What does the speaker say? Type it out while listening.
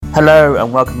Hello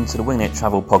and welcome to the Winging It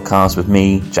Travel podcast with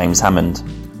me, James Hammond.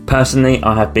 Personally,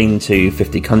 I have been to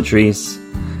 50 countries.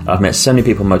 I've met so many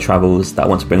people on my travels that I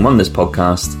want to bring on this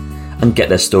podcast and get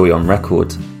their story on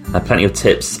record. I have plenty of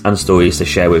tips and stories to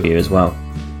share with you as well.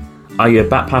 Are you a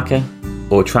backpacker,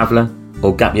 or a traveller,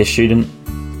 or gap year student,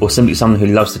 or simply someone who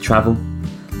loves to travel?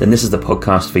 Then this is the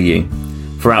podcast for you.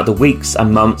 Throughout the weeks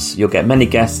and months, you'll get many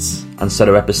guests and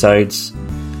solo episodes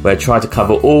where I try to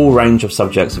cover all range of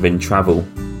subjects within travel.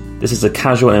 This is a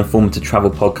casual and informative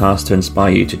travel podcast to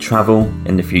inspire you to travel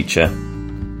in the future.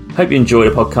 Hope you enjoy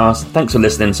the podcast. Thanks for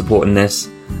listening and supporting this,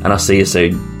 and I'll see you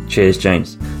soon. Cheers,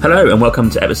 James. Hello and welcome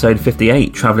to episode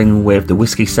 58, travelling with the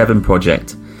Whisky 7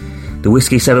 project. The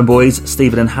Whisky 7 boys,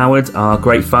 Stephen and Howard, are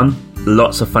great fun.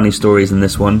 Lots of funny stories in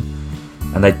this one.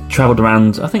 And they travelled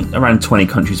around, I think, around 20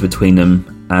 countries between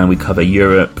them. And we cover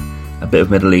Europe, a bit of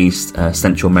Middle East,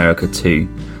 Central America too.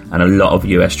 And a lot of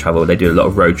US travel. They do a lot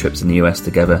of road trips in the US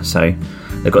together. So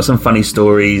they've got some funny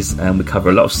stories and we cover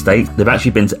a lot of states. They've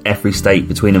actually been to every state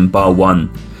between them bar one.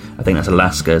 I think that's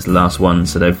Alaska is the last one.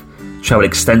 So they've travelled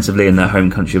extensively in their home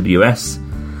country of the US.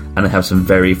 And they have some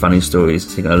very funny stories.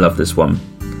 So you're going to love this one.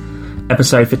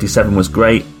 Episode 57 was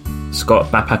great.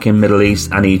 Scott backpacking Middle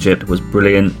East and Egypt was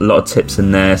brilliant. A lot of tips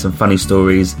in there, some funny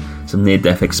stories, some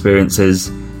near-death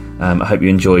experiences. I hope you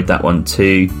enjoyed that one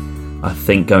too. I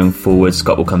think going forward,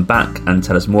 Scott will come back and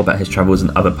tell us more about his travels in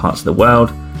other parts of the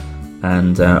world,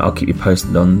 and I'll keep you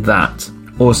posted on that.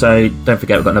 Also, don't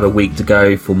forget we've got another week to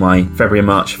go for my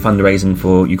February-March fundraising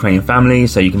for Ukrainian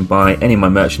families, so you can buy any of my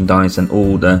merchandise, and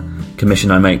all the commission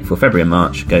I make for February and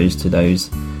March goes to those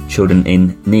children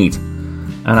in need.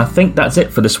 And I think that's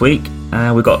it for this week.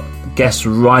 We've got guests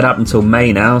right up until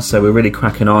May now, so we're really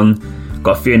cracking on.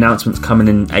 Got a few announcements coming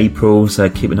in April, so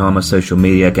keep an eye on my social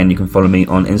media. Again, you can follow me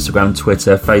on Instagram,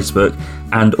 Twitter, Facebook,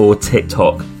 and or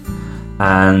TikTok.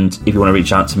 And if you want to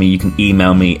reach out to me, you can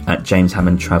email me at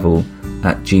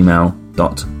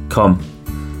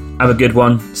jameshammondtravel@gmail.com. Have a good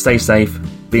one, stay safe,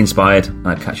 be inspired, and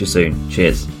I'll catch you soon.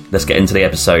 Cheers. Let's get into the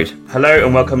episode. Hello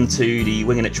and welcome to the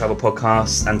Winging It Travel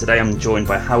podcast, and today I'm joined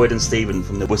by Howard and Stephen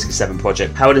from the Whisky 7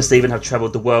 project. Howard and Stephen have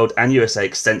travelled the world and USA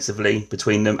extensively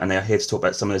between them, and they are here to talk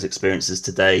about some of those experiences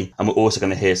today, and we're also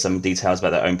going to hear some details about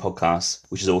their own podcast,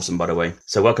 which is awesome, by the way.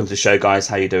 So welcome to the show, guys.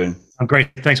 How you doing? I'm great.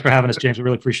 Thanks for having us, James. I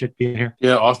really appreciate being here.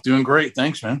 Yeah, off doing great.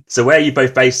 Thanks, man. So where are you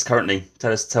both based currently?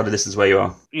 Tell the listeners where you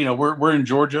are. We're in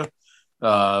Georgia,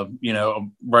 right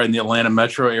in the Atlanta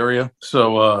metro area.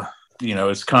 So,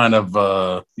 it's kind of,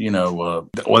 well,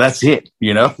 that's it.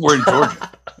 We're in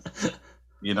Georgia.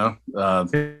 Not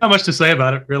much to say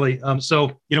about it, really.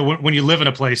 When you live in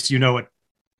a place, you know it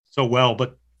so well.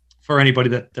 But for anybody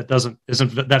that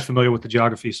isn't that familiar with the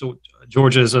geography, so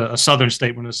Georgia is a southern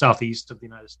state, one of the southeast of the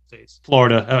United States.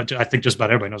 Florida, I think just about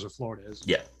everybody knows where Florida is.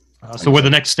 Yeah. So we're the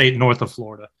next state north of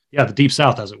Florida. Yeah, the deep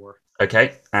south, as it were.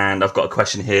 Okay. And I've got a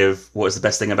question here of what is the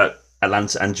best thing about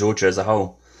Atlanta and Georgia as a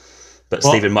whole? But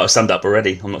Stephen might have summed up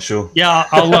already. I'm not sure. Yeah,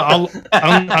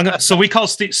 so we call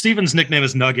Stephen's nickname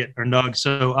is Nugget or Nug.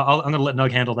 So I'm going to let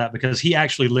Nug handle that because he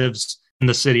actually lives in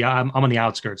the city. I'm on the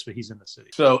outskirts, but he's in the city.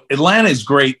 So Atlanta is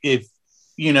great if,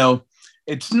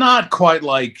 it's not quite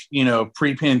like,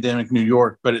 pre-pandemic New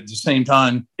York, but at the same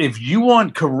time, if you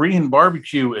want Korean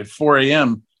barbecue at 4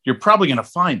 a.m., you're probably going to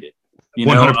find it.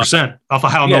 100% off of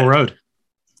Howell Mill Road.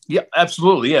 Yeah,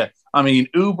 absolutely. Yeah. I mean,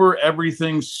 Uber,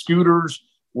 everything, scooters,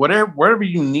 wherever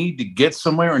you need to get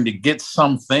somewhere and to get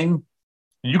something,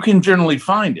 you can generally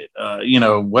find it,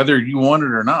 whether you want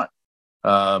it or not.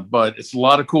 But it's a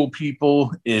lot of cool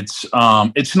people. It's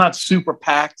not super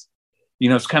packed.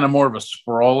 It's kind of more of a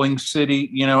sprawling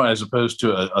city, as opposed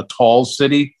to a tall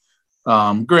city.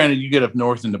 Granted, you get up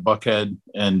north into Buckhead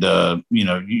and,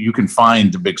 you can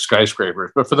find the big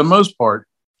skyscrapers. But for the most part,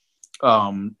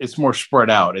 it's more spread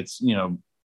out. It's a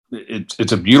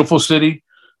beautiful city.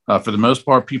 For the most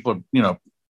part, people are,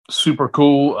 super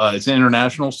cool. It's an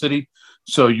international city.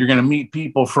 So you're going to meet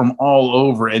people from all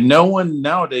over. And no one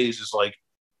nowadays is like,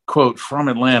 quote, from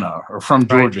Atlanta or from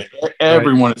Georgia. Right.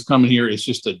 Everyone is coming here. It's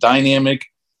just a dynamic,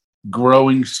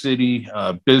 growing city.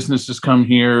 Businesses come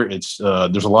here. It's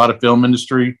there's a lot of film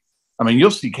industry. I mean,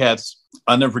 you'll see cats.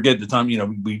 I'll never forget the time,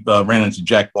 we ran into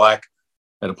Jack Black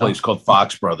at a place called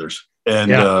Fox Brothers.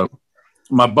 And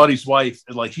my buddy's wife,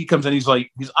 like, he comes in, he's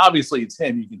obviously it's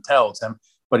him. You can tell it's him,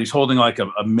 but he's holding like a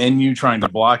menu trying to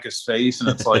block his face. And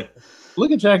it's like,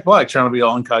 look at Jack Black trying to be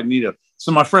all incognito.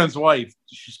 So my friend's wife,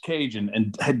 she's Cajun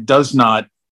and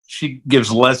she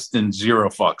gives less than 0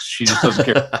 fucks. She just doesn't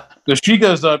care. So she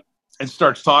goes up and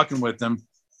starts talking with him.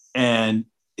 And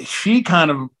she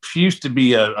used to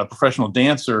be a professional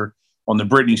dancer on the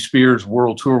Britney Spears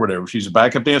world tour, whatever. She's a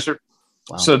backup dancer.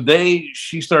 Wow. So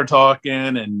she started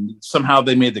talking, and somehow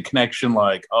they made the connection,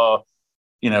 like,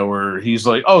 where he's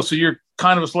like, oh, so you're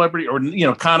kind of a celebrity, or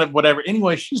kind of whatever.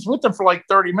 Anyway, she's with them for like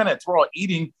 30 minutes. We're all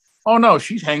eating. Oh no,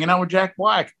 she's hanging out with Jack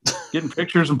Black, getting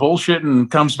pictures and bullshit,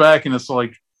 and comes back, and it's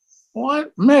like,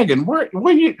 what, Megan? Where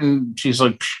you? And she's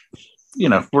like,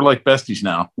 we're like besties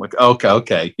now. Like,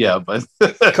 okay, yeah, but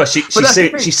because she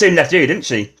soon left you, didn't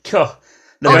she? God,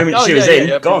 the moment she was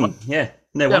gone. Yeah,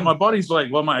 no. Yeah, my buddy's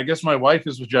like, well, I guess my wife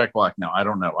is with Jack Black now. I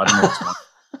don't know what's going on.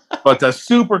 But a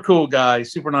super cool guy,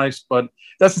 super nice. But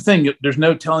that's the thing. There's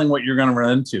no telling what you're going to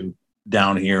run into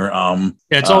down here.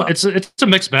 It's a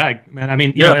mixed bag, man. I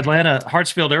mean, Atlanta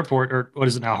Hartsfield Airport, or what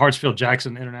is it now? Hartsfield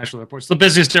Jackson International Airport. It's the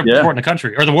busiest airport in the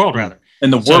country, or the world, rather. In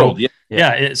the world,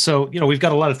 yeah. So we've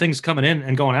got a lot of things coming in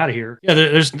and going out of here. Yeah,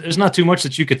 there's not too much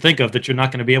that you could think of that you're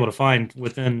not going to be able to find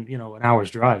within an hour's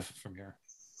drive from here.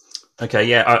 Okay,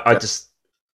 yeah, I just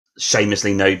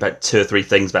shamelessly know about 2 or 3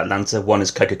 things about Atlanta. One is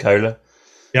Coca-Cola.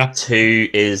 Yeah. 2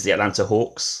 is the Atlanta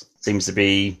Hawks. Seems to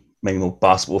be maybe more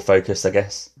basketball focused, I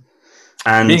guess.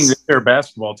 And being their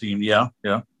basketball team, yeah.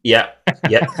 And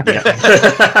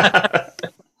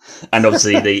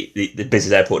obviously the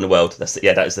busiest airport in the world.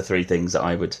 That is the 3 things that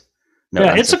I would know.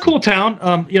 Yeah, it's a cool town.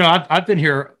 I've been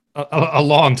here a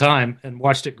long time and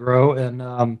watched it grow.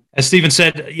 And as Steven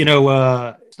said,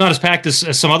 it's not as packed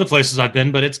as some other places I've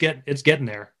been, but it's getting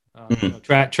there.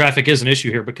 Traffic is an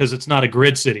issue here because it's not a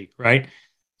grid city, right?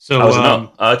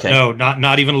 So okay. No,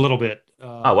 not even a little bit.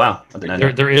 Oh wow, I didn't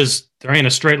know there ain't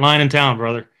a straight line in town,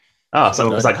 brother. Oh,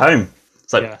 it's like home.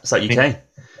 It's like UK.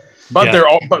 But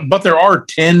there are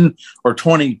 10 or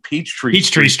 20 Peachtree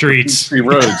streets, Peachtree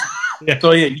roads. Yeah.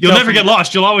 So you'll never get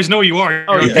lost. You'll always know where you are.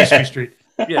 Oh, yeah. Peachtree Street.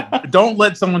 Yeah. Don't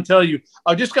let someone tell you,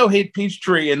 "Oh, just go hit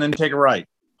Peachtree and then take a right."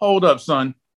 Hold up,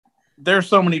 son. There's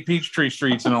so many Peachtree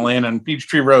streets in Atlanta, and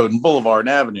Peachtree Road and Boulevard and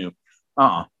Avenue.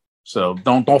 So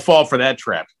don't fall for that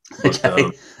trap. But,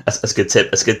 okay. That's a good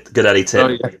tip. That's good early tip. Oh,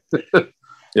 yeah.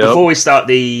 Yep. Before we start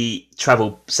the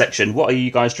travel section, what are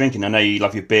you guys drinking? I know you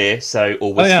love your beer,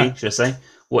 or whiskey, should I say?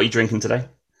 What are you drinking today?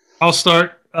 I'll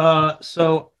start.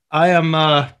 So I am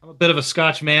I'm a bit of a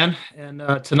Scotch man,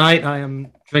 and tonight I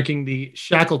am drinking the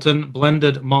Shackleton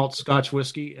Blended Malt Scotch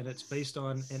Whiskey, and it's based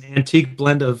on an antique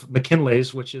blend of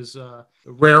McKinley's, which is a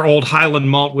rare old Highland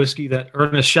malt whiskey that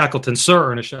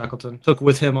Sir Ernest Shackleton, took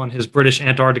with him on his British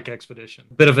Antarctic expedition.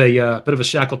 Bit of a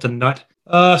Shackleton nut.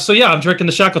 I'm drinking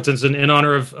the Shackletons in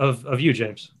honor of you,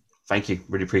 James. Thank you,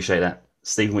 really appreciate that.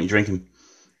 Stephen, what are you drinking?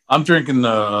 I'm drinking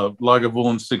the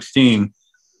Lagavulin 16.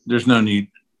 There's no need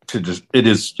to just. It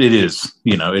is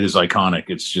iconic.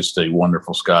 It's just a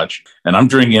wonderful Scotch, and I'm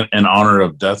drinking it in honor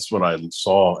of. That's what I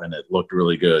saw, and it looked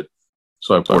really good.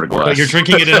 So I poured a glass. But you're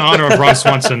drinking it in honor of Ron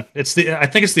Swanson. I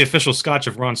think it's the official Scotch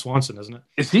of Ron Swanson, isn't it?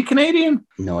 Is he Canadian?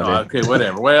 No idea. Okay,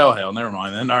 whatever. Well, hell, never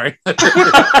mind then. All right.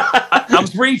 I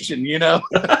was reaching,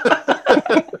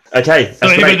 Okay. So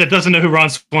anybody that doesn't know who Ron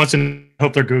Swanson, I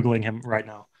hope they're Googling him right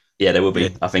now. Yeah, there will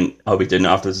be. I think I'll be doing it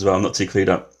afterwards as well. I'm not too clued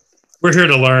up. We're here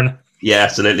to learn. Yeah,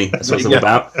 absolutely. That's what it's all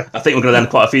about. I think we're going to learn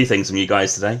quite a few things from you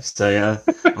guys today. So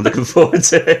I'm looking forward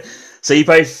to it. So you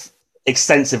both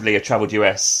extensively have travelled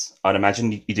US, I'd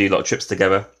imagine. You do a lot of trips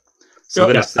together. So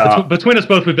we're going to start. Between us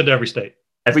both, we've been to every state.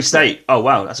 Every state? Oh,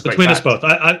 wow. That's a great fact. Us both.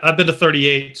 I've been to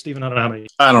 38. Stephen, I don't know how many.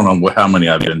 I don't know how many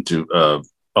I've been to.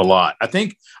 A lot. I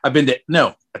think I've been to.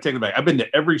 No, I take it back. I've been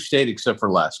to every state except for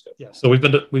Alaska. Yeah. So we've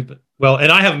been.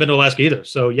 And I haven't been to Alaska either.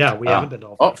 So yeah, we haven't been to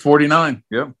all 50. 49.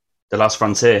 Yeah. The last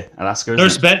frontier, Alaska.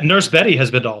 Nurse Betty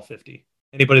has been to all 50.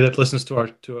 Anybody that listens to our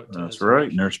that's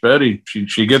right, Nurse Betty.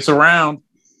 She gets around.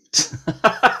 See what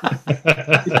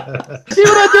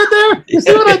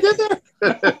I did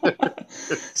there?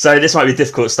 So this might be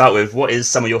difficult to start with. What is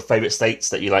some of your favorite states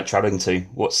that you like traveling to?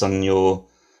 What's on your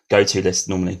go-to list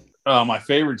normally? My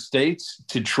favorite states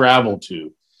to travel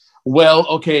to. Well,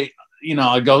 okay,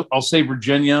 I'll say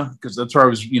Virginia because that's where I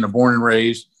was, born and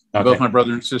raised. Okay. Both my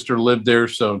brother and sister lived there,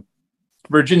 so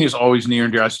Virginia's always near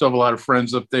and dear. I still have a lot of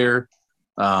friends up there.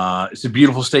 It's a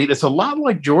beautiful state. It's a lot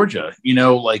like Georgia,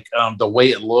 the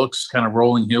way it looks, kind of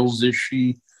rolling hills-ish,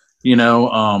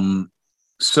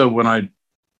 So when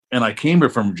I came here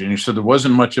from Virginia, so there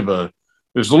wasn't much of it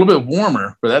was a little bit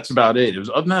warmer, but that's about it. It was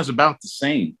other than that, it was about the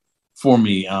same for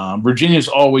me. Virginia's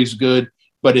always good,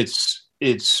 but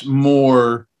it's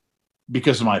more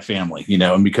because of my family,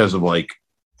 and because of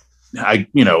I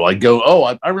go,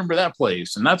 I remember that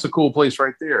place, and that's a cool place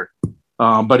right there.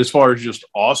 But as far as just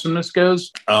awesomeness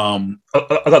goes, I've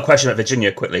got a question about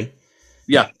Virginia quickly.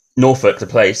 Yeah. Norfolk, the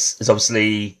place, is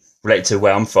obviously related to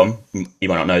where I'm from. You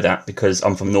might not know that because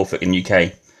I'm from Norfolk in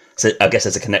UK. So I guess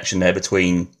there's a connection there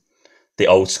between the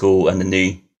old school and the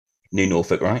new New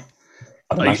Norfolk, right?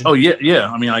 Oh yeah.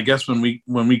 I mean, I guess when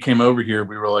we came over here,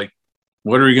 we were like,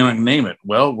 what are we going to name it?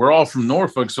 Well, we're all from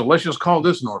Norfolk, so let's just call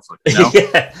this Norfolk. You know?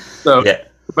 Yeah. So, yeah.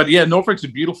 But yeah, Norfolk's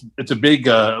it's a big,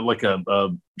 like a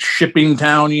shipping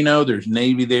town, you know, there's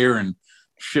Navy there and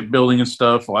shipbuilding and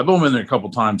stuff. Well, I've only been there a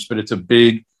couple times, but it's a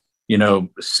big, you know,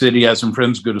 city. I have some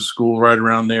friends go to school right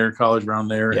around there, college around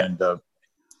there. Yeah.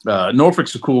 And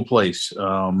Norfolk's a cool place.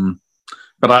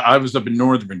 But I was up in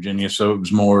Northern Virginia, so it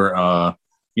was more,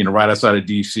 you know, right outside of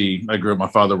DC. I grew up, my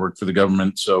father worked for the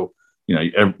government. So, you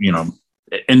know,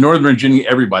 in Northern Virginia,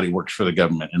 everybody works for the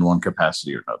government in one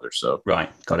capacity or another. So, right.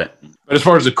 Got it. But as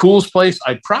far as the coolest place,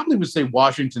 I probably would say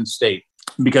Washington State,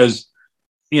 because,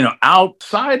 you know,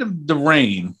 outside of the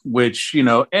rain, which, you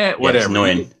know, whatever. It's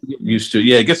annoying. Get used to.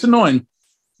 Yeah, it gets annoying.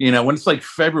 You know, when it's like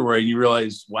February, you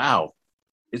realize, wow,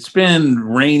 it's been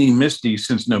rainy, misty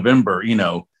since November, you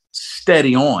know,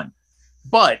 steady on.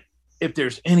 But if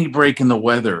there's any break in the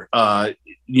weather,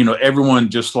 you know, everyone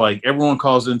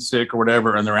calls in sick or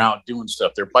whatever, and they're out doing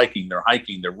stuff. They're biking, they're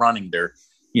hiking, they're running. They're,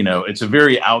 you know, it's a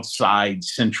very outside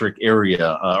centric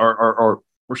area or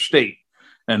state.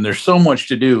 And there's so much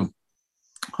to do: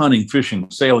 hunting, fishing,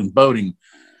 sailing, boating,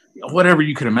 whatever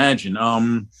you can imagine.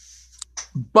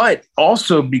 But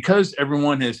also because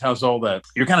everyone has all that,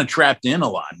 you're kind of trapped in a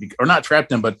lot, or not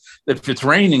trapped in, but if it's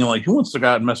raining, like, who wants to go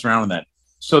out and mess around with that?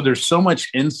 So there's so much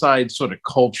inside sort of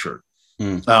culture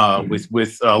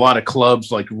with a lot of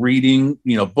clubs like reading,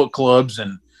 you know, book clubs,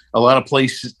 and a lot of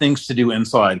places, things to do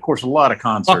inside. Of course, a lot of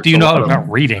concerts. What do you know about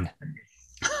reading?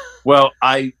 Well,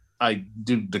 I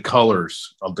do the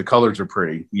colors. The colors are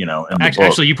pretty, you know.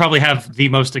 Actually, you probably have the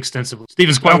most extensive.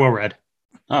 Steven's quite well read.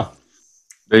 Oh,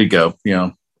 there you go. You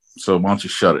know, so why don't you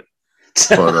shut it?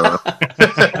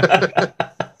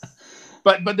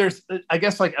 But there's, I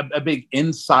guess, like a big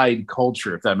inside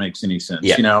culture, if that makes any sense.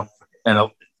 Yeah. You know,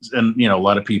 and you know, a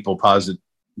lot of people posit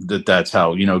that's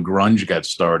how, you know, grunge got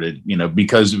started. You know,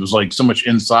 because it was like so much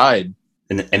inside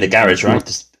in the garage, right?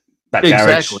 Just that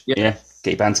exactly. Garage. Yeah.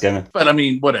 Get your bands going. But I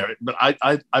mean, whatever. But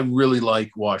I really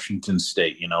like Washington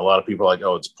State. You know, a lot of people are like,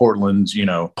 oh, it's Portland's, you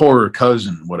know, poorer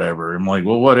cousin, whatever. I'm like,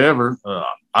 well, whatever.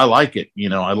 I like it. You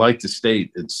know, I like the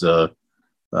state. It's I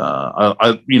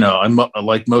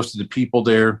like most of the people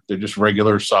there. They're just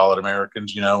regular, solid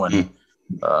Americans, you know, and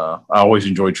I always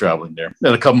enjoy traveling there.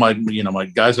 And a couple of my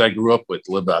guys I grew up with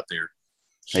live out there.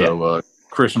 So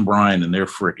Chris and Brian, and they're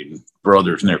freaking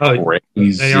brothers, and they're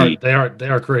crazy. They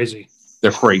are crazy.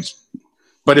 They're crazy.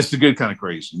 But it's the good kind of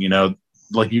crazy, you know,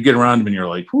 like you get around them and you're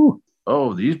like, whew,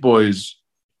 oh, these boys,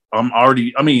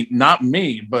 not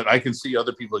me, but I can see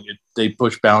other people, they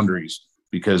push boundaries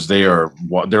because they're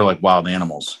like wild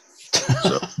animals.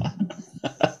 So.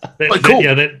 They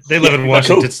live in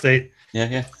Washington State.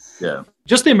 Yeah.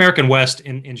 Just the American West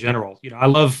in general. You know, I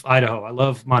love Idaho. I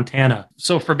love Montana.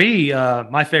 So for me,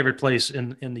 my favorite place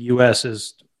in the U.S.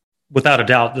 is, without a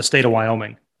doubt, the state of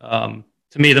Wyoming.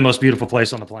 To me, the most beautiful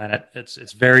place on the planet.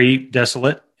 It's very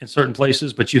desolate in certain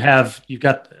places, but you've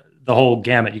got the whole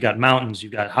gamut. You got mountains, you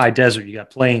got high desert, you got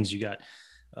plains, you got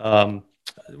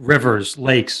rivers,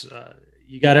 lakes.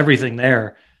 You got everything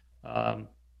there, and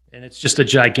it's just a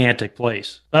gigantic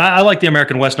place. But I like the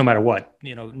American West no matter what.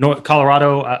 You know,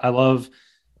 Colorado, I love.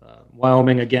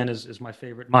 Wyoming again is my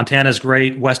favorite. Montana's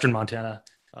great. Western Montana,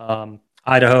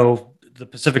 Idaho. The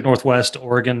Pacific Northwest,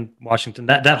 Oregon, Washington,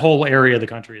 that whole area of the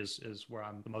country is where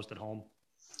I'm the most at home.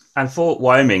 And for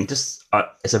Wyoming, just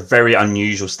it's a very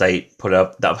unusual state put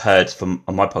up that I've heard from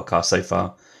on my podcast so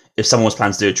far. If someone was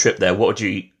planning to do a trip there, what would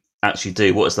you actually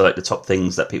do? What is the top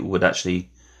things that people would actually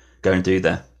go and do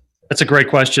there? That's a great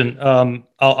question.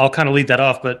 I'll kind of lead that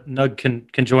off, but Nug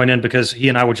can join in because he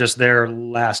and I were just there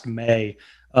last May.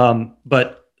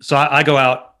 But so I go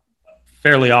out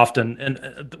fairly often.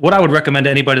 And what I would recommend to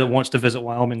anybody that wants to visit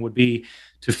Wyoming would be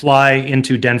to fly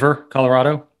into Denver,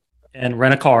 Colorado, and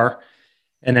rent a car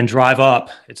and then drive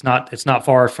up. It's not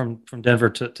far from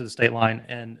Denver to the state line.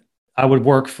 And I would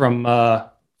work from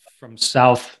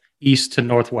southeast to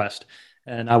northwest.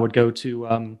 And I would go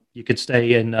to, you could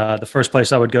stay in, the first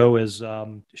place I would go is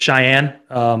Cheyenne,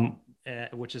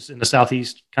 which is in the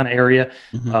southeast kind of area.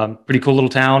 Mm-hmm. Pretty cool little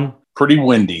town. Pretty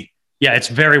windy. Yeah, it's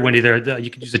very windy there. You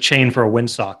could use a chain for a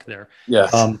windsock there.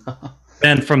 Yes.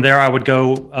 Then from there, I would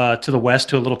go to the west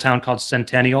to a little town called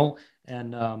Centennial.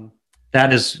 And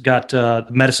that has got the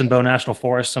Medicine Bow National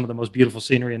Forest, some of the most beautiful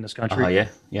scenery in this country.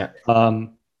 Yeah.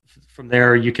 From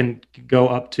there, you can go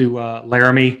up to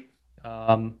Laramie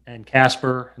and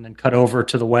Casper, and then cut over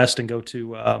to the west and go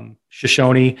to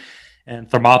Shoshone and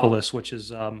Thermopolis, which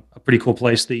is a pretty cool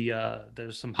place.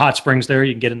 There's some hot springs there.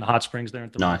 You can get in the hot springs there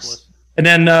in Thermopolis. Nice. And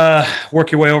then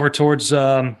work your way over towards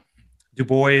Du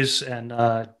Bois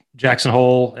and Jackson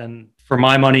Hole, and for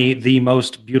my money, the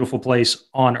most beautiful place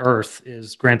on earth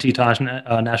is Grand Teton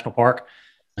National Park.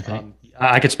 Okay.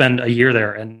 I could spend a year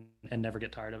there and never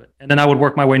get tired of it. And then I would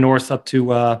work my way north up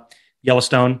to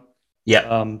Yellowstone.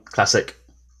 Yeah. Classic.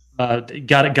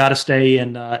 Got to stay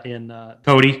in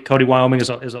Cody. Cody, Wyoming is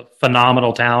a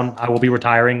phenomenal town. I will be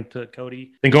retiring to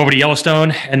Cody. Then go over to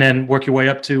Yellowstone, and then work your way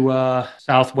up to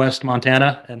Southwest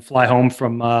Montana, and fly home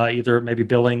from either maybe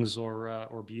Billings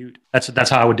or Butte. That's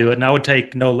how I would do it, and I would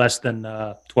take no less than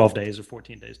 12 days or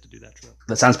 14 days to do that trip.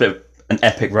 That sounds a bit of an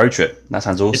epic road trip. That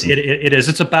sounds awesome. It is.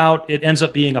 It ends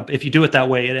up being if you do it that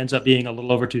way, it ends up being a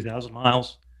little over 2,000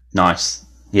 miles. Nice.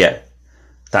 Yeah,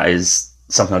 that is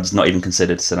something I just not even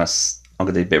considered. So I'm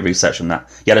going to do a bit of research on that.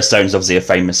 Yellowstone is obviously a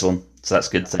famous one, so that's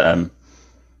good that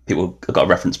people have got a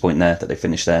reference point there that they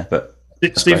finished there. But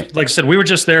Steve, great. like I said, we were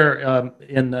just there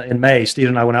in May. Steve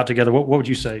and I went out together. What would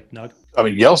you say, Nug? I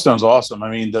mean, Yellowstone's awesome. I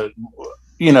mean,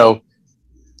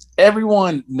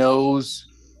 everyone knows,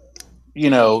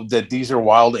 that these are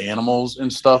wild animals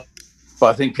and stuff. But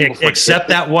I think people except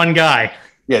that one guy.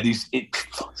 Yeah, these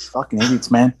fucking idiots,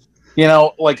 man.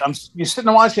 You're sitting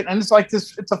and watching it, and it's like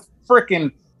this. It's a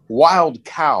freaking wild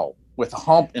cow with a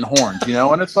hump and horns,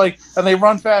 and it's like, and they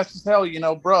run fast as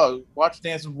hell, bro. Watch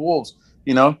Dancing with Wolves,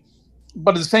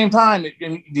 But at the same time,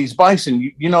 these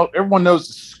bison, everyone knows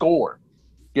the score.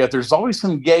 Yet there's always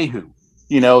some yahoo,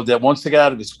 that wants to get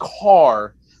out of his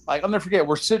car. Like, I'll never forget,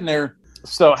 we're sitting there.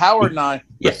 So Howard and I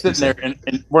are sitting there,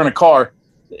 and we're in a car,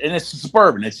 and it's a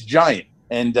Suburban, it's giant,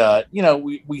 and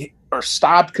we are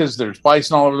stopped because there's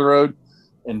bison all over the road,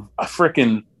 and a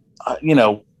freaking,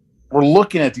 we're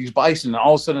looking at these bison, and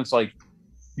all of a sudden it's like,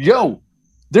 yo,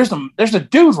 there's a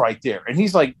dude right there, and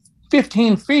he's like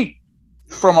 15 feet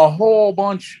from a whole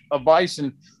bunch of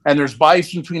bison, and there's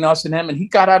bison between us and him, and he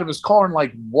got out of his car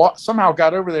and somehow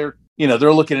got over there.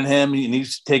 They're looking at him, and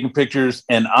he's taking pictures,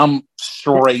 and I'm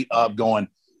straight up going,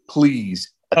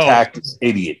 please attack this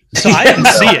idiot. So I didn't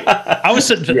see it. I was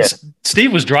sitting,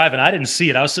 Steve was driving. I didn't see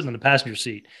it. I was sitting in the passenger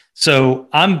seat. So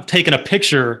I'm taking a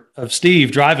picture of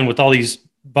Steve driving with all these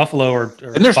buffalo or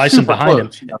bison behind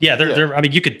close, him. Yeah, they're. I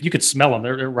mean, you could smell them.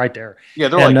 They're right there. Yeah,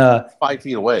 they're 5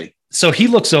 feet away. So he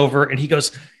looks over and he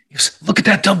goes, look at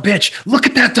that dumb bitch. Look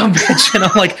at that dumb bitch. And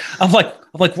I'm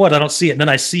like, what? I don't see it. And then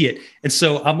I see it. And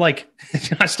so I'm like,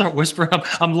 I start whispering.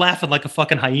 I'm laughing like a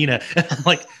fucking hyena. And I'm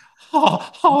like,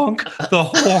 honk the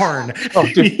horn.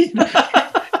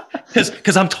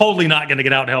 Because I'm totally not going to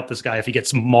get out and help this guy if he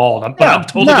gets mauled. I'm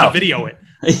totally going to video it.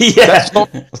 Yeah,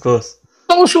 of course.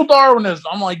 Social Darwinism.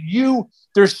 I'm like,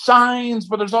 there's signs,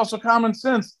 but there's also common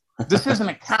sense. This isn't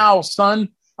a cow, son.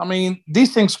 I mean,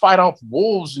 these things fight off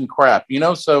wolves and crap,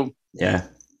 so yeah.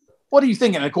 What are you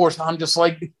thinking? And of course, I'm just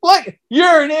like,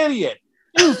 you're an idiot.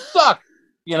 You suck,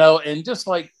 and just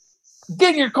like,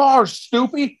 get in your car,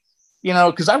 stupid,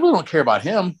 because I really don't care about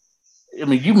him. I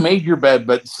mean, you made your bed,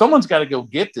 but someone's got to go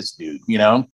get this dude,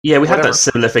 Yeah, we had that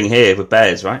similar thing here with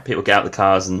bears, right? People get out of the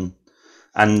cars and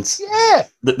yeah.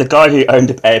 The guy who owned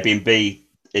an Airbnb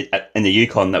in the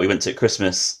Yukon that we went to at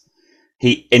Christmas,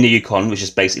 in the Yukon, which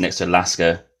is basically next to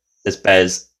Alaska, there's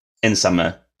bears in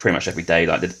summer pretty much every day,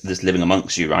 like they're just living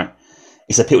amongst you, right?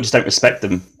 He said people just don't respect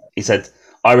them. He said,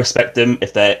 I respect them.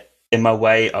 If they're in my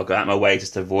way, I'll go out of my way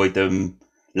just to avoid them,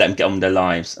 let them get on with their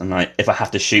lives. And like, if I have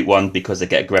to shoot one because they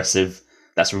get aggressive,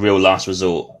 that's a real last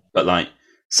resort. But like,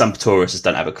 some tourists just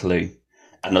don't have a clue.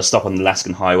 And they'll stop on the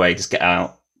Alaskan highway, just get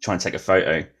out, try and take a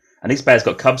photo. And these bears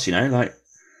got cubs, like,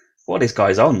 what are these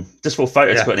guys on? Just for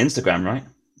photos to put on Instagram, right?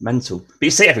 Mental. But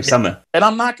you see it every summer. And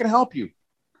I'm not going to help you.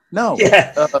 No.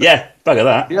 Yeah, bugger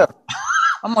that. Yeah.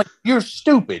 I'm like, you're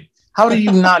stupid. How do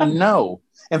you not know?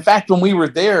 In fact, when we were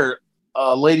there,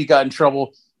 a lady got in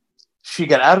trouble. She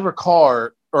got out of her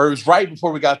car, or it was right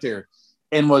before we got there,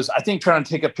 and was, I think, trying to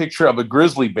take a picture of a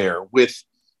grizzly bear and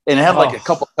it had like a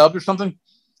couple cubs or something.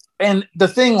 And the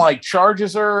thing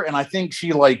charges her, and I think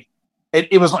she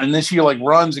it was, and then she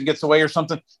runs and gets away or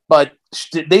something. But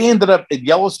they ended up at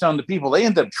Yellowstone. The people, they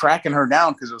ended up tracking her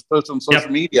down because it was posted on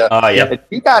social media. Oh yeah, and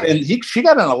she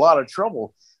got in a lot of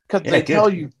trouble because they tell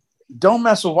you don't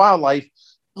mess with wildlife.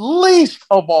 Least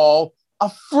of all,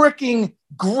 a freaking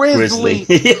grizzly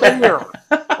bear.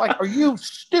 Are you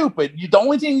stupid? The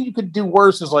only thing you could do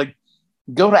worse is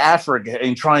go to Africa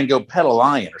and try and go pet a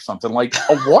lion or something. A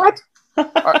what?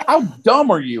 How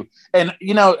dumb are you? And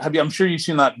I'm sure you've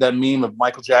seen that meme of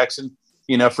Michael Jackson,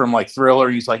 from Thriller.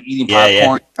 He's eating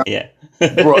popcorn. Yeah.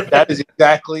 Bro, that is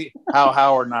exactly how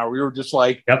Howard and I we were just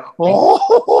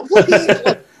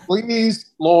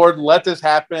please, Lord, let this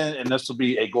happen, and this will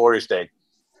be a glorious day.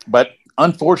 But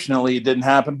unfortunately, it didn't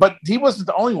happen. But he wasn't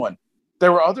the only one.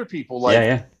 there were other people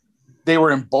like they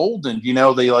were emboldened,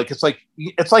 they like,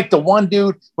 it's like the one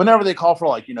dude, whenever they call for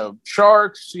like,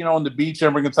 sharks, on the beach,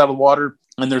 everyone gets out of the water.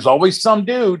 And there's always some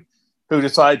dude who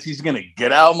decides he's going to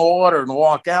get out in the water and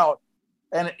walk out.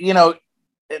 And,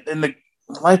 and the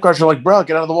lifeguards are like, bro,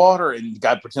 get out of the water. And the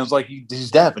guy pretends like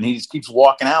he's deaf and he just keeps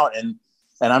walking out. And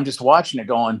I'm just watching it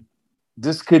going,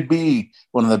 this could be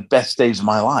one of the best days of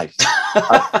my life.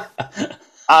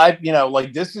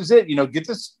 Like, this is it, get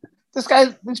this guy,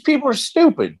 these people are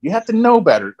stupid. You have to know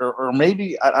better. Or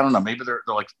maybe, I don't know, maybe they're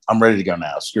like, I'm ready to go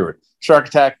now. Screw it. Shark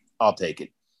attack, I'll take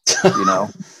it.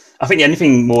 I think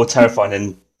anything more terrifying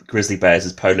than grizzly bears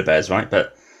is polar bears, right?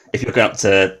 But if you're going up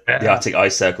to the Arctic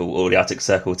ice circle or the Arctic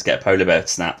circle to get a polar bear to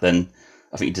snap, then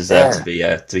I think you deserve to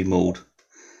be mauled.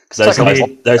 Because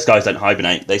those guys don't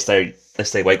hibernate. They stay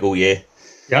awake all year.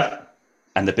 Yeah.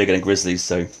 And they're bigger than grizzlies,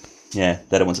 so yeah,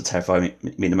 they're the ones that terrify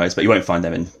me the most. But you won't find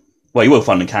them you will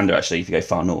find them in Canada actually if you go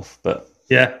far north. But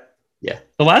yeah. The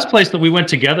last place that we went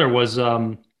together was we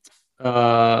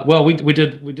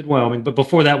did Wyoming, but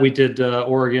before that we did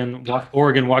Oregon,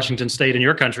 Washington State, in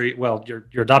your country. Well, your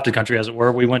adopted country, as it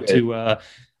were. We went to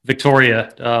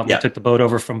Victoria. We took the boat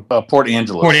over from Port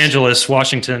Angeles,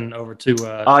 Washington, over to.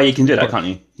 You can do that, can't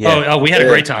you? Yeah. We had a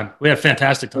great time. We had a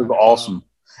fantastic time. It was awesome.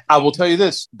 I will tell you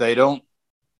this: they don't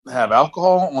have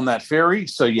alcohol on that ferry,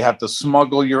 so you have to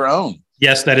smuggle your own.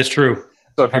 Yes, that is true.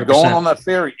 So if you're 100%. going on that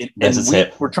ferry, and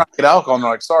we're trying to get alcohol, and they're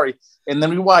like, sorry. And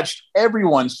then we watched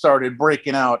everyone started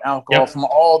breaking out alcohol from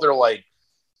all their like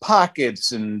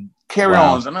pockets and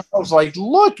carry-ons. Wow. And I was like,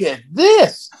 look at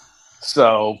this.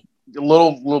 So a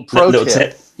little pro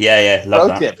tip. Yeah. Love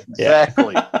pro tip.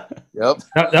 Exactly. Yep.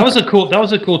 That was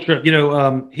a cool trip.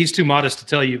 He's too modest to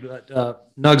tell you, but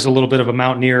Nug's a little bit of a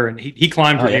mountaineer, and he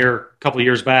climbed Rainier a couple of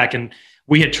years back, and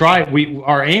we had tried.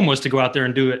 Our aim was to go out there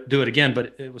and do it again,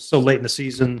 but it was so late in the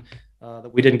season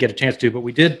that we didn't get a chance to. But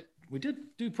we did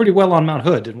do pretty well on Mount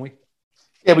Hood, didn't we?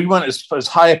 Yeah, we went as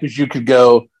high up as you could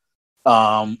go.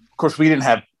 Of course, we didn't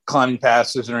have climbing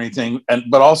passes or anything,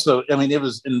 but also, it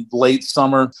was in late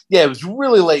summer. Yeah, it was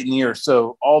really late in the year,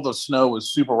 so all the snow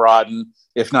was super rotten,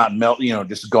 if not melt,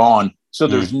 just gone. So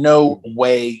there's no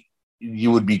way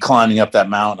you would be climbing up that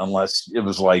mountain unless it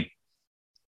was like.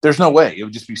 There's no way. It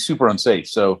would just be super unsafe.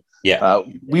 So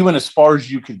we went as far as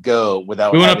you could go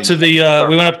without. We went up to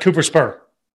we went up Cooper Spur.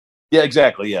 Yeah,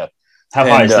 exactly. Yeah. How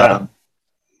high is that?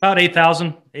 About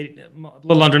 8,000, a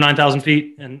little under 9,000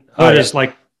 feet, and Hood is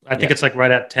like I think it's like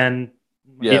right at 10,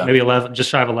 maybe 11,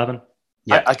 just shy of 11.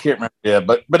 Yeah, I can't remember. Yeah,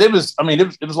 but it was.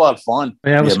 It was a lot of fun.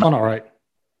 Yeah, it was fun. All right.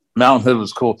 Mount Hood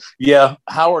was cool. Yeah,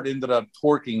 Howard ended up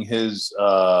torquing his.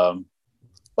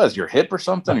 What is your hip or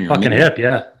something? Or your fucking hip,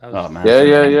 yeah. Oh man.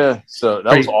 Yeah. So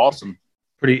that was awesome.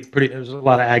 Pretty. It was a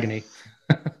lot of agony.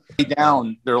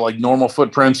 Down, they're like normal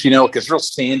footprints, because it's real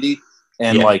sandy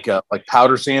and like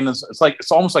powder sand.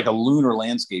 It's almost like a lunar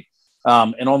landscape.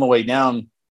 And on the way down,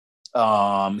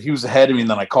 he was ahead of me, and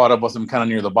then I caught up with him kind of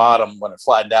near the bottom when it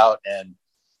flattened out, and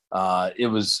it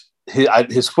was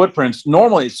his footprints.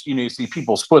 Normally, it's you see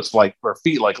people's foots like or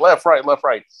feet like left,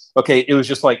 right. Okay, it was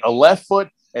just like a left foot.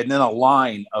 And then a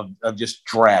line of just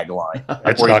drag line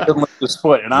where he couldn't lift his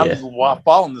foot. And I'm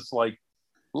following this like,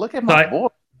 look at my boy.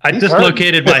 I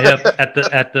dislocated my hip at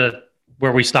the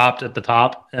where we stopped at the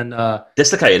top and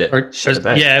dislocated it.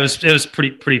 It was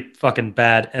pretty fucking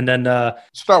bad. And then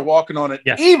start walking on it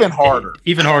even harder.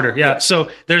 Even harder. Yeah. So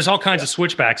there's all kinds of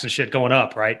switchbacks and shit going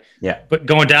up, right? Yeah. But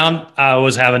going down, I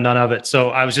was having none of it. So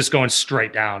I was just going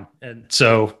straight down. And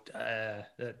so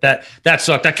that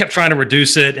sucked. I kept trying to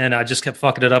reduce it, and I just kept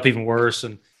fucking it up even worse.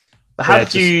 And how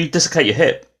did you dislocate your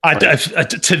hip?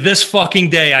 To this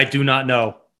fucking day, I do not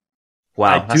know.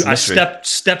 Wow, I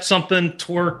stepped something,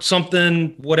 twerked something,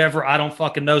 whatever. I don't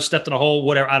fucking know. Stepped in a hole,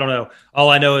 whatever. I don't know. All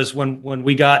I know is when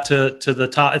we got to the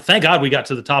top. Thank God we got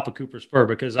to the top of Cooper Spur,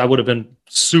 because I would have been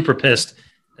super pissed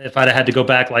if I'd had to go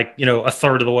back like a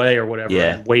third of the way or whatever,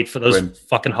 and wait for those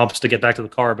fucking humps to get back to the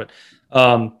car. But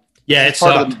it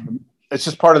sucked. It's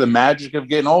just part of the magic of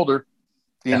getting older,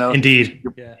 you know. Indeed,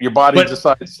 your body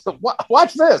decides.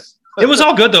 Watch this. It was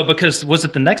all good though, because was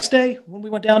it the next day when we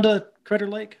went down to Crater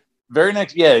Lake? Very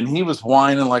next, and he was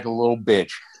whining like a little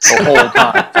bitch the whole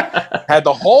time. Had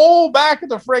the whole back of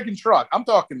the freaking truck. I'm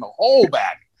talking the whole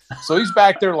back. So he's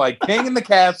back there like king in the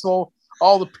castle,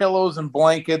 all the pillows and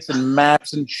blankets and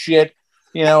maps and shit,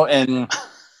 and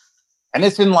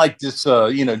it's in like this,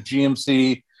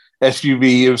 GMC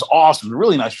SUV. It was awesome,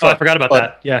 really nice truck. Oh, I forgot about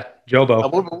that. Yeah,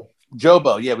 Jobo.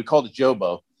 Jobo, yeah, we called it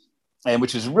Jobo, and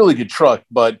which is a really good truck,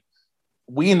 but.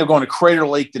 We ended up going to Crater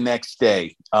Lake the next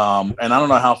day. And I don't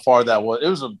know how far that was. It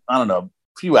was, a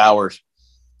few hours.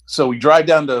 So we drive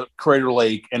down to Crater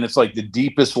Lake, and it's like the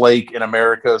deepest lake in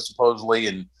America, supposedly,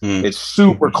 and it's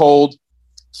super cold.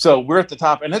 So we're at the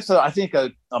top, and it's, I think,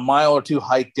 a mile or two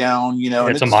hike down, and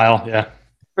it's a mile, yeah.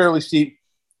 Fairly steep.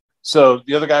 So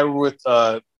the other guy we're with,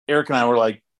 Eric and I were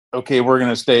like, okay, we're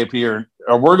going to stay up here,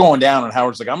 or we're going down. And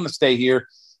Howard's like, I'm going to stay here.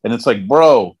 And it's like,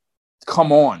 bro,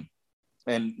 come on.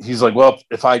 And he's like, well,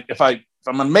 if I'm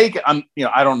going to make it,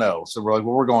 I don't know. So we're like,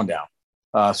 well, we're going down.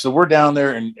 So we're down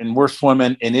there and we're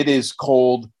swimming, and it is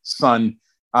cold, sun.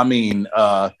 I mean,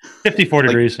 54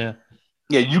 degrees. Yeah.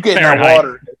 Yeah. You get in that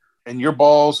water and your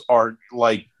balls are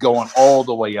like going all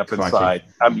the way up inside.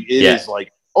 I mean, it is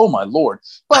like, oh my Lord.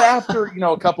 But after,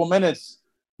 a couple minutes,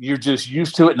 you're just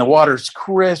used to it, and the water's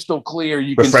crystal clear.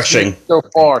 You refreshing. Can see so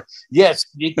far. Yes,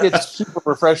 it gets super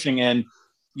refreshing, and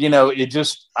it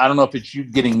just, I don't know if it's you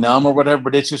getting numb or whatever,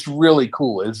 but it's just really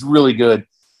cool. It's really good.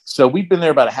 So we've been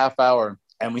there about a half hour,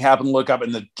 and we happen to look up,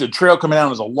 and the trail coming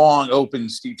down is a long, open,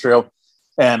 steep trail,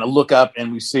 and I look up,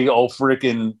 and we see old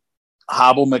freaking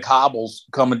Hobble McHobbles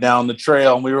coming down the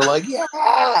trail, and we were like,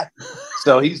 yeah.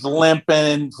 So he's limping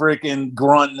and freaking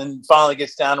grunting, and finally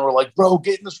gets down, and we're like, bro,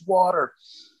 get in this water.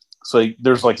 So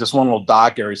there's like this one little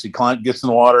dock area. So he gets in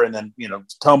the water and then,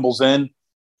 tumbles in.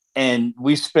 And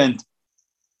we spent,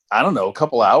 I don't know, a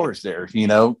couple hours there, we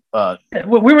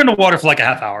were in the water for like a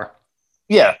half hour.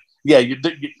 Yeah. Yeah.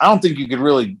 I don't think you could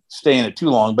really stay in it too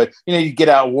long, but, you get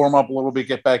out, warm up a little bit,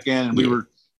 get back in. And we were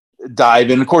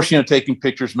diving. Of course, taking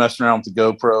pictures, messing around with the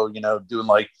GoPro, doing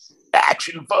like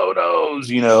action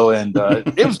photos, and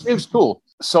it was cool.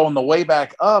 So on the way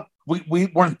back up, we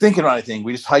weren't thinking about anything.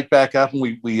 We just hiked back up, and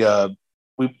we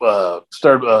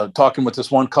started talking with this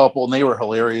one couple, and they were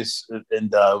hilarious.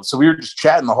 And so we were just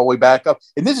chatting the whole way back up.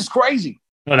 And this is crazy.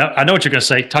 Well, I know what you're going to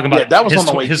say. Talking about that was on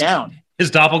the way down. His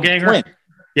doppelganger. Twin.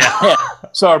 Yeah.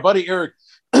 So our buddy Eric,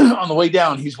 on the way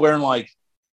down, he's wearing like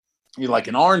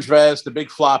an orange vest, a big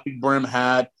floppy brim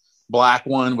hat, black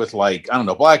one with like, I don't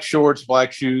know, black shorts,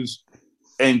 black shoes,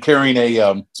 and carrying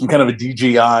a some kind of a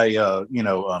DJI,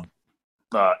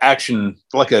 action,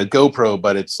 like a GoPro,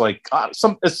 but it's like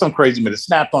it's some crazy, but it's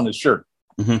snapped on his shirt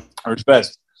or his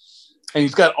vest, and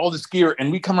he's got all this gear.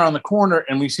 And we come around the corner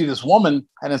and we see this woman,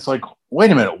 and it's like, wait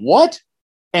a minute, what?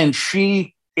 And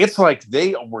it's like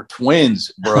they were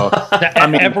twins, bro. I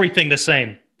mean, everything the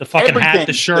same. The fucking hat,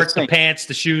 the shirt, the pants,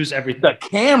 the shoes, everything. The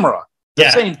camera,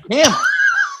 same camera.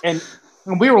 And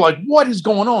we were like, what is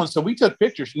going on? So we took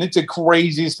pictures, and it's the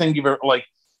craziest thing you've ever, like,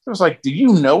 it was like, do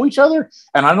you know each other?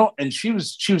 And she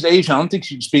was Asian. I don't think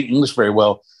she could speak English very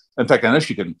well. In fact, I know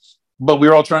she couldn't. But we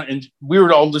were all we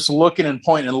were all just looking and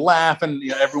pointing and laughing.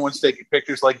 Everyone's taking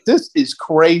pictures. Like, this is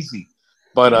crazy.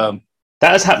 But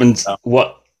that has happened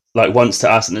once to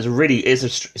us, and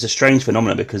it's a strange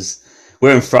phenomenon, because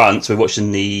we're in France. We're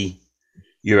watching the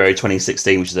Euro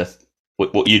 2016, which is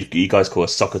what you guys call a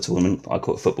soccer tournament. I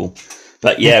call it football.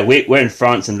 But yeah, we're in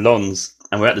France in Lens,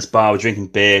 and we're at this bar. We're drinking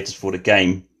beer just before the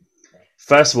game.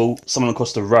 First of all, someone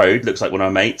across the road looks like one of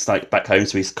our mates, like back home.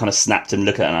 So he's kind of snapped and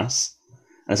looking at us.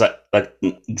 And it's like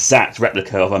an exact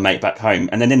replica of our mate back home.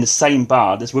 And then in the same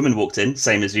bar, this woman walked in,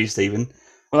 same as you, Stephen.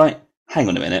 We're like, hang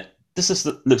on a minute. This just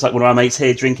looks like one of our mates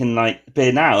here drinking like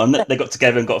beer now. And they got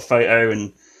together and got a photo,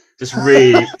 and just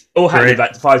really all happened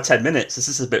about 5-10 minutes. This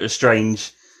is a bit of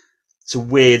it's a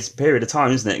weird period of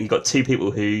time, isn't it? And you've got two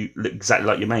people who look exactly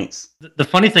like your mates. The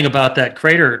funny thing about that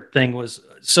crater thing was,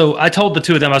 so I told the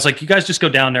two of them, I was like, you guys just go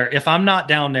down there. If I'm not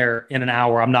down there in an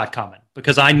hour, I'm not coming,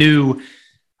 because I knew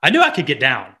I could get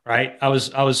down, right? I was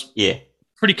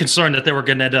pretty concerned that they were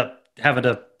going to end up having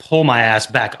to pull my ass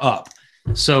back up.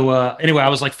 So anyway, I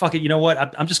was like, fuck it. You know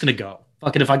what? I'm just going to go.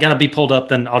 Fuck it. If I got to be pulled up,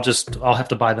 then I'll have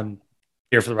to buy them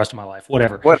here for the rest of my life,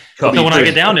 whatever. So when I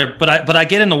get down there, but I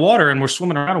get in the water and we're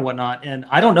swimming around and whatnot, and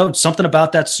I don't know, something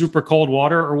about that super cold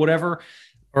water or whatever,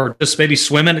 or just maybe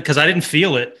swimming, because I didn't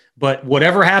feel it, but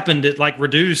whatever happened, it like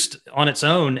reduced on its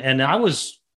own, and I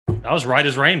was right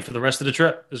as rain for the rest of the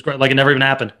trip. It was great, like it never even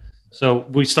happened. So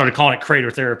we started calling it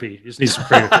crater therapy. You just need some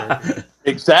crater therapy.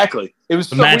 Exactly. It was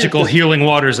the magical healing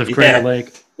waters of Crater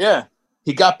Lake. Yeah.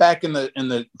 He got back in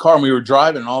the car and we were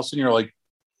driving, and all of a sudden you're like,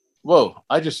 whoa,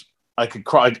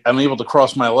 I'm able to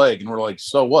cross my leg. And we're like,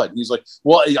 so what? And he's like,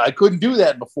 well, I couldn't do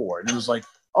that before. And it was like,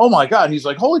 oh my God. And he's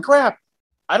like, holy crap,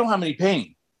 I don't have any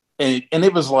pain. And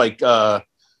it was like,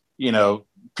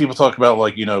 people talk about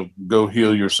like, go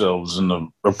heal yourselves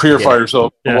or purify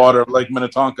yourself in the water of Lake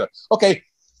Minnetonka. Okay.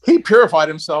 He purified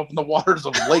himself in the waters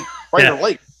of Crater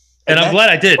Lake. And I'm glad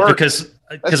I did, because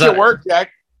it worked, Jack.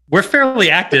 we're fairly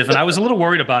active, and I was a little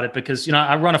worried about it because,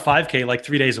 I run a 5K like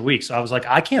 3 days a week. So I was like,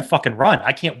 I can't fucking run.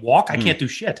 I can't walk. I can't do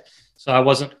shit. So I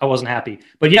wasn't happy,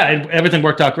 but yeah, everything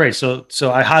worked out great. So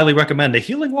I highly recommend the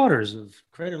healing waters of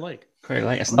Crater Lake. Crater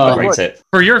Lake, that's a great tip.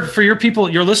 For your people,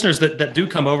 your listeners that do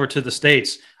come over to the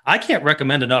States, I can't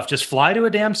recommend enough. Just fly to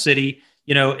a damn city,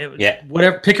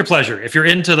 whatever, pick your pleasure. If you're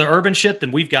into the urban shit,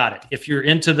 then we've got it. If you're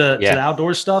into to the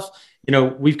outdoor stuff,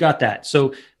 we've got that.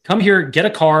 So come here, get a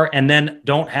car, and then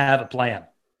don't have a plan.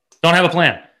 Don't have a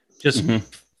plan. Just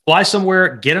fly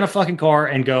somewhere, get in a fucking car,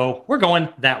 and go, we're going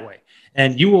that way.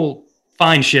 And you will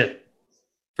find shit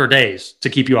for days to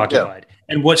keep you occupied. Yeah.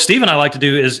 And what Steve and I like to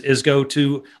do is go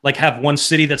to have one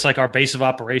city that's like our base of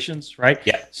operations, right?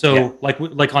 Yeah. So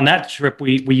like on that trip,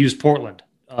 we used Portland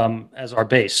as our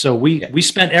base. So we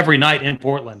spent every night in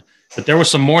Portland, but there were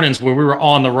some mornings where we were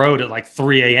on the road at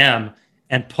 3 a.m.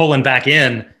 and pulling back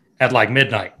in at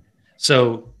midnight.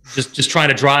 So just trying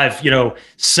to drive,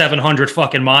 700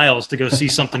 fucking miles to go see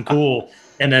something cool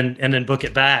and then book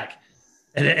it back.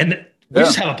 And we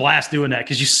just have a blast doing that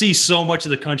because you see so much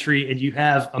of the country and you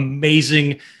have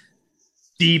amazing,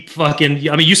 deep fucking.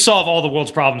 You solve all the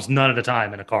world's problems none at a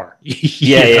time in a car.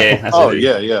 Yeah. Oh,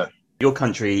 yeah. Your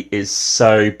country is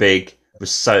so big with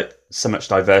so much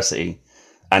diversity,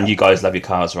 and you guys love your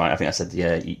cars, right? I think I said,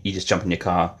 you just jump in your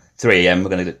car, 3 a.m. We're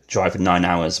going to drive for 9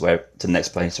 hours to the next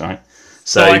place, right?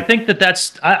 So I think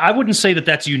that's. I wouldn't say that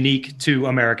that's unique to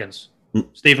Americans,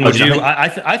 Stephen. Would you?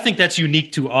 I think that's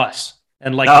unique to us.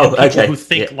 And people who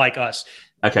think like us.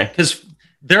 Okay. Because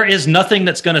there is nothing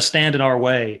that's going to stand in our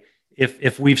way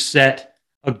if we've set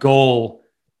a goal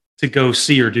to go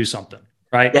see or do something,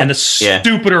 right? Yeah. And the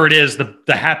stupider it is, the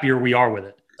happier we are with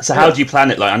it. So how do you plan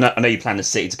it? I know you plan the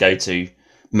city to go to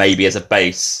maybe as a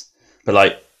base,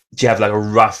 but do you have a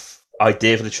rough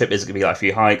idea for the trip? Is it going to be a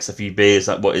few hikes, a few beers?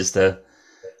 What's the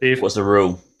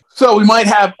rule? So we might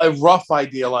have a rough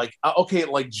idea,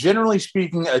 generally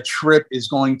speaking, a trip is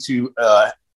going to,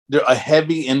 a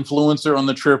heavy influencer on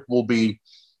the trip will be,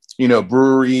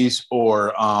 breweries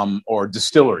or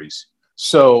distilleries.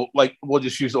 So we'll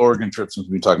just use the Oregon trip since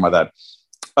we've been talking about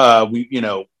that.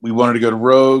 We wanted to go to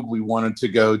Rogue. We wanted to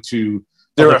go to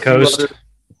the coast.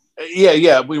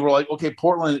 We were like, okay,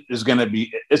 Portland is going to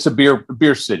be, it's a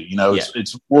beer city,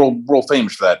 it's world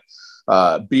famous for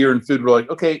that. Beer and food. We're like,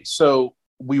 okay, so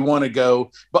we want to go,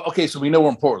 but okay, so we know we're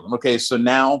in Portland. Okay, so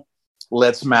now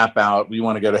let's map out. We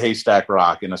want to go to Haystack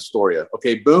Rock in Astoria.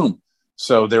 Okay, boom.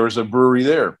 So there was a brewery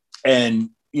there.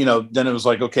 And, then it was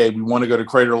like, okay, we want to go to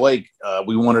Crater Lake.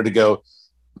 We wanted to go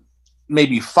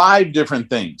maybe 5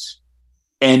 different things.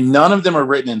 And none of them are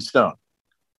written in stone.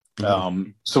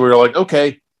 So we were like,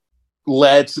 okay,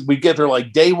 we get there.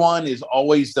 Day one is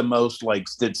always the most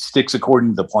that sticks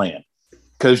according to the plan.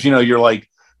 Because, you're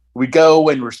we go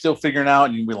and we're still figuring out,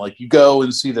 and you go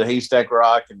and see the Haystack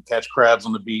Rock and catch crabs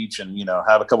on the beach and,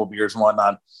 have a couple beers and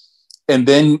whatnot. And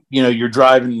then, you're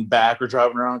driving back or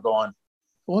driving around going,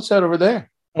 what's that over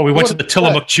there? Oh, we went to the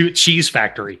Tillamook cheese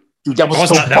factory. Dude, that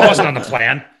wasn't on the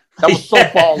plan. That was so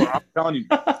baller, I'm telling you.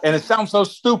 And it sounds so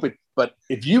stupid, but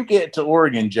if you get to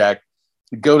Oregon, Jack,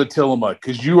 go to Tillamook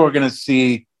because you are going to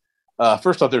see,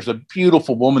 first off, there's a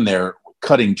beautiful woman there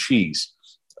cutting cheese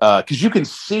because you can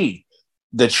see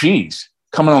the cheese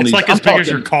coming on it's these. It's as big as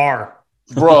your car,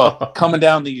 bruh. Coming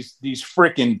down these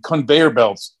freaking conveyor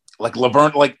belts, like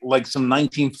Laverne, like some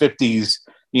 1950s,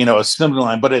 assembly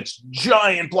line. But it's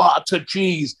giant blocks of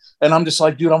cheese, and I'm just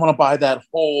like, dude, I want to buy that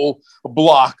whole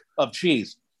block of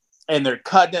cheese. And they're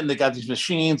cutting, and they got these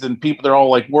machines, and people they're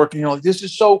all working. You're like, this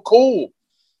is so cool.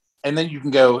 And then you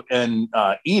can go and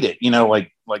eat it,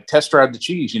 like test drive the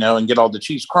cheese, and get all the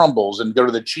cheese crumbles, and go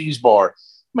to the cheese bar.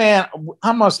 Man,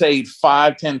 I must have ate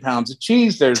 5-10 pounds of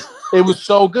cheese there. It was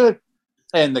so good.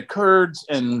 And the curds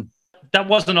and that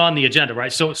wasn't on the agenda,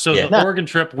 right? So the Oregon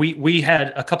trip, we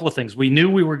had a couple of things. We knew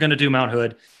we were going to do Mount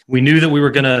Hood. We knew that we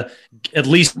were going to at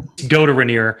least go to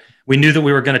Rainier. We knew that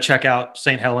we were going to check out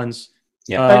St. Helens.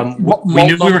 Yeah. We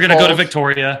knew we were going to go to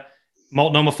Victoria,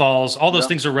 Multnomah Falls. All those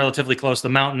things are relatively close. The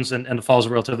mountains and the falls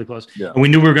are relatively close. Yeah. And we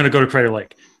knew we were going to go to Crater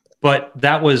Lake. But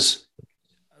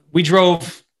we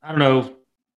drove, I don't know,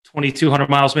 2,200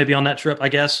 miles maybe on that trip, I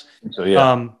guess.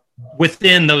 So,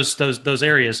 within those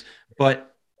areas.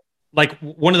 But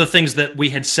one of the things that we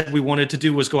had said we wanted to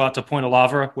do was go out to Point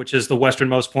Alavra, which is the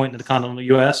westernmost point in the continental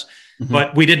U.S. Mm-hmm.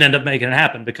 But we didn't end up making it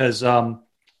happen because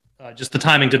just the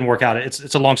timing didn't work out.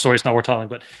 It's a long story. It's not worth telling.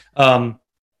 But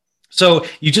so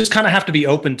you just kind of have to be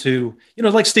open to,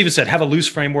 like Steven said, have a loose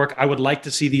framework. I would like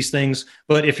to see these things.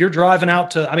 But if you're driving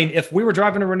out to, if we were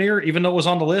driving to Rainier, even though it was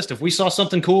on the list, if we saw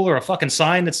something cool or a fucking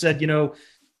sign that said,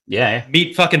 Yeah.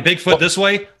 Meet fucking Bigfoot this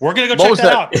way. We're gonna go What check was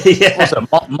that that? out. Yeah. What was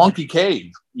that? Monkey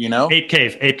Cave, you know? Ape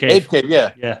Cave. Ape Cave,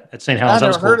 yeah. Yeah, at St. Helens. I That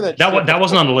was never heard cool. of that shit That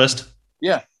wasn't on the list.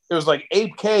 Yeah. It was like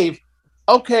Ape Cave.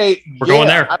 Okay, We're going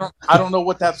there. I don't know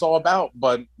what that's all about,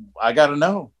 but I gotta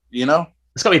know, you know?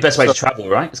 It's got to be the best way to travel,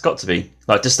 right? It's got to be.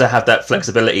 Like, just to have that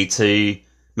flexibility to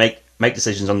make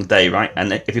decisions on the day, right?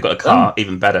 And if you've got a car,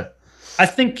 even better. I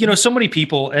think, so many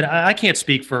people, and I can't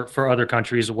speak for other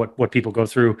countries or what people go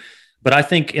through, but I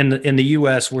think in the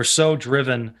U.S. we're so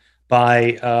driven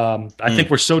by I think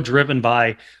we're so driven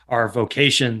by our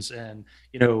vocations, and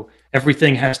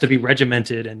everything has to be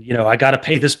regimented, and I got to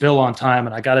pay this bill on time,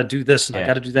 and I got to do this, and I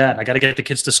got to do that, and I got to get the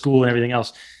kids to school and everything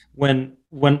else. When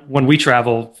we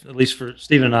travel, at least for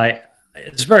Stephen and I,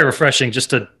 it's very refreshing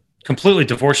just to completely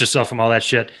divorce yourself from all that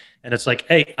shit, and it's like,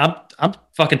 hey, I'm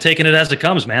fucking taking it as it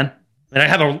comes, man. And I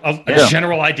have a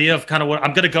general idea of kind of what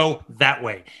I'm going to go that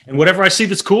way. And whatever I see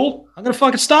that's cool, I'm going to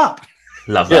fucking stop.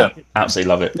 Love that. Yeah. Absolutely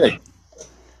love it. Yeah.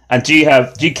 And do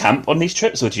you camp on these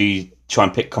trips, or do you try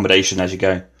and pick accommodation as you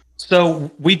go?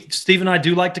 So Steve and I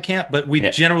do like to camp, but we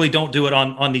generally don't do it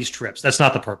on these trips. That's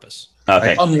not the purpose.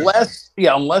 Okay. Right? Unless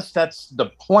that's the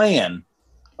plan.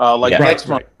 Next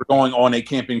month we're going on a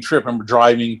camping trip and we're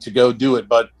driving to go do it.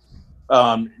 But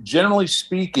generally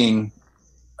speaking,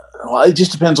 it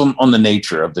just depends on the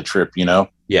nature of the trip,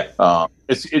 Yeah.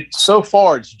 It's so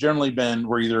far it's generally been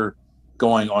we're either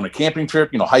going on a camping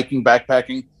trip, hiking,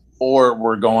 backpacking, or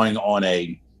we're going on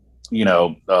a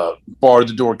bar to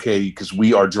the door Katie, because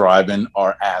we are driving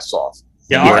our ass off.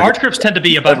 Yeah, our trips tend to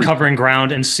be about covering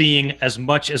ground and seeing as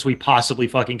much as we possibly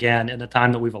fucking can in the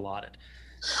time that we've allotted.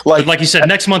 Like you said,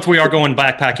 next month we are going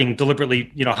backpacking,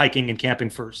 deliberately, hiking and camping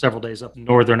for several days up in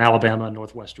northern Alabama and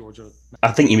northwest Georgia.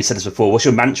 I think you said this before. What's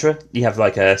your mantra? You have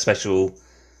like a special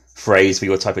phrase for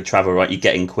your type of travel, right? You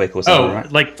get in quick or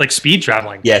something, right? Like speed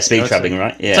traveling. Yeah, speed traveling,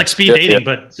 right? Yeah. It's like speed dating,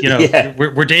 but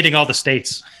we're dating all the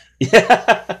states.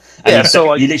 Yeah.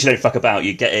 You literally don't fuck about.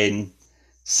 You get in,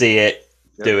 see it,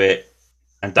 do it,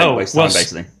 and don't waste time,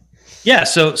 basically. Yeah,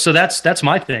 so that's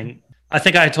my thing. I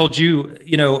think I told you,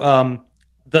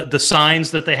 the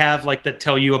signs that they have, like, that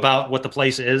tell you about what the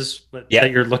place is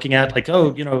that you're looking at, like,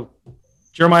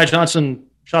 Jeremiah Johnson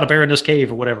shot a bear in this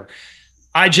cave or whatever.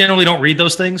 I generally don't read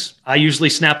those things. I usually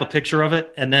snap a picture of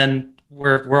it, and then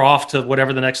we're off to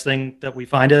whatever the next thing that we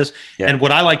find is. Yeah. And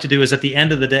what I like to do is at the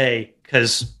end of the day,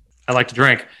 because I like to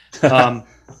drink,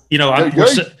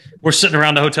 we're sitting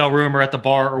around the hotel room or at the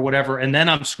bar or whatever, and then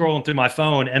I'm scrolling through my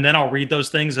phone, and then I'll read those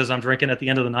things as I'm drinking at the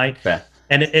end of the night. Yeah.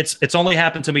 And it's only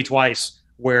happened to me twice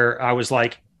where I was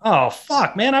like, oh,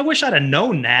 fuck, man, I wish I'd have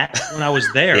known that when I was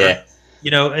there.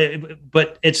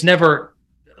 But it's never,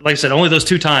 like I said, only those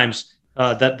two times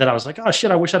that I was like, oh,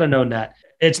 shit, I wish I'd have known that.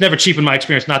 It's never cheapened my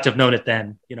experience not to have known it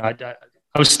then.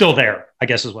 I was still there, I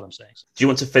guess is what I'm saying. Do you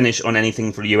want to finish on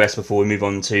anything for the US before we move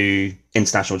on to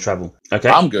international travel? Okay.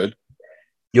 I'm good.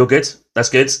 You're good? That's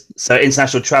good. So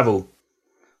international travel,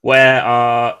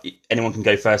 anyone can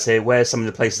go first here. Where are some of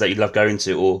the places that you love going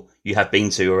to or you have been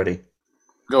to already?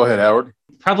 Go ahead, Howard.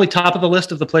 Probably top of the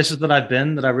list of the places that I've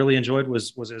been that I really enjoyed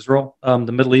was Israel. The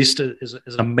Middle East is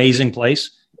an amazing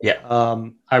place.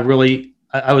 Yeah.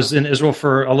 I was in Israel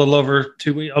for a little over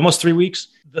 2 weeks, almost 3 weeks.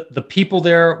 The people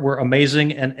there were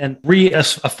amazing and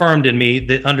reaffirmed in me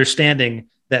the understanding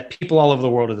that people all over the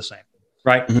world are the same,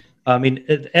 right? Mm-hmm. I mean,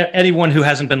 anyone who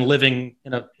hasn't been living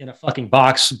in a fucking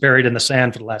box buried in the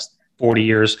sand for the last 40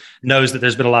 years knows that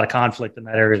there's been a lot of conflict in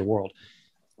that area of the world.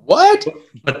 What?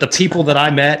 But the people that I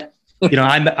met,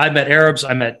 I met Arabs,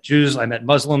 I met Jews, I met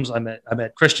Muslims, I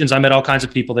met Christians, I met all kinds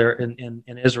of people there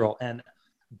in Israel. And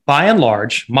by and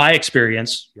large, my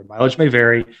experience, your mileage may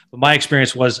vary, but my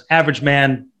experience was average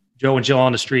man, Joe and Jill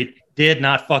on the street, did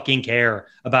not fucking care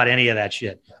about any of that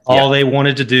shit. All they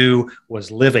wanted to do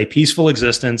was live a peaceful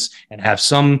existence and have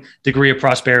some degree of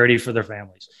prosperity for their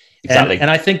families. Exactly. And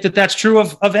I think that that's true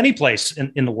of any place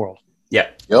in the world. Yeah.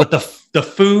 Yep. But the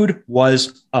food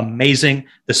was amazing.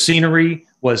 The scenery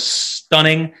was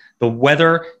stunning. The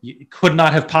weather could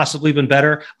not have possibly been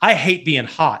better. I hate being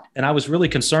hot, and I was really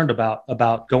concerned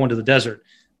about going to the desert.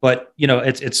 But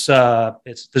it's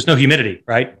there's no humidity,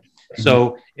 right? Mm-hmm.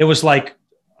 So it was like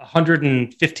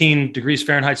 115 degrees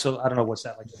Fahrenheit. So I don't know what's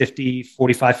that, like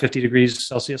 50 degrees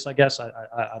Celsius, I guess. I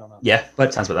don't know. Yeah,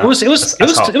 but sounds about that. It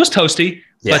was toasty.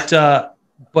 Yeah.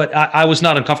 But I was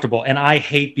not uncomfortable, and I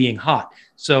hate being hot.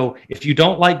 So if you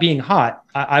don't like being hot,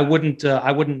 I wouldn't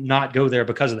not go there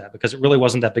because of that, because it really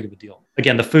wasn't that big of a deal.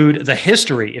 Again, the food, the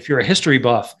history, if you're a history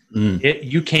buff,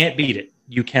 you can't beat it.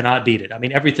 You cannot beat it. I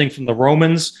mean, everything from the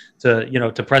Romans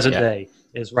to present day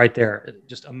is right there.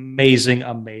 Just amazing,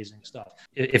 amazing stuff.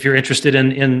 If you're interested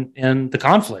in the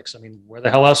conflicts, I mean, where the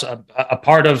hell else?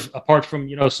 Apart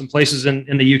from some places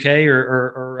in the UK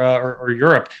or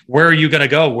Europe, where are you going to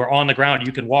go? Where on the ground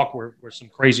you can walk where some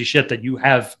crazy shit that you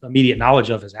have immediate knowledge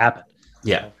of has happened.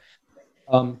 Yeah.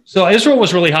 So Israel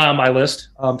was really high on my list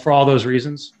for all those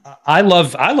reasons. I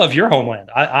love your homeland.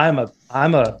 I'm a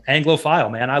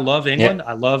Anglophile, man. I love England.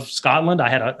 Yeah. I love Scotland. I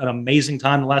had an amazing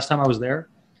time the last time I was there.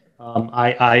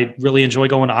 I really enjoy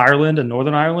going to Ireland and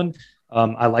Northern Ireland.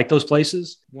 I like those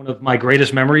places. One of my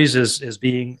greatest memories is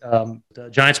being the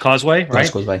Giant's Causeway, right?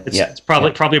 Giant's Causeway. It's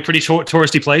probably a pretty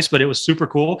touristy place, but it was super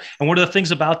cool. And one of the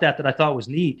things about that I thought was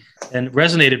neat and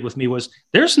resonated with me was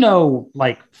there's no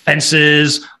like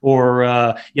fences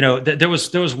or there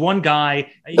was one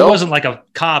guy. He wasn't like a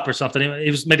cop or something.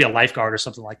 It was maybe a lifeguard or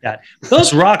something like that.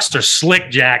 Those rocks are slick,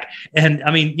 Jack. And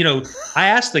I mean, I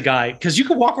asked the guy because you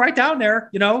can walk right down there.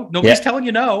 Nobody's telling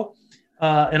you no.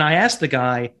 And I asked the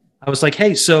guy. I was like,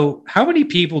 hey, so how many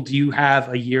people do you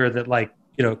have a year that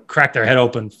crack their head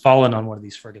open, falling on one of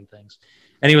these friggin' things?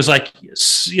 And he was like,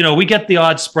 we get the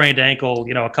odd sprained ankle,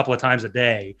 a couple of times a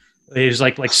day. It was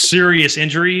like serious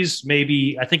injuries.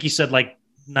 Maybe, I think he said like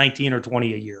 19 or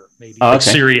 20 a year, maybe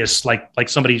serious, like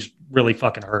somebody's really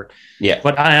fucking hurt. Yeah.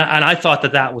 But I thought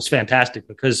that was fantastic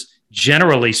because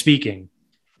generally speaking,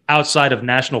 outside of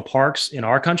national parks in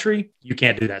our country, you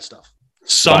can't do that stuff.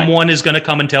 Someone is going to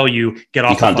come and tell you, get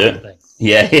off the fucking thing.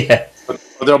 Yeah.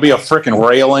 There'll be a freaking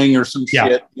railing or some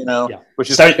shit,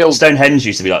 which is Stonehenge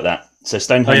used to be like that. So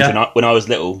Stonehenge, when I was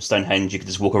little, Stonehenge, you could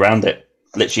just walk around it,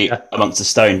 literally amongst the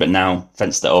stone, but now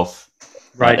fenced it off.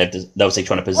 Right. They're obviously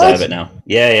trying to preserve it now.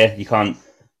 Yeah. You can't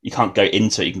go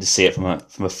into it. You can just see it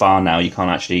from afar now. You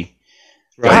can't actually.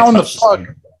 Right. How in the fuck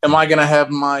am I going to have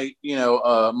my,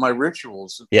 my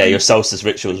rituals? Yeah, your solstice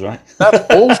rituals, right? That's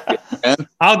bullshit, man.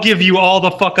 I'll give you all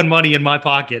the fucking money in my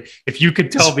pocket if you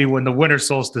could tell me when the winter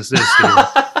solstice is, Steve.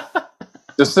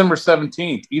 December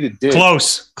 17th. Eat a dick.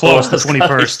 Close. The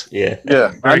 21st.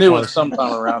 Yeah. I knew it was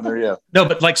sometime around there. Yeah. No,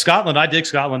 but like Scotland, I dig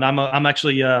Scotland. I'm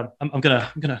actually I'm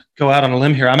gonna go out on a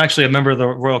limb here. I'm actually a member of the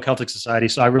Royal Celtic Society,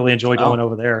 so I really enjoy going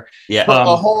over there. Yeah.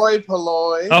 Ahoy,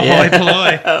 Polloy. Ahoy,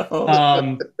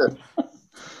 Polloy.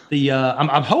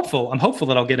 I'm hopeful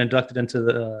that I'll get inducted into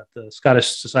the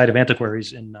Scottish Society of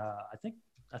Antiquaries in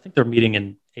I think they're meeting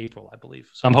in April, I believe.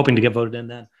 So I'm hoping to get voted in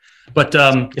then. But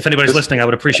if anybody's listening, I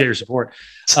would appreciate your support.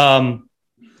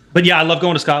 But yeah, I love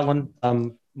going to Scotland.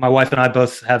 My wife and I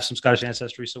both have some Scottish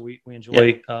ancestry, so we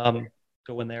enjoy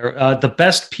going there. The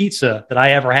best pizza that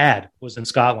I ever had was in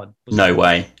Scotland. No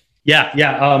way.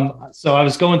 Yeah. So I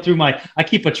was going through I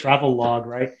keep a travel log,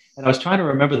 right? And I was trying to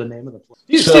remember the name of the place.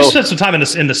 You spent some time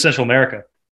in the Central America.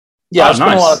 Yeah, I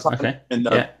spent a lot of time in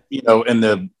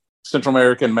the Central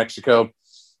America and Mexico,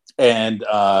 and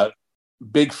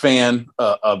big fan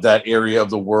of that area of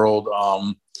the world.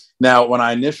 Now, when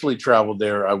I initially traveled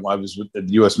there, I was with the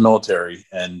U.S. military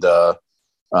and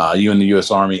you in the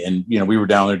U.S. Army, and we were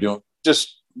down there doing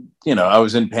just I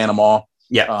was in Panama.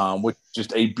 Yeah. Which is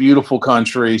just a beautiful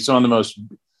country. Some of the most,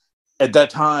 at that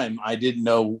time, I didn't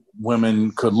know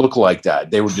women could look like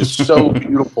that. They were just so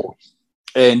beautiful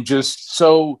and just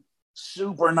so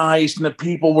super nice. And the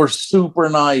people were super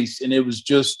nice. And it was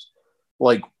just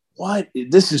like, what?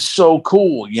 This is so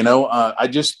cool. I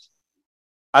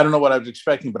don't know what I was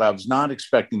expecting, but I was not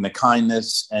expecting the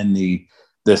kindness and the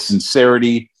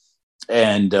sincerity.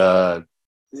 And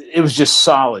it was just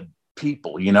solid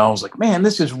people. I was like, man,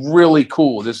 this is really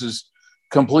cool. This is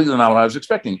completely not what I was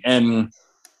expecting. And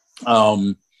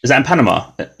is that in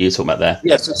Panama that you're talking about there?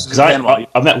 Yes, because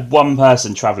I've met one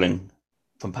person traveling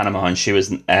from Panama, and she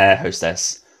was an air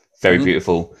hostess, very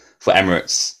beautiful, for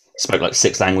Emirates, spoke like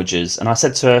 6 languages. And I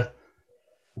said to her,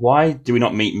 why do we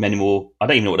not meet many more? I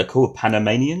don't even know what they're called.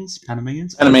 Panamanian,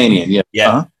 yeah.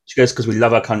 Uh-huh. She goes, because we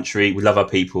love our country, we love our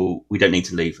people, we don't need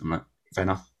to leave. I'm like, fair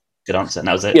enough, good answer. And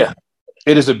that was it. Yeah.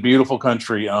 It is a beautiful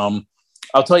country. I'll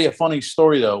tell you a funny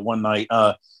story though. One night,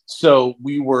 so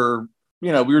we were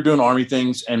doing army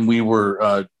things, and we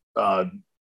were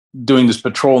doing this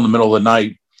patrol in the middle of the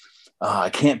night. I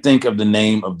can't think of the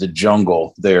name of the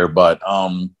jungle there, but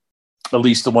at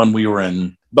least the one we were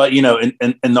in. But in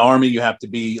the army, you have to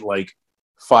be like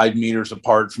 5 meters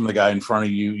apart from the guy in front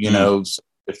of you. So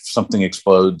if something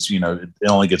explodes, it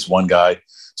only gets one guy.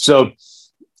 So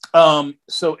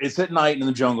it's at night in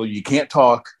the jungle. You can't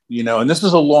talk, and this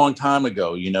is a long time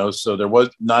ago, so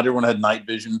not everyone had night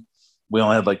vision. We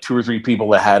only had like 2 or 3 people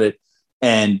that had it.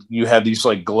 And you have these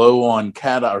like glow on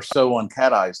cat eyes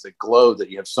that glow that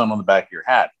you have sun on the back of your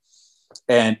hat.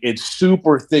 And it's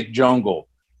super thick jungle.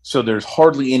 So there's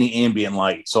hardly any ambient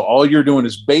light. So all you're doing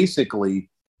is basically,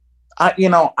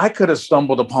 I could have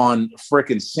stumbled upon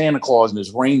frickin' Santa Claus and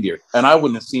his reindeer, and I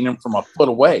wouldn't have seen him from a foot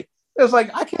away. It was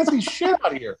like, I can't see shit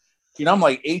out of here. I'm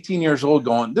like 18 years old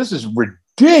going, this is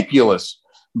ridiculous.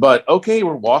 But okay,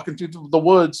 we're walking through the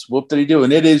woods. Whoop did he do?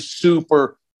 And it is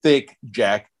super thick,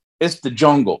 Jack. It's the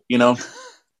jungle,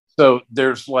 So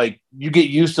there's like, you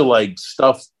get used to like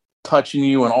stuff touching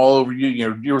you and all over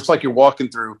you. It's like you're walking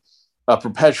through a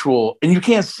perpetual, and you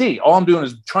can't see. All I'm doing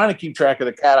is trying to keep track of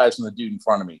the cat eyes and the dude in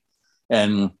front of me.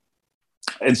 And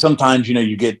sometimes,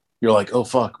 you're like, oh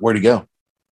fuck, where'd he go?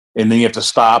 And then you have to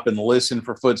stop and listen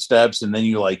for footsteps. And then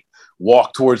you like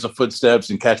walk towards the footsteps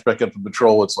and catch back up the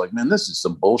patrol. It's like, man, this is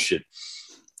some bullshit.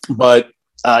 But,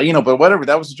 but whatever,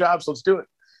 that was the job. So let's do it.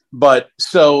 But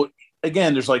so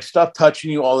again, there's like stuff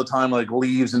touching you all the time, like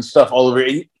leaves and stuff all over.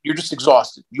 And you're just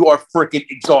exhausted. You are freaking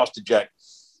exhausted, Jack.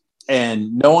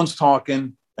 And no one's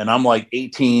talking. And I'm like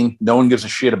 18. No one gives a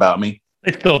shit about me.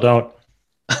 They still don't.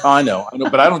 I know,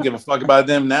 but I don't give a fuck about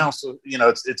them now. So,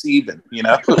 it's even,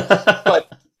 but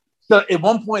so at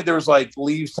one point there was like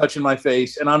leaves touching my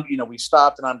face, and we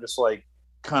stopped, and I'm just like,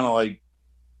 kind of like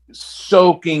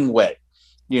soaking wet,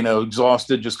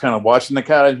 exhausted, just kind of watching the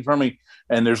cat in front of me.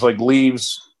 And there's like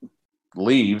leaves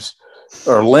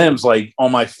or limbs like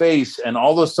on my face. And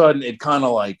all of a sudden it kind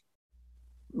of like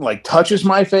touches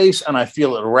my face, and I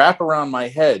feel it wrap around my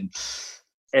head,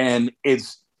 and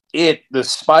the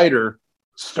spider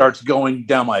starts going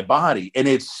down my body, and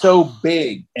it's so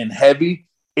big and heavy.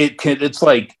 It's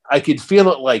like I could feel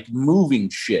it like moving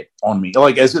shit on me,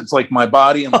 like as it's like my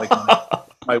body and like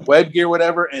my web gear,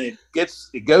 whatever. And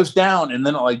it goes down, and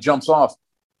then it like jumps off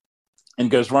and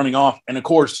goes running off. And of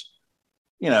course,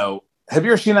 have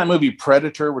you ever seen that movie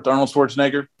Predator with Arnold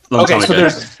Schwarzenegger? Okay, so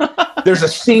there's a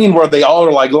scene where they all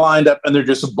are like lined up and they're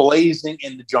just blazing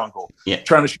in the jungle,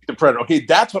 trying to shoot the predator. Okay,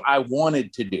 that's what I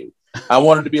wanted to do. I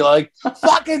wanted to be like,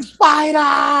 fucking spider,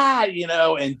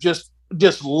 and just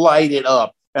light it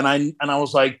up. And I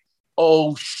was like,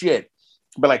 oh shit,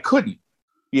 but I couldn't,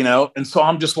 and so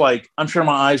I'm just like, I'm sure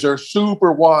my eyes are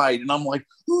super wide, and I'm like,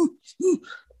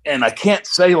 and I can't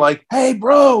say like, hey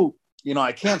bro,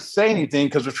 I can't say anything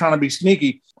because we're trying to be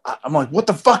sneaky. I'm like, what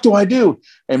the fuck do I do?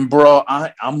 And bro,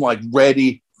 I'm like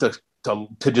ready to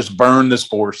just burn this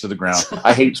forest to the ground.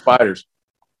 I hate spiders.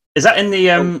 Is that in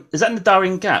the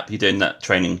Darien Gap? You're doing that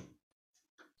training?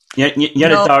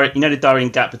 The Darien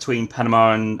Gap between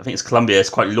Panama and I think it's Colombia. It's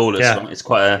quite lawless. Yeah. Right? It's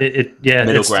quite a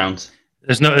middle ground.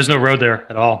 There's no road there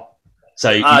at all.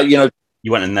 So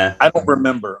you went in there. I don't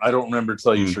remember to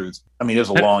tell you the truth. I mean, it was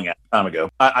a long time ago.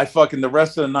 I fucking the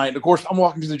rest of the night. Of course, I'm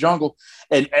walking through the jungle,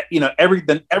 and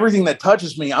everything that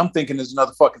touches me, I'm thinking is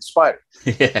another fucking spider.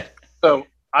 Yeah. So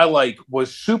I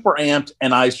was super amped,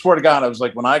 and I swear to God, I was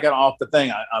like, when I got off the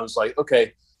thing, I was like,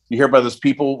 okay, you hear about those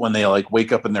people when they like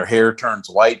wake up and their hair turns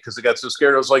white because they got so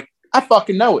scared. I was like, I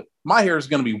fucking know it. My hair is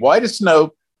going to be white as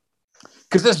snow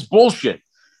because this is bullshit.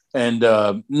 And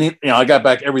I got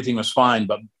back, everything was fine,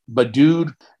 but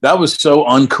dude, that was so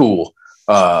uncool.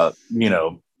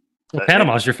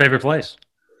 Panama is your favorite place.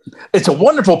 It's a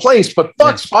wonderful place, but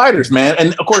fuck spiders, man.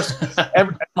 And of course,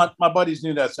 my buddies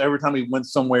knew that. So every time we went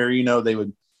somewhere, they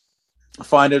would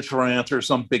find a tarantula or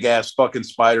some big ass fucking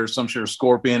spider, some sort of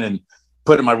scorpion, and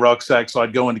put it in my rucksack. So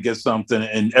I'd go in to get something,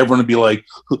 and everyone would be like,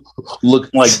 look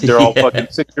like they're all fucking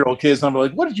 6-year-old kids. And I'm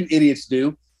like, what did you idiots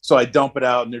do? So I dump it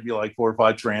out, and there'd be like 4 or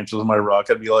 5 tarantulas in my ruck.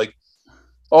 I'd be like,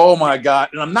 oh my God.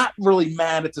 And I'm not really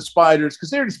mad at the spiders because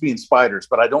they're just being spiders,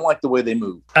 but I don't like the way they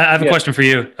move. I have a question for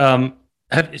you.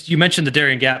 You mentioned the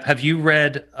Darien Gap. Have you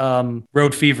read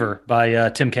Road Fever by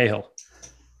Tim Cahill?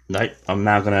 No, I'm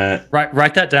now going to...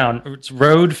 Write that down. It's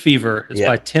Road Fever. It's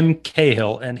by Tim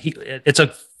Cahill, and it's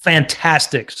a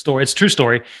fantastic story. It's a true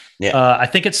story. Yeah. I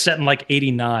think it's set in like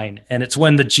 89, and it's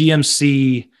when the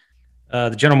GMC,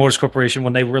 the General Motors Corporation,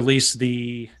 when they released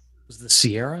the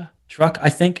Sierra truck, I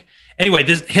think. Anyway,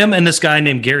 him and this guy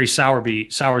named Gary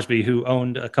Sowersby, who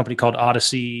owned a company called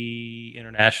Odyssey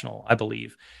International, I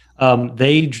believe.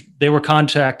 They were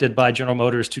contacted by General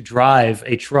Motors to drive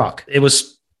a truck. It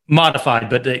was modified,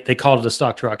 but they called it a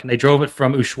stock truck, and they drove it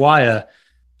from Ushuaia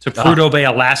to Prudhoe Bay,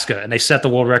 Alaska, and they set the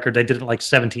world record. They did it in like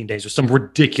 17 days or some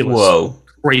ridiculous,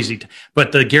 crazy.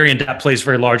 But the Darien Gap plays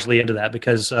very largely into that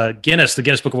because the Guinness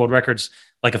Book of World Records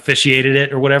like officiated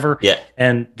it or whatever. Yeah.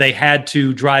 And they had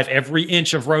to drive every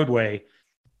inch of roadway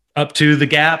up to the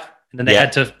gap, and then they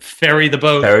had to ferry the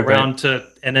boat around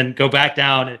and then go back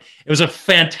down. It was a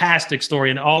fantastic story,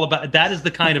 and all about that is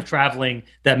the kind of traveling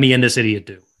that me and this idiot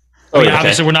do.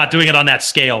 Obviously, we're not doing it on that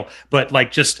scale, but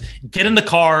like just get in the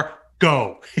car,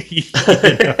 go.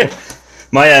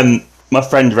 my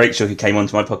friend Rachel, who came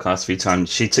onto my podcast a few times,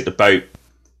 she took the boat,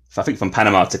 I think from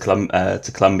Panama to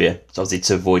Colombia, so obviously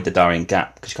to avoid the Darien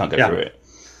Gap because you can't go through it.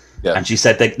 Yeah. And she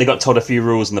said they got told a few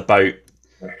rules on the boat.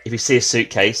 If you see a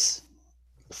suitcase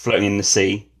floating in the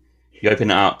sea, you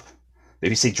open it up. If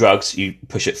you see drugs, you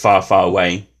push it far, far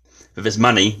away. If there's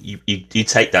money, you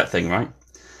take that thing, right?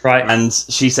 Right. And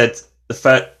she said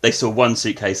they saw one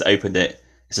suitcase, opened it.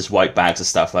 It's just white bags of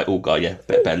stuff. Like, oh god, yeah,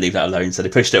 better leave that alone. So they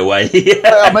pushed it away.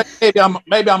 Well, maybe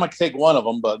I'm gonna take one of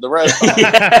them, but the rest.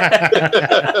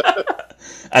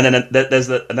 And then there's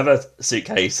another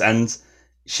suitcase, and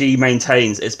she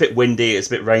maintains it's a bit windy, it's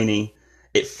a bit rainy.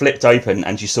 It flipped open,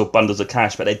 and she saw bundles of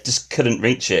cash, but they just couldn't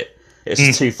reach it. It was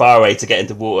just too far away to get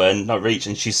into water and not reach.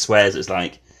 And she swears it's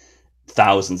like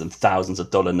thousands and thousands of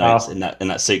dollar notes in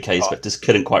that suitcase, but just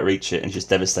couldn't quite reach it, and just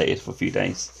devastated for a few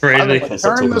days. Crazy.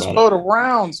 Turn this boat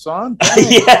around, son.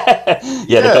 yeah,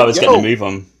 the guy was getting to move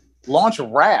on. Launch a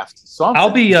raft. Something.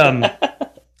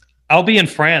 I'll be in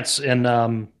France in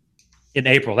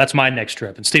April. That's my next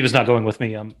trip, and Steve is not going with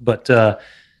me. But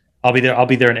I'll be there. I'll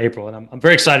be there in April, and I'm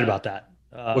very excited about that.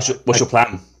 What's your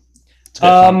plan?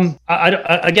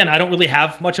 I don't really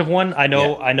have much of one. I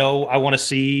know I want to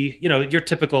see, your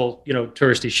typical,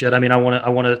 touristy shit. I mean, I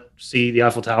want to see the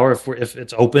Eiffel Tower if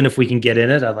it's open, if we can get in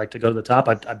it. I'd like to go to the top.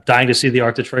 I'm dying to see the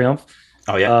Arc de Triomphe.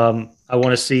 Oh yeah. I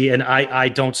want to see, and I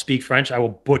don't speak French. I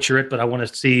will butcher it, but I want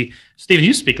to see. Steven,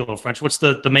 you speak a little French. What's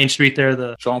the main street there?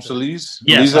 The Champs-Élysées.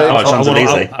 Yes.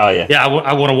 Champs-Élysées. Oh yeah. Yeah,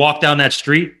 I want to walk down that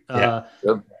street. Yeah.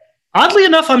 Oddly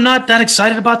enough, I'm not that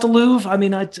excited about the Louvre. I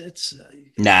mean, it's.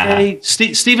 Nah. Hey,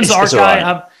 Steven's art guy.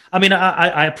 Right.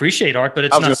 I appreciate art, but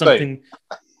it's not something.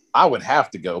 I would have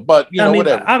to go, but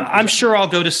whatever. I'm sure I'll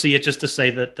go to see it just to say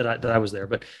that I was there.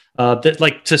 But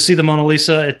like to see the Mona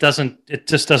Lisa, it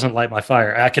just doesn't light my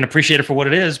fire. I can appreciate it for what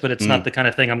it is, but it's not the kind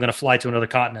of thing I'm going to fly to another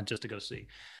continent just to go see.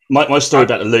 My story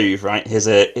about the Louvre, right? Here's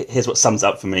what sums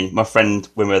up for me. My friend,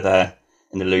 when we were there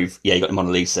in the Louvre, you got the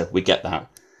Mona Lisa. We get that,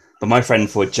 but my friend,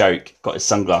 for a joke, got his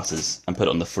sunglasses and put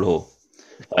it on the floor.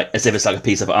 Like, as if it's like a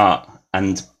piece of art,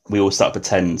 and we all start to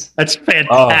pretend. That's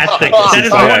fantastic. That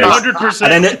is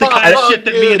 100% the kind of shit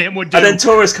that me and him would do. And then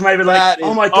tourists come over like,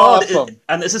 oh my god, awesome.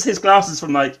 And it's just his glasses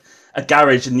from like a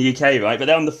garage in the UK, right? But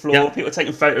they're on the floor, people are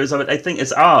taking photos of it, they think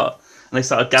it's art, and they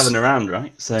start gathering around,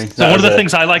 right? So one of the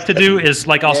things I like to do is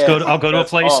like I'll go to a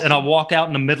place and I'll walk out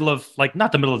in the middle of like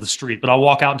not the middle of the street, but I'll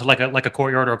walk out into like a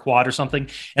courtyard or a quad or something,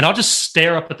 and I'll just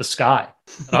stare up at the sky.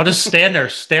 And I'll just stand there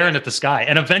staring at the sky,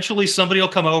 and eventually somebody will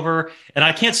come over, and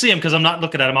I can't see them because I'm not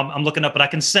looking at them. I'm looking up, but I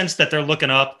can sense that they're looking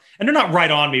up, and they're not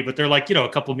right on me, but they're like a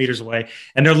couple of meters away,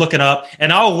 and they're looking up,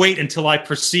 and I'll wait until I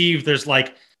perceive there's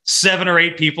like 7 or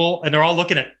 8 people, and they're all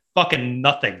looking at fucking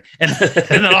nothing, and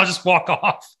then I'll just walk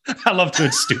off. I love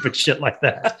doing stupid shit like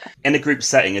that. In a group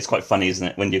setting, it's quite funny, isn't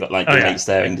it? When you've got like your mates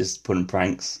there and just pulling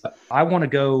pranks. I want to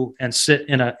go and sit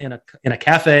in a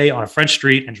cafe on a French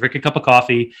street and drink a cup of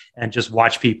coffee and just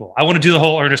watch people. I want to do the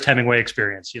whole Ernest Hemingway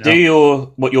experience.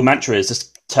 Do what your mantra is?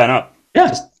 Just turn up.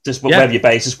 Yeah. Just wherever you're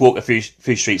based, just walk a few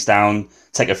streets down,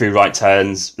 take a few right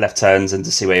turns, left turns, and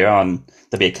to see where you're on.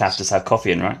 There'll be a cafe just have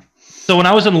coffee in, right? So when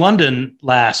I was in London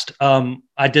last,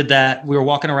 I did that. We were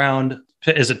walking around.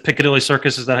 Is it Piccadilly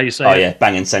Circus? Is that how you say it? Oh, yeah.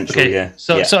 Banging Central, okay. Yeah.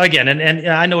 So again, and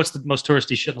I know it's the most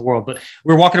touristy shit in the world, but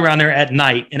we were walking around there at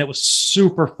night, and it was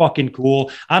super fucking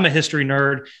cool. I'm a history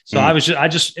nerd. So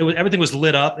everything was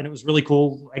lit up, and it was really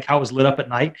cool, like how it was lit up at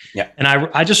night. Yeah. And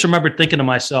I just remembered thinking to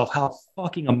myself how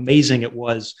fucking amazing it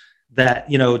was that,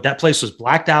 that place was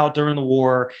blacked out during the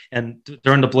war and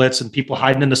during the Blitz, and people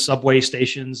hiding in the subway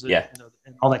stations.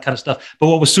 And all that kind of stuff. But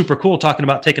what was super cool, talking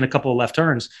about taking a couple of left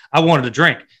turns, I wanted to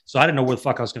drink. So I didn't know where the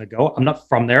fuck I was going to go. I'm not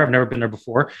from there. I've never been there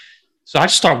before. So I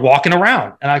just started walking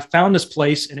around, and I found this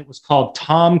place, and it was called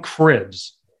Tom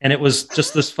Cribb's. And it was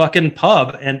just this fucking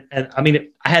pub. And I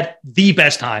mean, I had the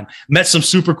best time. Met some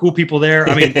super cool people there.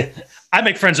 I mean, I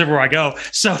make friends everywhere I go.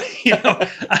 So,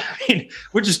 I mean,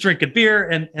 we're just drinking beer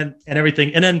and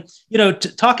everything. And then,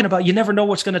 talking about, you never know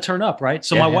what's going to turn up, right?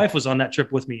 So my wife was on that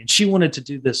trip with me, and she wanted to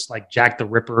do this like Jack the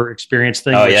Ripper experience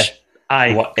thing. Oh, which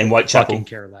in Whitechapel. Fucking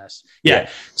care less. Yeah.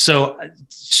 So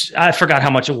I forgot how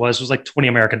much it was. It was like $20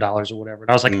 American or whatever. And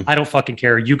I was like, I don't fucking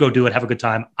care. You go do it. Have a good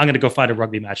time. I'm going to go find a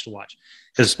rugby match to watch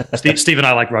because Steve and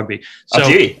I like rugby. So,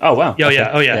 oh wow.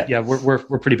 Yeah.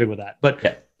 We're pretty big with that.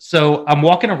 But so I'm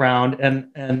walking around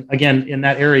and again in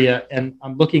that area, and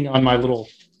I'm looking on my little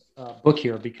book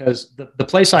here because the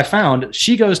place I found,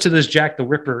 she goes to this Jack the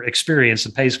Ripper experience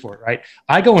and pays for it, right?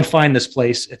 I go and find this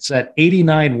place. It's at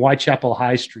 89 Whitechapel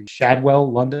High Street,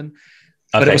 Shadwell, London.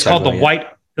 But it was called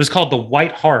the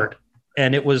White Hart,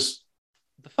 and it was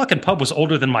the fucking pub was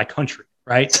older than my country,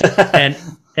 right?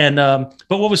 And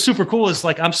but what was super cool is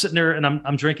like I'm sitting there and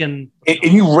I'm drinking. And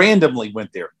you randomly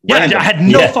went there. Yeah, I had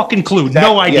no fucking clue,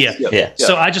 no idea. Yeah.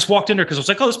 So I just walked in there because I was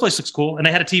like, oh, this place looks cool. And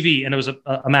they had a TV and there was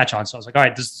a match on. So I was like, all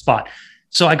right, this is the spot.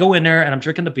 So I go in there and I'm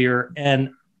drinking the beer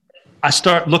and I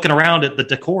start looking around at the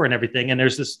decor and everything. And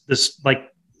there's this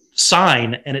like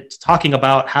sign and it's talking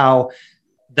about how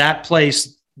that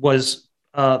place was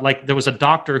like there was a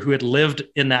doctor who had lived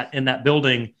in that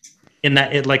building in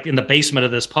the basement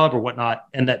of this pub or whatnot,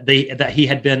 and that he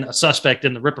had been a suspect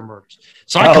in the Ripper murders.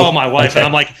 So I call my wife and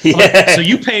I'm like, so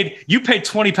you paid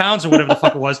 £20 or whatever the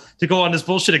fuck it was to go on this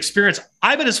bullshit experience.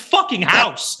 I'm at his fucking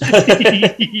house.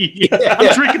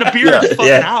 I'm drinking a beer at his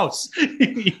fucking house.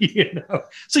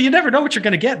 So you never know what you're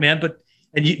going to get, man.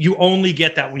 And you only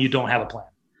get that when you don't have a plan.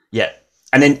 Yeah.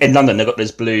 And then in London, they've got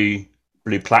those blue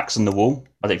plaques on the wall.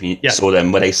 I don't know if you saw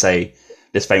them, where they say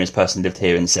this famous person lived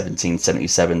here in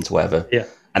 1777 to whatever. Yeah.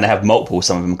 And they have multiple,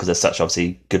 some of them, because they're such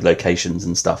obviously good locations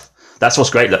and stuff. That's what's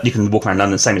great. Like, you can walk around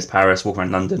London, same as Paris, walk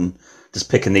around London, just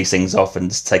picking these things off and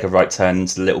just take a right turn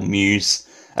into the little mews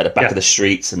at the back of the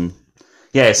streets. And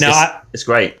it's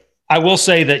great. I will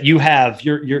say that you have,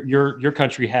 your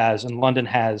country has, and London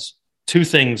has two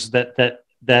things that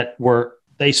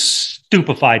they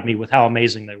stupefied me with how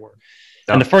amazing they were.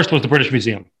 And the first was the British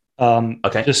Museum.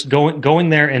 Just going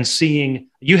there and seeing,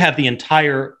 you have the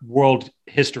entire world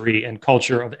history and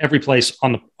culture of every place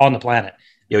on the planet.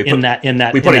 Yeah,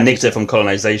 we probably nicked it from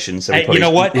colonization. So you know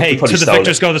what? Hey, to the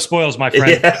victors go the spoils, my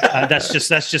friend. That's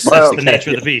the nature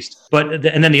of the beast. But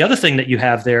and then the other thing that you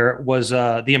have there was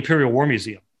the Imperial War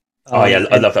Museum. I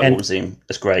love that War Museum.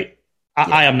 It's great.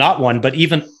 I am not one, but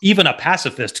even a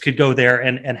pacifist could go there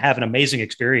and have an amazing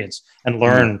experience and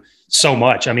learn so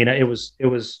much. I mean, it was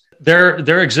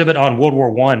their exhibit on World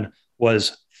War I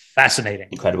was fascinating,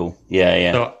 incredible.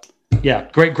 Yeah. So,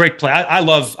 great play. I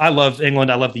love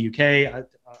England. I love the UK.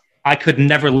 I could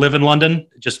never live in London.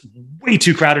 Just way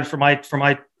too crowded for my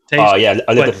taste. Oh yeah,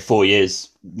 I lived there for 4 years.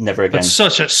 Never again. But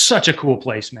such a cool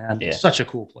place, man. Yeah. Such a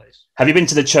cool place. Have you been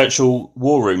to the Churchill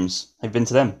War Rooms? Have you been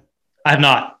to them? I have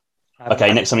not.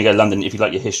 Next time you go to London, if you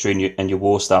like your history and your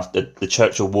war stuff, the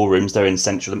Churchill War Rooms, they're in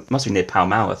central. It must be near Pall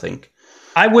Mall, I think.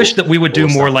 I wish that we would do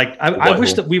more like. I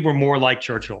wish that we were more like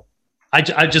Churchill. I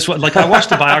just like I watched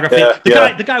the biography.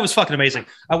 The guy was fucking amazing.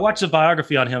 I watched a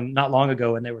biography on him not long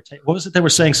ago, and they were what was it? They were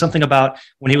saying something about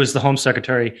when he was the Home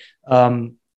Secretary.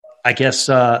 I guess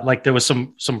like there was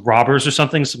some robbers or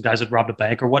something. Some guys had robbed a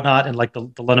bank or whatnot, and like the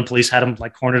London police had him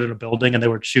like cornered in a building, and they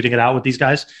were shooting it out with these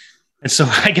guys. And so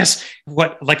I guess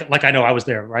like I know I was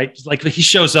there, right? Like he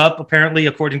shows up apparently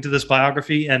according to this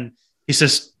biography, and he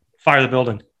says, "Fire the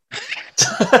building."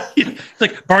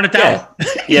 Like burn it down.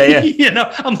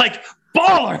 Yeah. I'm like,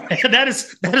 baller, man. That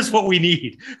is what we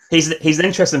need. He's an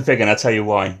interesting figure, and I'll tell you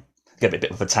why. Get a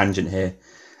bit of a tangent here,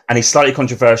 and he's slightly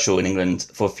controversial in England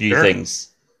for a few things.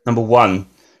 Number one,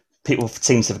 people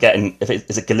seem to forget.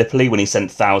 Is it Gallipoli when he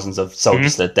sent thousands of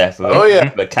soldiers to their death?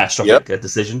 A catastrophic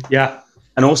decision. Yeah,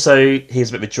 and also he was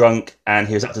a bit of a drunk, and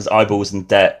he was up to his eyeballs in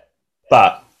debt.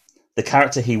 But the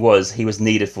character he was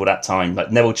needed for that time.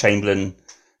 Like Neville Chamberlain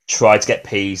tried to get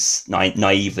peace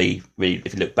naively, really,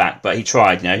 if you look back, but he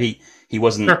tried. You know, he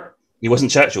wasn't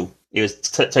Churchill. He was a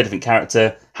totally different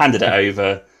character. Handed it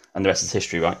over, and the rest is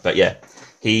history, right? But the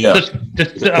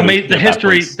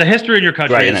history in your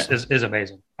country is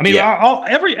amazing. I mean,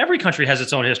 every country has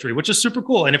its own history, which is super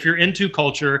cool. And if you're into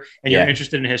culture and you're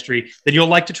interested in history, then you'll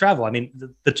like to travel. I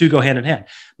mean, the two go hand in hand.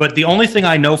 But the only thing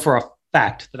I know for a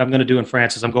fact that I'm going to do in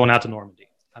France is I'm going out to Normandy.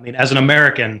 I mean, as an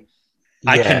American,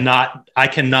 I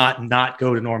cannot not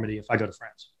go to Normandy if I go to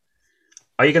France.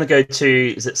 Are you going to go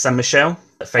to, is it Saint Michel,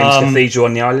 a famous cathedral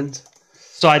on the island?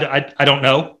 So I don't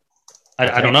know.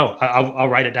 I don't know. I'll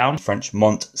write it down. French,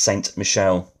 Mont Saint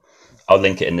Michel. I'll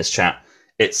link it in this chat.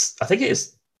 I think it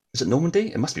is it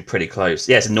Normandy? It must be pretty close.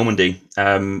 Yeah, it's in Normandy.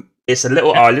 It's a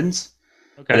little island.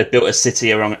 Okay. They built a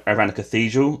city around a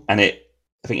cathedral, and I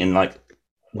think in like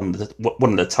one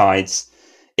of the tides,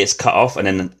 it's cut off, and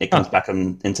then it comes back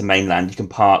into mainland. You can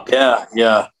park in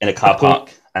a car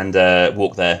park and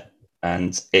walk there,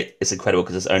 and it's incredible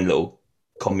because it's its own little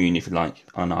commune, if you like,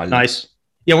 on an island. Nice.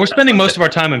 Yeah, we're spending most of our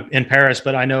time in Paris,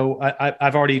 but I know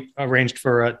I've already arranged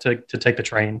for to take the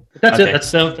train. That's it.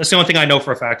 That's the only thing I know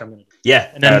for a fact I'm going to do.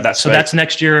 Yeah, and then, that's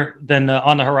next year. Then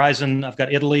on the horizon, I've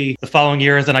got Italy the following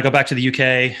year. Then I go back to the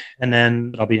UK, and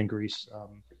then I'll be in Greece.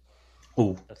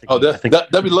 That'd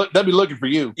be looking for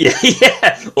you.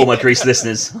 Yeah. All my Greece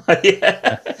listeners.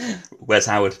 Yeah. Where's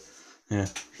Howard? Yeah.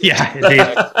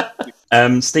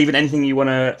 Indeed. Stephen, anything you want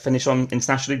to finish on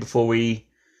internationally before we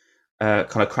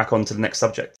kind of crack on to the next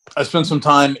subject? I spent some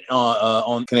time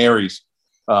on Canaries.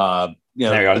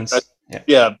 Canary Islands.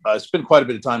 I spent quite a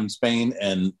bit of time in Spain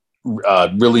and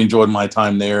really enjoyed my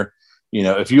time there.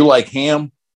 If you like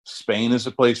ham, Spain is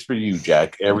a place for you,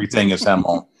 Jack. Everything is ham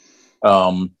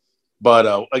on.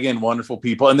 But again, wonderful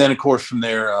people. And then, of course, from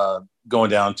there, going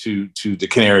down to the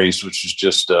Canaries, which is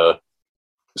just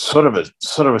sort of a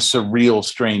surreal,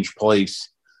 strange place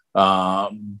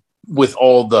with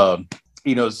all the,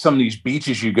 some of these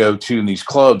beaches you go to and these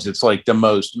clubs. It's like the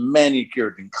most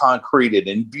manicured and concreted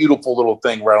and beautiful little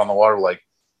thing right on the water. Like,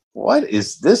 what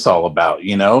is this all about?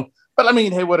 But I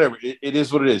mean, hey, whatever. It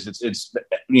is what it is. It's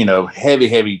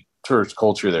heavy tourist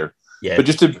culture there. Yeah, but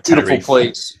just a beautiful Tenerife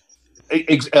place.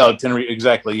 Tenerife,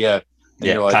 exactly. Yeah.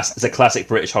 And it's a classic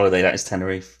British holiday. That is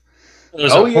Tenerife. There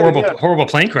was a horrible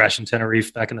plane crash in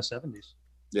Tenerife back in the 70s.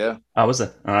 Yeah. Oh, was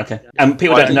there? Oh, okay. And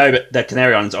people don't know, but the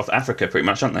Canary Islands are off Africa, pretty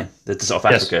much, aren't they? They're just off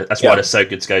Africa. That's why they're so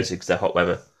good to go to, because they're hot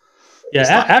weather. Yeah,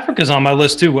 Africa's on my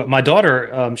list too. My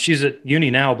daughter, she's at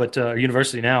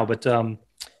university now, but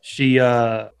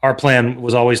our plan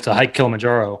was always to hike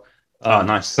Kilimanjaro. Oh,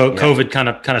 nice. COVID kind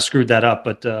of screwed that up,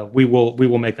 but we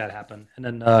will make that happen. And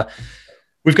then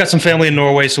we've got some family in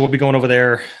Norway, so we'll be going over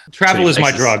there. Travel is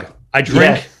my drug. I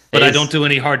drink, but I don't do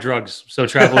any hard drugs. So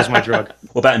travel is my drug.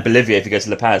 What about in Bolivia? If you go to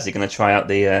La Paz, you're going to try out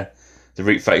the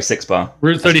Route 36 bar.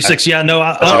 Route 36.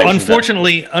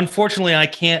 Unfortunately, I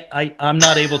can't. I'm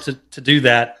not able to do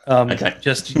that.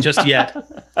 Just yet.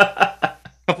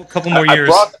 couple more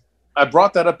years. I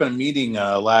brought that up in a meeting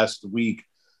last week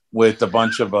with a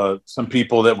bunch of some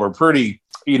people that were pretty,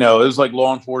 it was like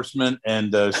law enforcement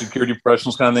and security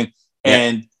professionals kind of thing. Yeah.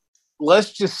 And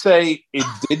let's just say it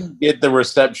didn't get the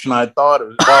reception I thought it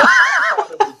was.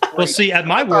 Well, see, at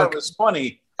my work, it was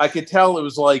funny. I could tell it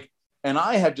was like, and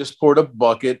I had just poured a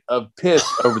bucket of piss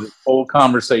over the whole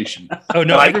conversation. Oh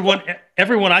no!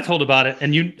 Everyone I told about it,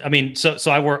 and so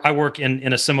I work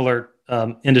in a similar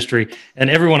industry, and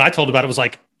everyone I told about it was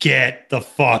like, get the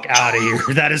fuck out of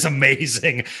here. That is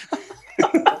amazing.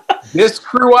 This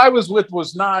crew I was with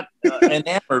was not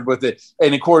enamored with it.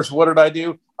 And of course, what did I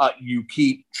do? You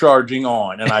keep charging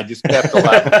on. And I just kept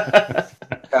laughing.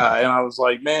 And I was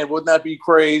like, man, wouldn't that be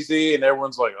crazy? And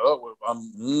everyone's like,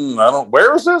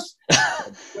 where is this?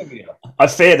 I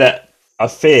fear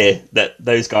that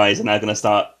those guys are now going to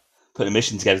start putting a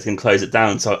mission together to close it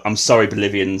down. So I'm sorry,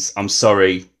 Bolivians. I'm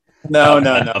sorry. No.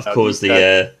 Of course,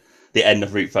 the end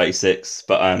of Route 36,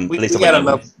 but at least we got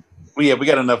enough. We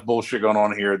got enough bullshit going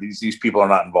on here. These people are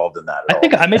not involved in that at all. I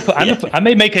think I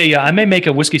may make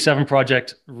a Whiskey 7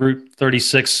 Project Route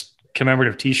 36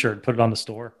 commemorative T-shirt. Put it on the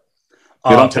store.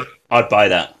 I'd buy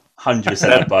that. 100%.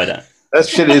 I'd buy that. That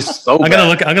shit is so. I'm gonna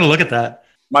look at that.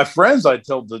 My friends, I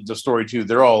tell the story to.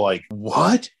 They're all like,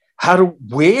 "What? How do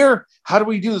we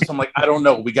do this?" I'm like, "I don't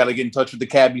know. We got to get in touch with the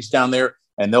cabbies down there,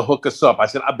 and they'll hook us up." I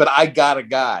said, "But I got a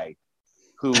guy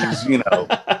who's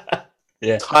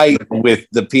tight with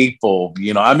the people.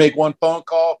 I make one phone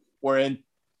call, we're in,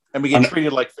 and we get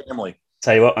treated like family."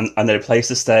 Tell you what, I know the place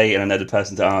to stay, and I know the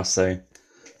person to ask. So,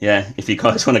 yeah, if you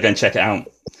guys want to go and check it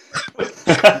out.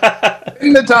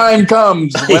 When the time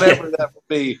comes, whenever that will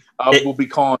be, we'll be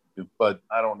calling you, but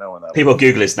I don't know when that people will.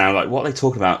 Google this now, like, what are they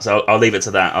talking about? So I'll leave it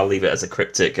to that. I'll leave it as a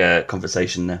cryptic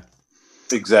conversation there.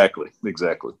 Exactly.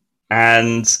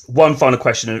 And one final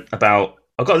question I've got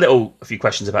a few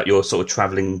questions about your sort of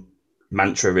traveling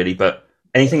mantra, really, but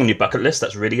anything on your bucket list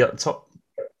that's really at the top?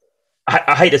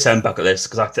 I hate the term bucket list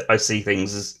because I see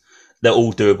things as they're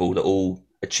all doable, they're all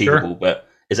achievable, sure. But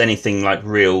is anything like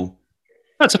real?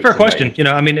 That's a fair question.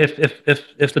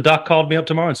 If the doc called me up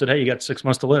tomorrow and said, "Hey, you got 6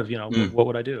 months to live," what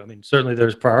would I do? I mean, certainly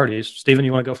there's priorities. Steven,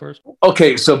 you want to go first?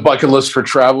 Okay, so bucket list for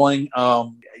traveling.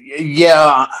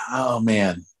 Yeah. Oh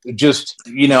man, just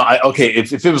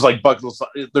if it was like bucket list,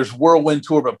 there's whirlwind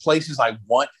tour, but places I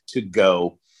want to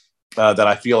go that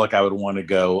I feel like I would want to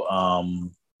go.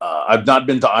 I've not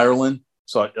been to Ireland.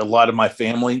 So a lot of my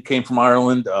family came from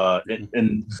Ireland,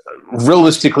 and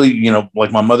realistically,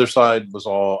 like my mother's side was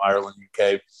all Ireland,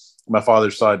 UK. My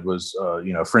father's side was,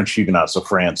 French Huguenot, so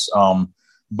France.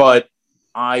 But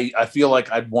I feel like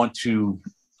I'd want to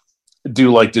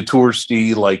do like the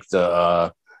touristy, like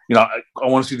the, I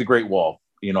want to see the Great Wall.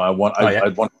 I'd want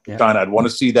China. I'd want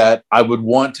to see that. I would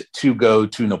want to go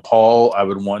to Nepal. I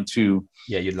would want to,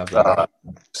 you'd love that.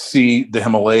 See the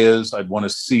Himalayas. I'd want to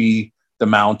see the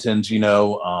mountains,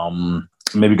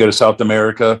 maybe go to South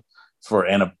America for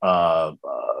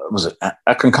was it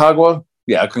Aconcagua?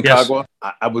 Yeah, Aconcagua.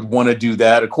 Yes. I would want to do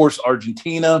that. Of course,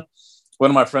 Argentina.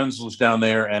 One of my friends lives down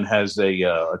there and has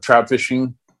a trout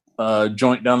fishing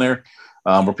joint down there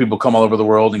where people come all over the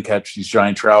world and catch these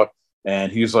giant trout.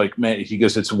 And he's like, man, he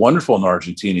goes, it's wonderful in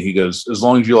Argentina. He goes, as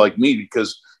long as you like meat,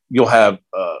 because you'll have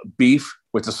beef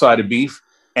with a side of beef,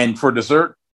 and for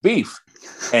dessert, beef.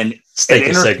 And steak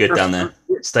is so good down there.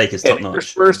 Steak is top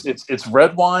notch. First, it's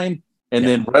red wine, and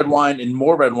then red wine, and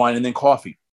more red wine, and then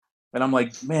coffee. And I'm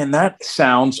like, man, that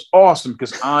sounds awesome,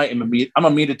 because I'm a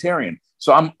Mediterranean,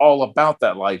 so I'm all about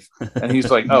that life. And he's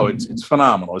like, oh, it's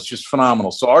phenomenal. It's just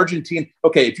phenomenal. So Argentina.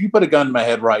 Okay, if you put a gun in my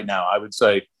head right now, I would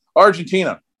say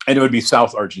Argentina, and it would be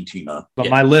South Argentina. But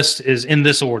my list is in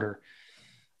this order: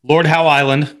 Lord Howe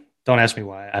Island. Don't ask me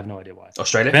why. I have no idea why.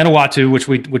 Australia, Vanuatu,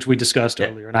 which we discussed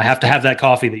earlier, and I have to have that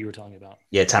coffee that you were talking about.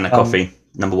 Yeah, Tanner coffee,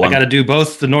 number one. I got to do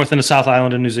both the North and the South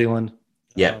Island in New Zealand.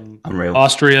 Yeah, unreal.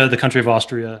 Austria, the country of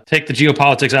Austria. Take the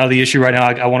geopolitics out of the issue right now.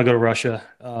 I want to go to Russia.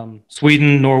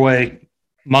 Sweden, Norway,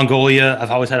 Mongolia.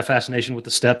 I've always had a fascination with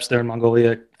the steppes there in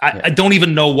Mongolia. I don't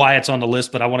even know why it's on the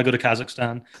list, but I want to go to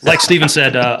Kazakhstan. Like Steven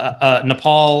said,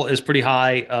 Nepal is pretty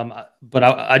high, but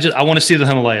I want to see the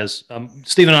Himalayas.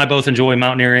 Steven and I both enjoy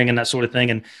mountaineering and that sort of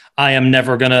thing, and I am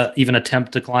never going to even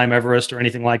attempt to climb Everest or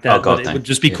anything like that. But it would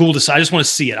just be cool to see. I just want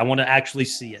to see it. I want to actually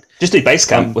see it. Just do base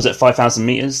camp. Was it 5,000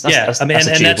 meters? That's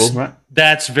achievable, right?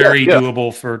 That's very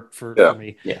doable for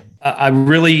me. Yeah.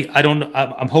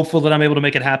 I'm hopeful that I'm able to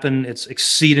make it happen. It's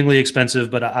exceedingly expensive,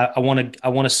 but I want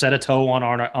to set a toe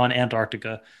on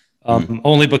Antarctica,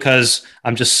 only because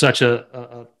I'm just such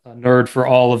a nerd for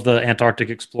all of the Antarctic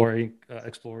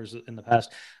explorers in the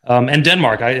past. And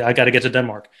Denmark, I got to get to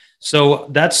Denmark. So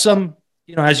that's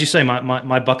as you say,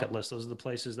 my bucket list. Those are the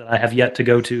places that I have yet to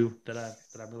go to that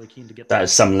I'm really keen to get. That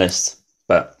is some list,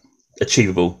 but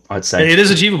achievable, I'd say. It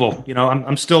is achievable.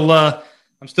 I'm still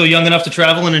young enough to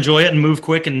travel and enjoy it and move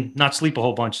quick and not sleep a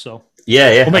whole bunch. So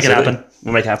yeah, we'll make it happen.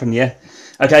 We'll make it happen. Yeah.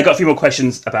 Okay, I got a few more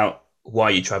questions about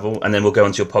why you travel, and then we'll go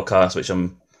on to your podcast, which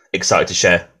I'm excited to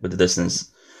share with the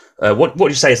listeners. What would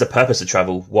you say is the purpose of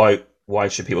travel? Why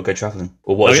should people go traveling?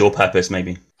 Or what is your purpose,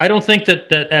 maybe? I don't think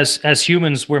that as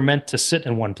humans, we're meant to sit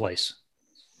in one place,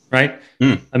 right?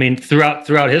 I mean,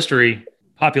 throughout history,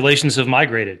 populations have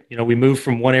migrated. We moved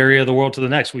from one area of the world to the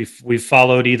next. We've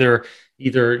followed either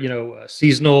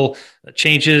seasonal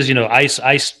changes,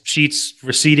 ice sheets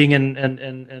receding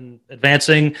and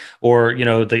advancing, or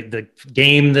the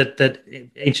game that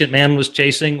ancient man was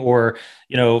chasing, or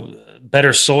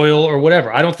better soil or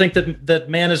whatever. I don't think that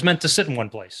man is meant to sit in one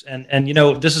place. And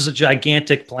this is a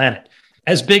gigantic planet.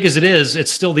 As big as it is,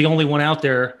 it's still the only one out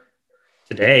there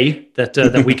today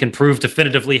that we can prove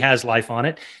definitively has life on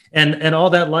it, and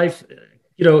all that life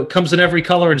comes in every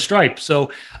color and stripe.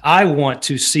 So I want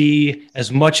to see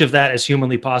as much of that as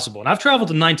humanly possible. And I've traveled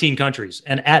to 19 countries,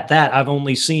 and at that, I've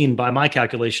only seen, by my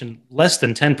calculation, less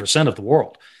than 10% of the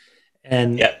world.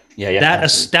 And that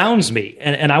astounds me.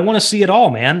 And I want to see it all,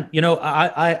 man.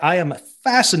 I am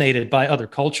fascinated by other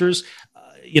cultures.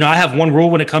 I have one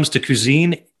rule when it comes to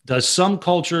cuisine. Does some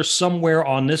culture somewhere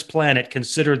on this planet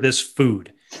consider this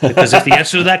food? Because if the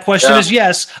answer to that question is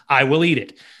yes, I will eat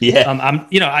it. Yeah.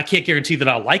 I can't guarantee that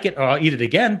I'll like it or I'll eat it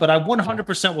again, but I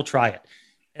 100% will try it.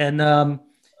 And,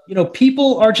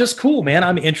 people are just cool, man.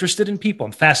 I'm interested in people.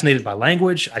 I'm fascinated by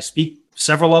language. I speak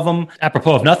several of them.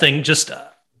 Apropos of nothing,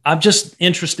 I'm just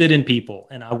interested in people,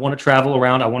 and I want to travel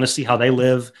around. I want to see how they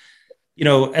live.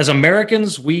 As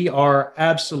Americans, we are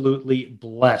absolutely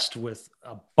blessed with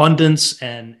abundance,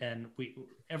 and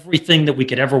everything that we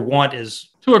could ever want is,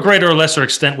 to a greater or lesser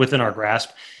extent, within our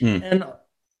grasp. And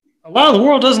a lot of the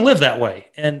world doesn't live that way.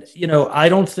 And, I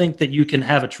don't think that you can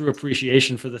have a true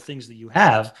appreciation for the things that you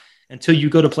have until you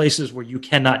go to places where you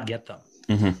cannot get them.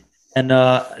 Mm-hmm. And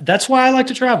that's why I like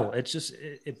to travel. It's just,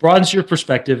 it broadens your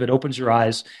perspective. It opens your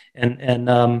eyes and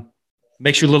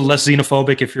makes you a little less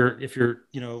xenophobic if you're,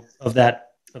 of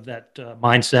that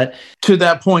mindset. To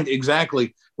that point,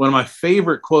 exactly. One of my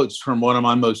favorite quotes from one of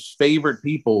my most favorite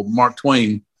people, Mark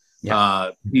Twain.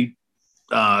 He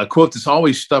a quote that's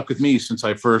always stuck with me since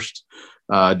I first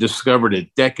discovered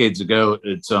it decades ago.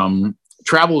 It's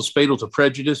travel is fatal to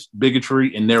prejudice,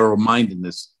 bigotry, and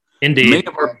narrow-mindedness. Indeed.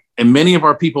 Many of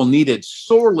our people need it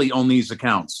sorely on these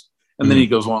accounts. And then he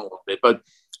goes on a little bit. But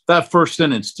that first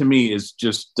sentence to me is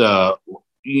just, like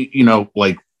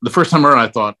the first time around, I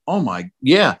thought, oh my,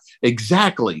 yeah,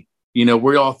 exactly.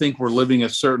 We all think we're living a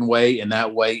certain way, and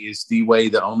that way is the way,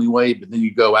 the only way. But then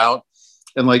you go out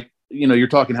and you're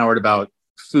talking, Howard, about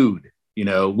food.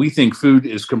 We think food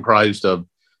is comprised of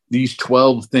these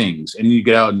 12 things. And you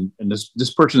get out and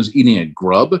this person is eating a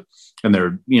grub, and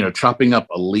they're, chopping up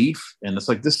a leaf. And it's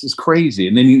like, this is crazy.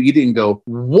 And then you eat it and go,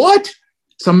 what?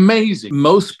 It's amazing.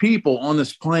 Most people on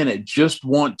this planet just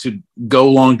want to go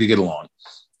along to get along,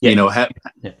 and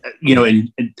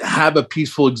have a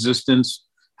peaceful existence,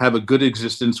 have a good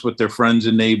existence with their friends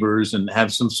and neighbors, and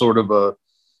have some sort of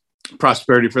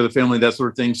prosperity for the family, that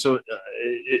sort of thing. So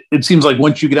it seems like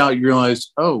once you get out, you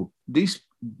realize,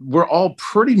 we're all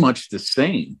pretty much the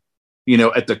same,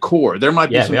 at the core. There might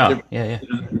be some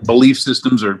different belief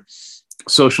systems or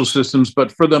social systems,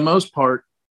 but for the most part,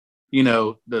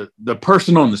 the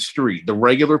person on the street, the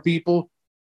regular people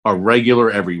are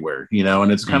regular everywhere,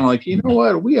 and it's kind of like,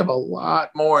 what, we have a lot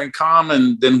more in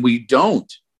common than we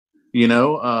don't,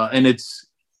 and it's,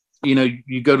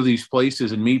 you go to these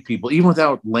places and meet people, even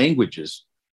without languages,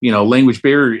 language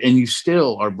barrier, and you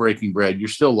still are breaking bread. You're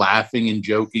still laughing and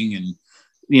joking and,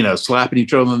 slapping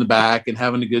each other on the back and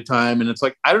having a good time. And it's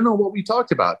like, I don't know what we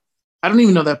talked about. I don't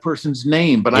even know that person's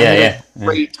name, but I had a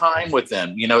great time with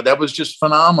them. That was just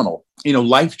phenomenal,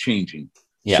 life-changing.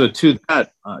 Yeah. So to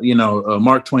that,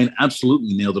 Mark Twain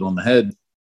absolutely nailed it on the head.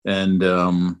 And,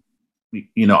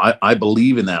 I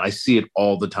believe in that. I see it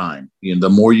all the time. The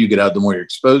more you get out, the more you're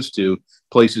exposed to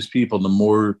places, people, the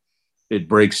more it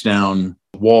breaks down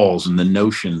walls and the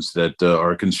notions that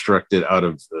are constructed out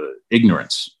of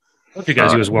ignorance. I hope you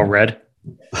guys was well read.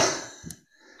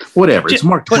 Whatever. It's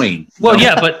Mark Twain. Well,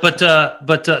 yeah,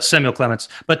 but Samuel Clemens.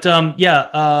 But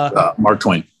Mark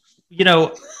Twain.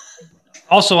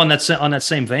 Also on that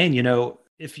same vein,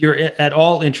 if you're at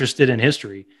all interested in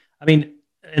history, I mean,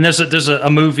 and there's a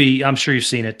movie, I'm sure you've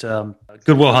seen it,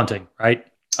 Good Will Hunting, right?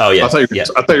 Oh yeah. I thought you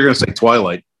were going to say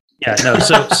Twilight. Yeah, no.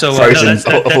 So Frozen.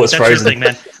 No, that's Frozen. your thing,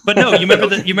 man. But no, you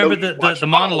remember the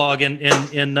monologue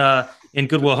in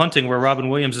Good Will Hunting where Robin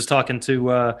Williams is talking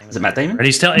to is it Matt Damon? And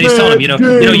he's telling him,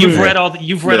 you've read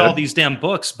all these damn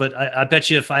books, but I bet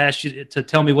you if I asked you to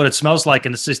tell me what it smells like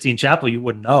in the Sistine Chapel, you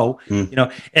wouldn't know.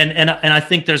 And I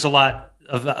think there's a lot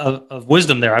of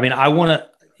wisdom there. I mean,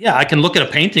 I can look at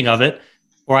a painting of it,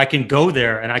 or I can go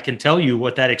there and I can tell you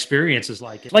what that experience is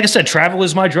like. Like I said, travel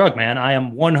is my drug, man. I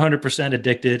am 100%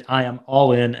 addicted. I am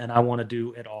all in, and I want to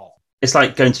do it all. It's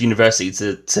like going to university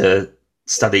to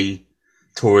study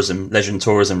tourism, leisure and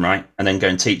tourism, right? And then go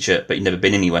and teach it, but you've never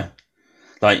been anywhere.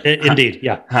 Like, indeed,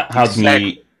 yeah. How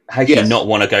can you not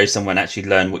want to go somewhere and actually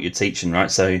learn what you're teaching,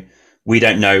 right? So we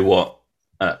don't know what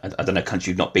I don't know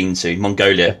country you've not been to.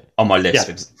 Mongolia on my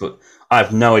list, but I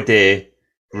have no idea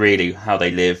really how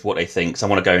they live, what they think. So I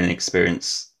want to go and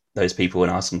experience those people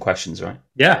and ask them questions, right?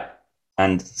 Yeah.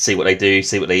 And see what they do,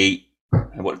 see what they eat,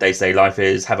 and what day-to-day life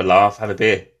is, have a laugh, have a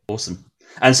beer. Awesome.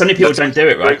 And so many people don't do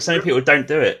it, right? So many people don't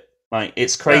do it. Like,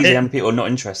 it's crazy how many people are not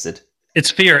interested. It's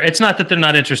fear. It's not that they're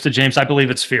not interested, James. I believe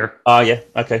it's fear. Oh, yeah.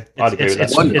 Okay. I'd agree with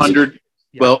that. 100.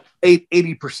 Well,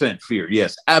 80% fear.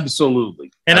 Yes,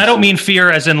 absolutely. And I don't mean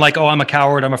fear as in like, oh, I'm a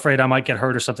coward, I'm afraid I might get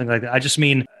hurt or something like that. I just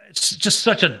mean it's just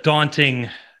such a daunting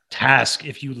task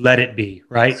if you let it be,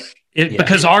 right?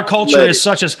 Because our culture is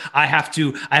such as I have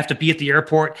to be at the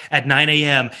airport at 9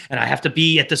 a.m. and I have to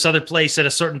be at this other place at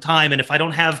a certain time. And if I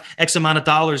don't have X amount of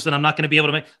dollars, then I'm not going to be able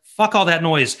to make. Fuck all that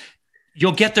noise.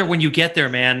 You'll get there when you get there,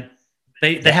 man.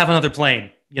 They have another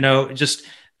plane. Just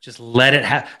let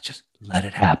it just let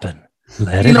it happen.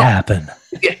 Let it happen.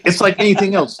 It's like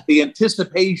anything else. The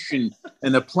anticipation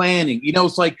and the planning.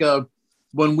 It's like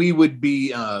when we would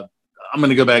be. I'm going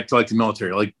to go back to like the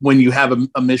military. Like when you have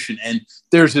a mission and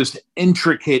there's this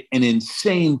intricate and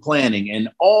insane planning and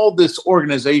all this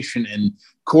organization and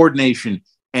coordination.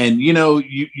 And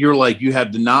you're like you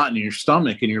have the knot in your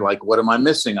stomach and you're like, what am I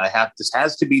missing? This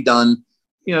has to be done.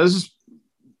 There's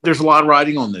a lot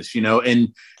riding on this.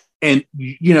 And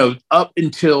up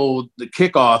until the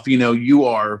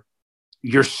kickoff,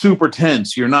 you're super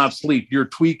tense. You're not asleep. You're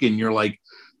tweaking. You're like,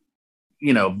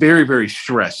 very, very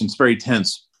stressed. And it's very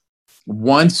tense.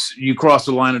 Once you cross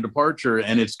the line of departure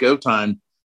and it's go time,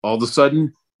 all of a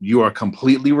sudden you are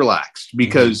completely relaxed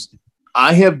because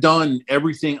I have done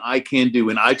everything I can do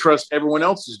and I trust everyone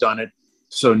else has done it.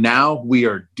 So now we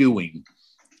are doing,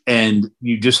 and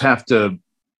you just have to,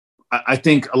 I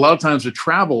think a lot of times with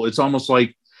travel, it's almost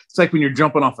like, it's like when you're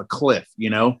jumping off a cliff,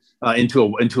 into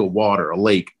a water, a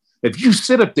lake. If you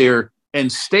sit up there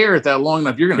and stare at that long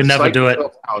enough, you're going to never do it.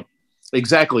 Out.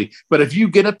 Exactly. But if you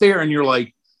get up there and you're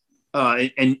like,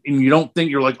 and you don't think,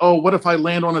 you're like, oh, what if I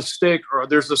land on a stick or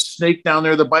there's a snake down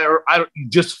there that bite, or you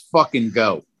just fucking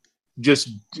go. Just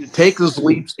take those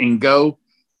leaps and go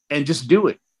and just do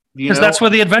it. Because that's where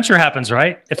the adventure happens,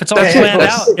 right? If it's all planned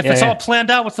out, all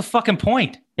planned out, what's the fucking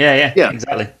point? Yeah,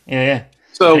 exactly. Yeah.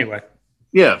 So anyway,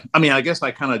 I mean, I guess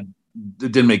I kind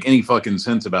of didn't make any fucking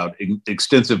sense about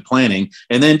extensive planning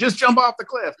and then just jump off the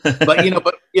cliff. But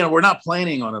we're not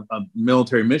planning on a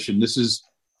military mission. This is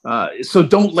so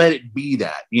don't let it be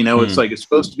that. It's like it's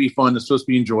supposed to be fun. It's supposed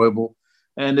to be enjoyable.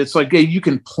 And it's like, hey, you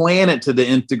can plan it to the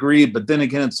nth degree, but then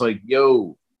again, it's like,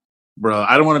 yo, bro,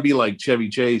 I don't want to be like Chevy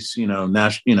Chase,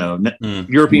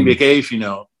 European vacation,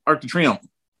 Are Arc de Triomphe,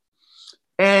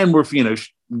 and we're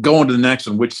going to the next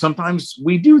one. Which sometimes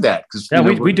we do that because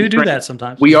we do that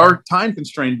sometimes. We are time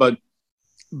constrained, but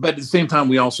at the same time,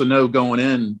 we also know going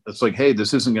in, it's like, hey,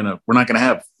 we're not gonna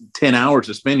have 10 hours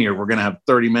to spend here. We're gonna have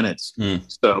 30 minutes,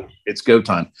 so it's go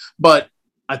time. But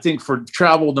I think for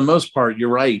travel, the most part, you're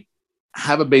right.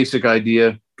 Have a basic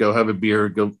idea. Go have a beer.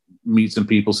 Go meet some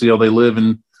people. See how they live,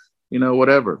 and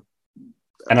whatever.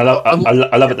 And I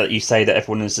love it that you say that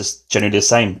everyone is just generally the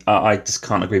same. I just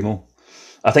can't agree more.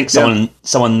 I think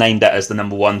someone named that as the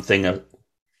number one thing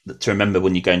to remember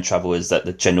when you go and travel is that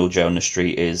the general Joe on the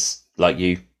street is like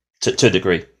you to a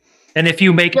degree. And if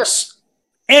you make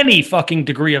any fucking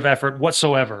degree of effort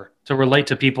whatsoever to relate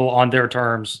to people on their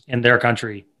terms in their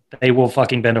country, they will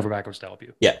fucking bend over backwards to help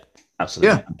you. Yeah,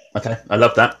 absolutely. Yeah. Okay, I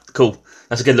love that. Cool.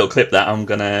 That's a good little clip that I'm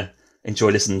gonna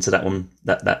enjoy listening to that one.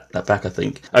 That back, I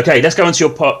think. Okay, let's go on to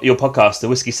your podcast, the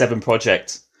Whisky 7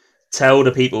 Project. Tell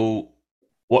the people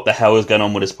what the hell is going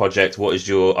on with this project. What is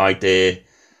your idea,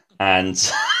 and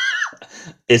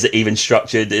is it even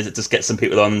structured? Is it just get some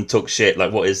people on, talk shit?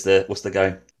 Like, what's the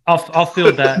go? I'll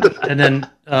field that, and then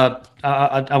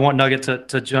I want Nugget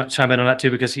to chime in on that too,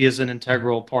 because he is an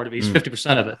integral part of it. He's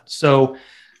 50% of it. So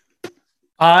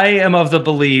I am of the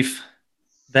belief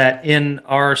that in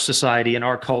our society, in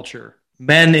our culture,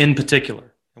 men in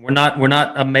particular, and we're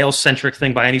not a male-centric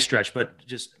thing by any stretch, but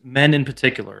just men in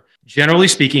particular, generally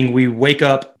speaking, we wake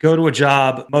up, go to a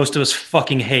job most of us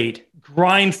fucking hate,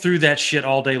 grind through that shit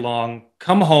all day long,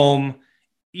 come home,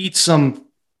 eat some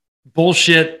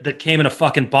bullshit that came in a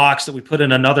fucking box that we put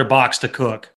in another box to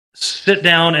cook, sit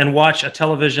down and watch a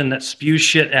television that spews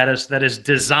shit at us that is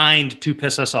designed to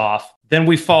piss us off. Then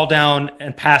we fall down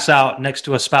and pass out next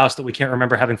to a spouse that we can't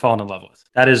remember having fallen in love with.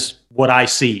 That is what I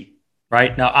see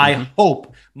right now. I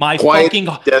hope my fucking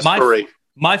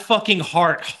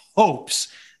heart hopes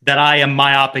that I am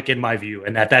myopic in my view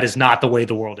and that is not the way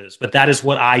the world is, but that is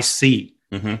what I see.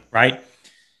 Right.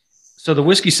 So the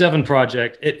Whiskey 7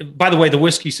 project, by the way, the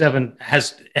Whiskey 7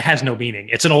 has no meaning.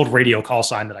 It's an old radio call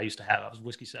sign that I used to have. I was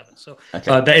Whiskey 7. So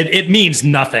it means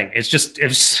nothing. It's a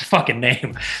fucking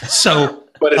name. So,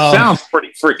 but it sounds pretty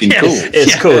freaking cool.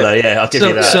 It's cool though. Yeah, I'll give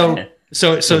you that.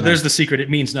 So there's the secret.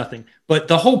 It means nothing. But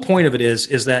the whole point of it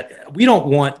is that we don't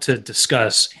want to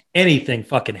discuss anything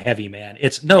fucking heavy, man.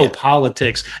 It's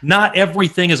politics. Not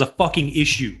everything is a fucking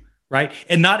issue, right?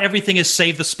 And not everything is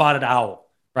save the spotted owl.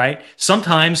 Right.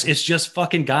 Sometimes it's just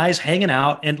fucking guys hanging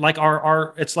out. And like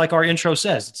it's like our intro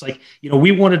says, it's like,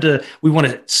 we want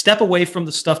to step away from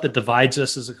the stuff that divides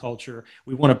us as a culture.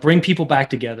 We want to bring people back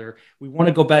together. We want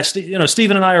to go back.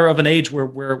 Stephen and I are of an age where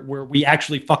we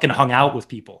actually fucking hung out with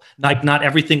people. Like not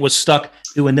everything was stuck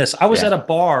doing this. I was at a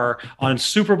bar on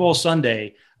Super Bowl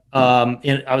Sunday.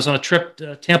 I was on a trip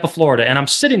to Tampa, Florida, and I'm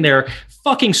sitting there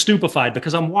fucking stupefied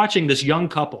because I'm watching this young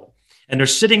couple. And they're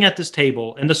sitting at this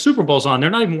table, and the Super Bowl's on. They're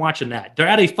not even watching that. They're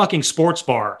at a fucking sports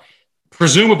bar,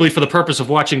 presumably for the purpose of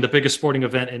watching the biggest sporting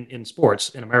event in sports,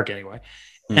 in America anyway.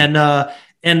 And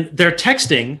they're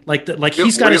texting, like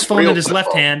he's got his phone in his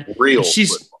left hand. And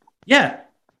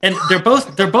and they're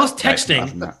both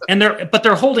texting, and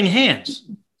they're holding hands.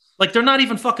 Like they're not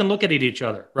even fucking looking at each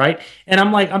other, right? And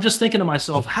I'm just thinking to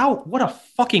myself, what a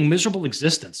fucking miserable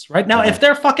existence, right? Now, if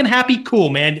they're fucking happy, cool,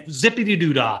 man,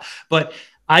 zippity-doo-dah. But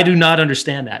I do not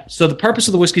understand that. So the purpose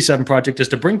of the Whiskey 7 Project is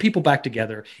to bring people back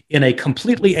together in a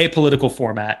completely apolitical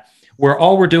format where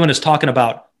all we're doing is talking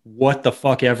about what the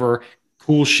fuck ever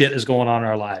cool shit is going on in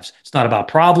our lives. It's not about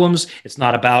problems. It's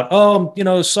not about,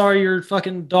 sorry, your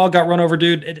fucking dog got run over,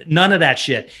 dude. None of that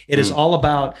shit. It is all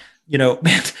about,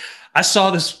 man, I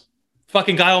saw this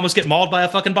fucking guy almost get mauled by a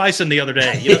fucking bison the other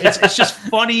day. It's just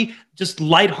funny, just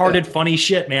lighthearted, funny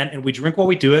shit, man. And we drink while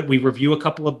we do it. We review a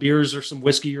couple of beers or some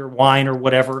whiskey or wine or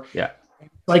whatever. Yeah.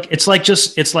 It's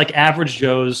like average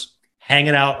Joes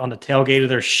hanging out on the tailgate of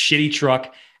their shitty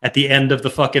truck at the end of the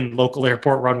fucking local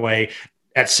airport runway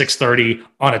at 6:30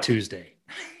 on a Tuesday.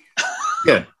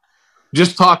 Yeah.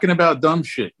 Just talking about dumb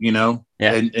shit, Yeah.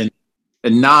 And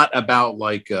not about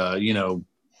like,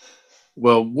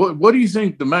 well, what do you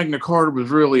think the Magna Carta was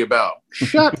really about?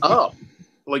 Shut up.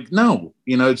 Like, no,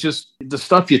 it's just the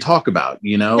stuff you talk about,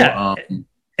 Yeah.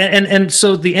 And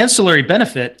so the ancillary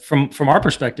benefit from our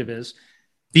perspective is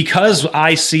because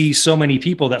I see so many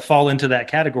people that fall into that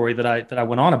category that I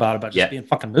went on about just being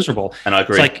fucking miserable. And I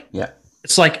agree.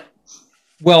 It's like,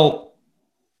 well,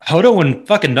 Hodo and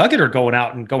fucking Nugget are going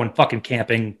out and going fucking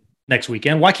camping next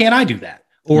weekend. Why can't I do that?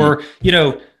 Or,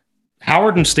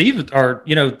 Howard and Steve are,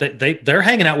 they're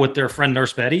hanging out with their friend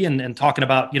Nurse Betty and talking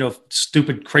about,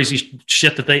 stupid, crazy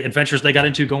shit adventures they got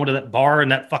into going to that bar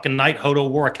and that fucking night. Hodo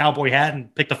wore a cowboy hat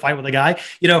and picked a fight with a guy.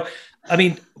 I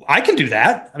mean, I can do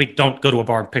that. I mean, don't go to a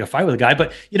bar and pick a fight with a guy,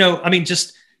 but I mean,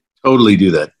 just totally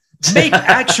do that. Make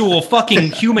actual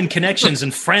fucking human connections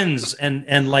and friends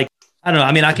and like, I don't know.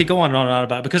 I mean, I could go on and on and on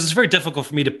about it because it's very difficult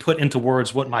for me to put into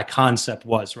words what my concept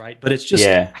was, right? But it's just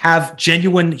have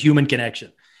genuine human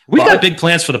connection. We've got big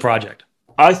plans for the project.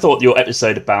 I thought your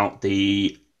episode about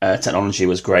the technology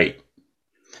was great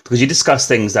because you discuss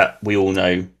things that we all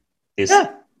know is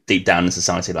deep down in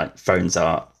society, like phones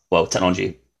are, well,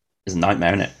 technology is a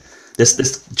nightmare, isn't it?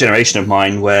 This generation of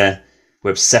mine where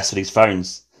we're obsessed with these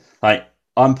phones. Like,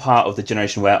 I'm part of the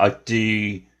generation where I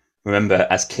do remember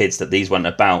as kids that these weren't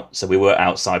about, so we were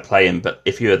outside playing. But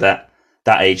if you're that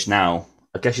age now,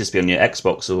 I guess you just be on your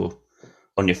Xbox or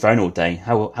on your phone all day.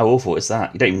 How awful is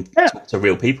that? You don't even talk to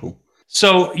real people.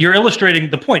 So you're illustrating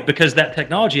the point because that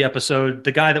technology episode,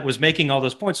 the guy that was making all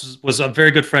those points was a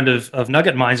very good friend of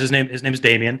Nugget Minds. His name is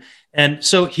Damien. And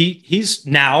so he's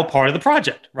now part of the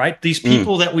project, right? These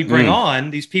people that we bring on,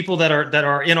 these people that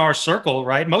are in our circle,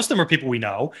 right? Most of them are people we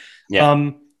know.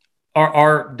 Yeah.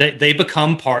 They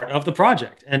become part of the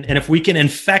project. And if we can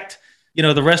infect,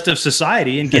 the rest of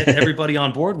society and get everybody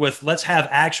on board with, let's have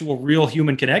actual real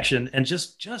human connection and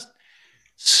just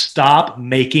stop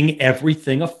making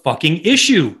everything a fucking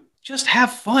issue. Just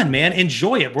have fun, man.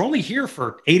 Enjoy it. We're only here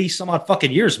for 80 some odd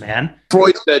fucking years, man.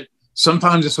 Freud said,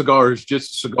 sometimes a cigar is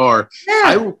just a cigar. Yeah.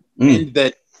 I will mean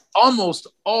that almost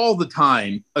all the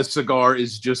time, a cigar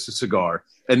is just a cigar.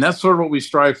 And that's sort of what we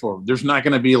strive for. There's not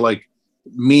going to be like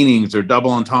meanings or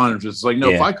double entendres. It's like, no,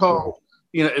 if I call,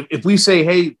 if we say,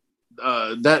 hey,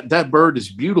 that bird is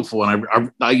beautiful.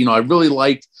 And I really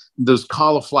liked those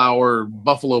cauliflower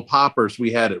buffalo poppers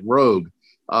we had at Rogue.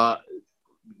 Well,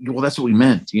 that's what we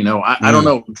meant. I don't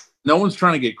know. No one's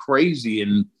trying to get crazy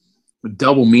and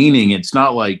double meaning. It's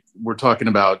not like we're talking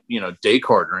about,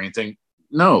 Descartes or anything.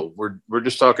 No, we're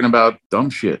just talking about dumb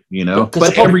shit,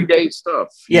 but everyday stuff.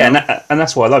 And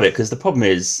that's why I love it. Because the problem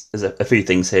is, there's a few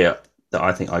things here that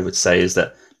I think I would say is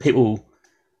that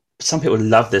some people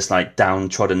love this like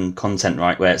downtrodden content,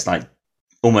 right? Where it's like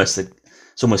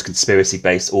it's almost conspiracy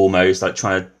based, almost like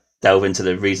trying to delve into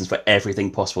the reasons for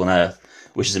everything possible on Earth,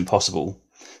 which is impossible.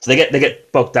 So they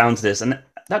get bogged down to this, and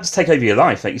that just take over your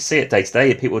life. Like you see it day to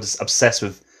day. People are just obsessed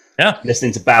with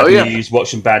listening to bad news,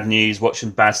 watching bad news, watching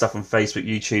bad stuff on Facebook,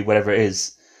 YouTube, whatever it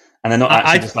is, and they're not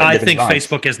actually just like living life. I think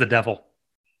Facebook is the devil.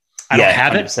 I don't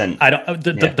have 100%. It. I don't.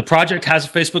 The project has a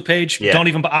Facebook page. Yeah. Don't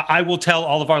even. I will tell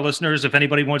all of our listeners, if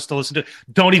anybody wants to listen to,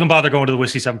 don't even bother going to the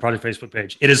Whisky 7 Project Facebook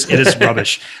page. It is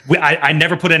rubbish. I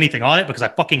never put anything on it because I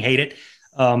fucking hate it.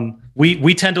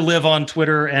 We tend to live on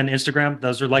Twitter and Instagram.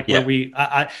 Those are like where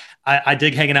I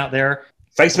dig hanging out there.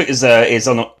 Facebook is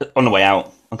on the way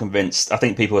out. I'm convinced. I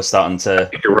think people are starting to.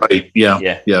 You're right. Yeah.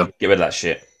 Get rid of that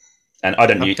shit. And I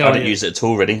don't use it at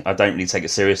all. Really, I don't really take it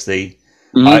seriously.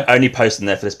 I only post in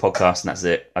there for this podcast, and that's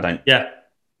it. I don't.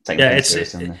 Take it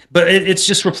seriously. But it's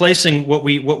just replacing what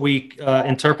we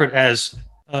interpret as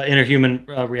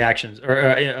interhuman reactions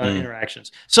or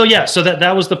interactions. So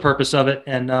that was the purpose of it.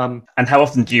 And how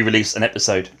often do you release an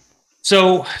episode?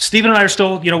 So Stephen and I are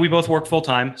still, we both work full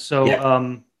time.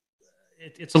 So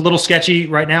it's a little sketchy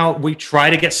right now. We try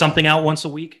to get something out once a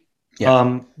week.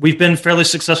 Yeah. We've been fairly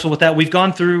successful with that. We've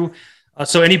gone through.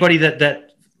 So anybody that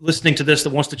listening to this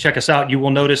that wants to check us out, you will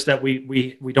notice that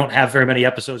we don't have very many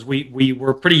episodes. We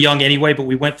were pretty young anyway, but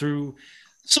we went through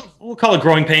some, we'll call it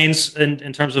growing pains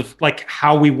in terms of like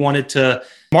how we wanted to.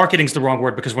 Marketing's the wrong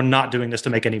word because we're not doing this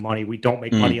to make any money. We don't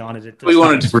make money on it. We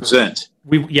wanted to present.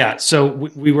 So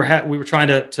we were trying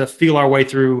to feel our way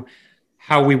through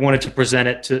how we wanted to present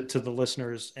it to the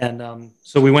listeners, and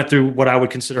so we went through what I would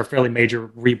consider a fairly major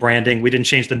rebranding. We didn't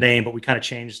change the name, but we kind of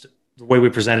changed the way we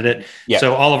presented it. Yeah.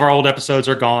 So all of our old episodes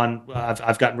are gone.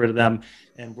 I've gotten rid of them,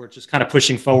 and we're just kind of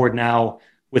pushing forward now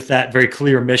with that very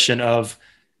clear mission of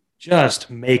just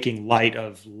making light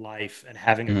of life and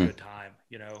having a good time,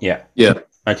 Yeah.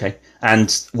 Okay.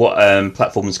 And what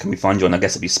platforms can we find you on? I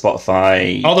guess it'd be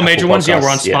Spotify. All the major ones. Yeah, we're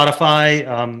on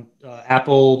Spotify,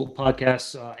 Apple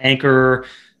Podcasts, Anchor,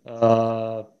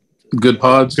 Good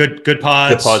Pods. Good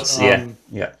Pods.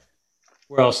 Yeah.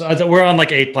 Where else? We're on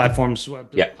like 8 platforms.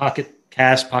 Pocket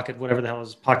Cast, Pocket, whatever the hell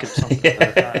is Pocket something.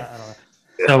 I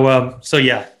don't know. So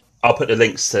yeah. I'll put the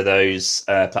links to those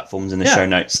platforms in the show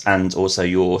notes and also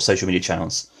your social media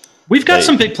channels. We've got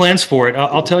some big plans for it.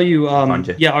 I'll tell you.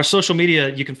 Our social media,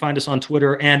 you can find us on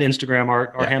Twitter and Instagram.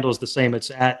 Our handle is the same.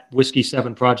 It's at Whisky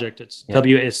 7 Project. It's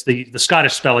It's the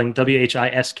Scottish spelling,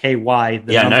 WHISKY.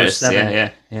 The number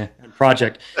 7. And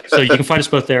Project. So you can find us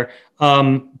both there.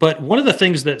 But one of the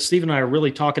things that Steve and I are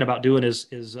really talking about doing is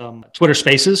Twitter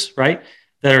Spaces, right?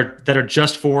 That are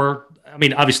just for I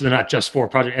mean, obviously they're not just for a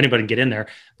project. Anybody can get in there,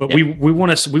 but we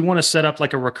want to set up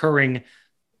like a recurring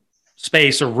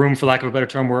space or room, for lack of a better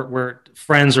term, where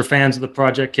friends or fans of the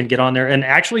project can get on there and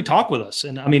actually talk with us.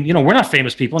 And I mean, we're not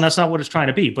famous people, and that's not what it's trying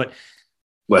to be, but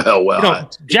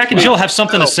Jack and Jill have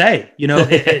something to say,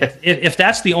 if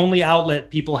that's the only outlet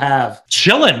people have,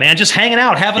 chilling, man, just hanging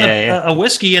out, having a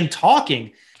whiskey and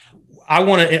talking. I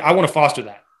want to foster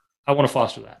that.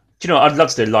 Do you know, I'd love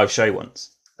to do a live show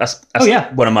once. That's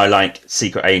one of my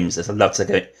secret aims. Is I'd love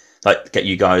to get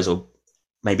you guys, or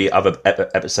maybe other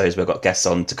episodes where I've got guests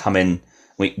on, to come in.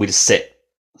 We just sit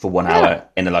for 1 hour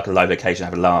in a live location,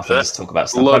 have a laugh, and just talk about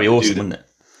stuff. That'd be awesome, wouldn't it?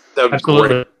 That would be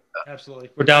great. Absolutely.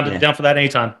 We're down for that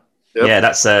anytime. Yep. Yeah,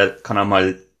 that's kind of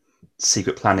my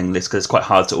secret planning list, because it's quite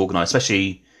hard to organise,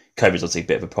 especially COVID's obviously a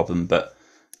bit of a problem, but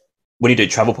when you do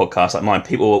travel podcasts like mine,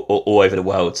 people all over the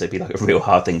world, so it'd be like a real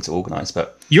hard thing to organise.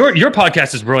 But your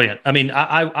podcast is brilliant. I mean,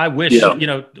 I wish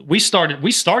we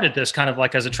started this kind of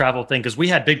like as a travel thing, because we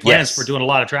had big plans for doing a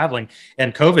lot of traveling,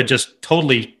 and COVID just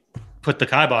totally put the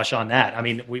kibosh on that. I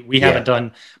mean, we haven't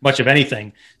done much of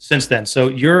anything since then. So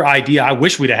your idea, I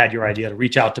wish we'd have had your idea to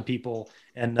reach out to people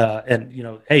and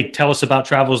hey, tell us about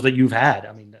travels that you've had.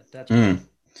 I mean, that's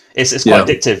it's quite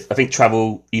addictive. I think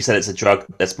travel, you said it's a drug.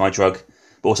 That's my drug.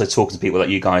 But also talking to people like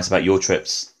you guys about your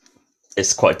trips,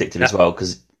 it's quite addictive as well,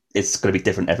 because it's going to be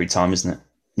different every time, isn't it?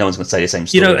 No one's going to say the same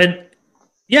story.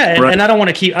 And I don't want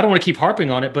to keep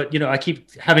harping on it, but I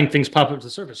keep having things pop up to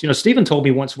the surface. Stephen told me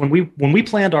once when we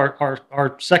planned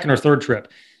our second or third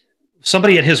trip,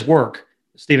 somebody at his work,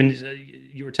 Stephen,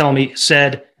 you were telling me,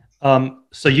 said,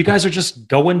 so you guys are just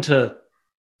going to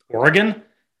Oregon?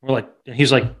 We're like, and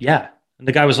he's like, yeah. And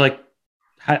the guy was like,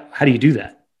 how do you do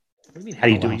that? What do you mean? How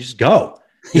do you do it? You just go.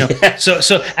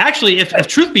 So actually, if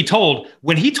truth be told,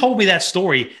 when he told me that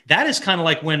story, that is kind of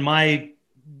like when my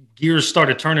gears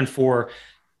started turning for,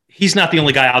 he's not the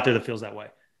only guy out there that feels that way.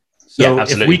 So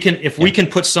if we can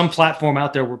put some platform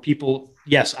out there where people,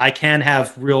 yes, I can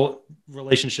have real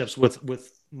relationships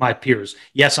with my peers.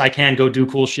 Yes, I can go do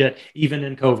cool shit, even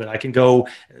in COVID. I can go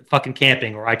fucking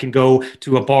camping, or I can go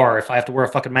to a bar. If I have to wear a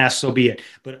fucking mask, so be it.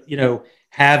 But,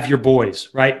 have your boys,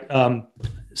 right?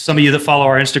 Some of you that follow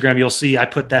our Instagram, you'll see I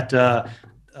put that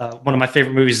one of my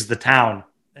favorite movies is The Town.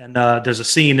 And there's a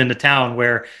scene in The Town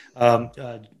where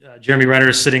Jeremy Renner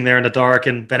is sitting there in the dark,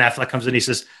 and Ben Affleck comes in. He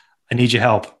says, I need your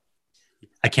help.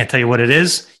 I can't tell you what it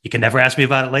is. You can never ask me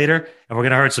about it later, and we're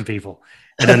going to hurt some people.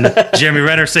 And then Jeremy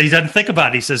Renner said he doesn't think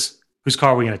about it. He says, whose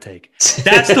car are we going to take?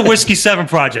 That's the Whiskey 7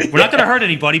 project. We're not going to hurt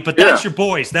anybody, but that's your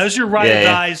boys. Those are your ride or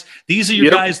dies. These are your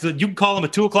guys that you can call them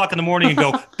at 2:00 in the morning and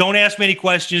go, don't ask me any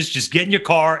questions. Just get in your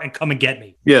car and come and get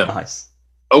me. Yeah. Nice.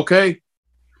 Okay.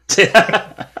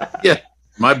 Yeah.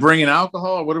 Am I bringing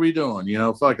alcohol? What are we doing?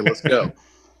 Fuck it. Let's go.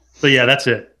 So yeah, that's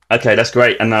it. Okay, that's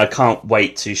great. And I can't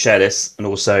wait to share this. And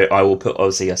also I will put,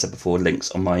 obviously, I said before, links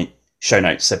on my show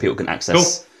notes so people can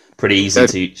access pretty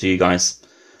easy to you guys.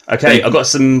 Okay, I've got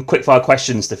some quick-fire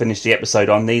questions to finish the episode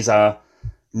on. These are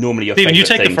normally your Stephen, favourite you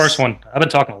take things. the first one. I've been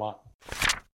talking a lot.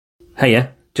 Hey,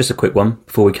 just a quick one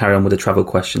before we carry on with the travel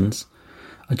questions.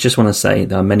 I just want to say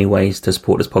there are many ways to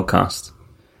support this podcast.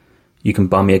 You can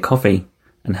buy me a coffee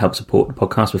and help support the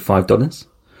podcast with $5.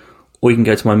 Or you can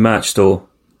go to my merch store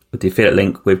with the affiliate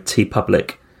link with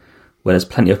TeePublic, where there's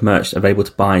plenty of merch available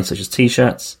to buy, such as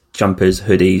t-shirts, jumpers,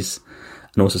 hoodies,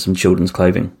 and also some children's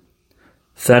clothing.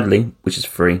 Thirdly, which is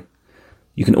free,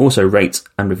 you can also rate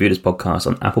and review this podcast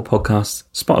on Apple Podcasts,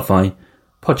 Spotify,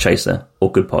 Podchaser,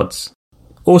 or Good Pods.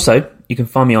 Also, you can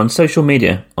find me on social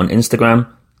media on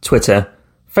Instagram, Twitter,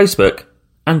 Facebook,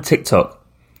 and TikTok.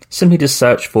 Simply just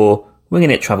search for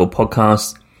Winging It Travel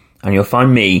Podcast, and you'll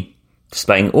find me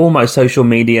displaying all my social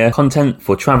media content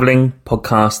for traveling,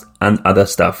 podcast, and other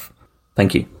stuff.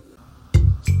 Thank you.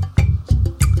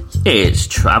 It's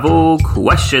travel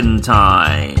question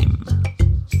time.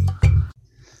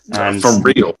 And for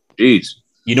real. Jeez.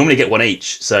 You normally get one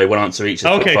each, so one answer each.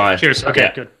 Okay, cheers. Okay,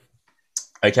 good.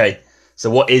 Okay, so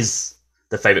what is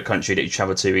the favourite country that you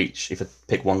travel to each, if you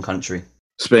pick one country?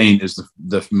 Spain is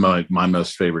my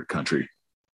most favorite country.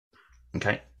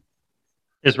 Okay.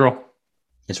 Israel,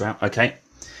 okay.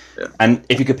 Yeah. And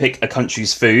if you could pick a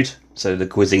country's food, so the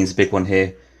cuisine's a big one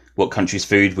here, what country's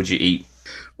food would you eat?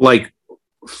 Like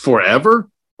forever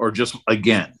or just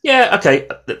again? Yeah, okay.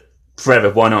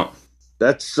 Forever, why not?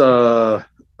 That's Howard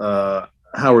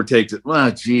takes it.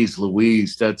 Well, geez,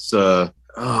 Louise, that's oh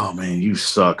man, you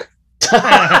suck.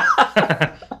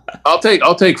 I'll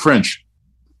take French.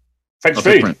 French I'll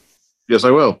food? take French. Yes,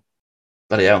 I will.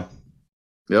 Bloody hell.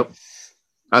 Yep.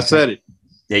 I said it.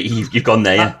 Yeah, you've gone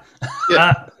there,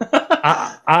 yeah.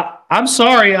 I'm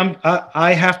sorry.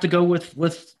 I have to go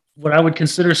with what I would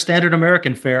consider standard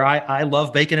American fare. I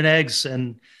love bacon and eggs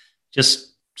and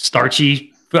just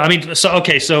starchy. I mean, so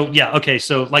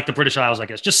like the British Isles, I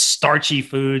guess, just starchy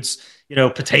foods,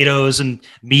 potatoes and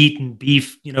meat and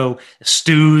beef,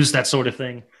 stews, that sort of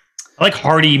thing. I like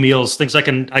hearty meals, things I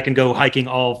can go hiking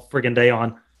all friggin' day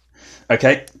on.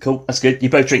 Okay, cool. That's good. You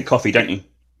both drink coffee, don't you?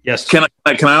 Yes. Can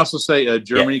I also say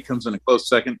Germany comes in a close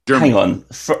second? Germany. Hang on.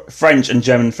 French and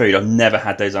German food. I've never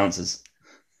had those answers.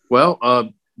 Well,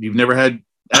 you've never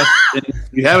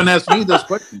you haven't asked me those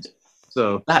questions.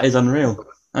 So that is unreal.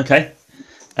 Okay.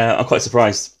 I'm quite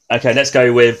surprised. Okay, let's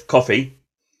go with coffee.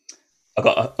 I've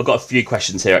got a few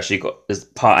questions here, actually. There's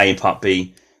part A and part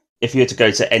B. If you were to go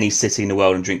to any city in the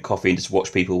world and drink coffee and just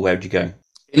watch people, where would you go?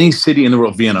 Any city in the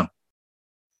world, Vienna.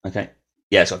 Okay.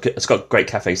 Yeah, it's got a great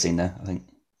cafe scene there, I think.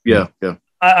 Yeah.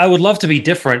 I would love to be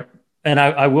different, and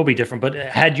I will be different, but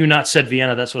had you not said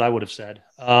Vienna, that's what I would have said.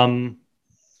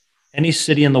 Any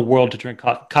city in the world to drink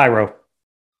coffee? Cairo.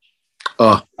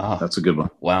 That's a good one.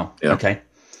 Wow. Yeah. Okay.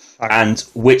 And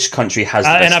which country has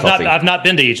the best coffee? I've not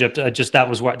been to Egypt.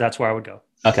 That's where I would go.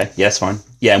 Okay, yeah, that's fine.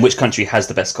 Yeah, and which country has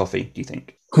the best coffee, do you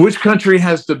think? Which country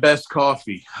has the best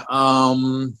coffee?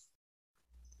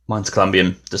 Mine's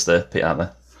Colombian, just to put it out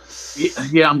there.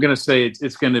 Yeah, I'm going to say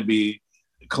it's going to be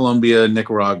Colombia,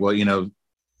 Nicaragua,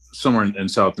 somewhere in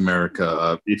South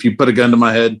America. If you put a gun to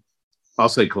my head, I'll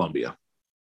say Colombia.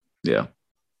 Yeah.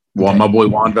 Well, my boy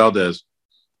Juan Valdez.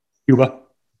 Cuba.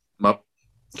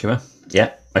 Cuba?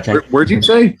 Yeah. Okay. Where'd you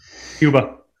say?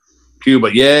 Cuba.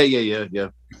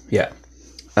 Yeah.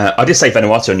 I did say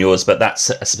Vanuatu on yours, but that's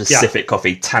a specific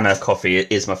coffee. Tana coffee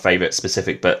is my favourite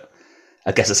specific, but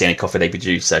I guess that's the only coffee they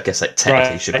produce. So I guess that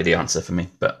technically should be the answer for me.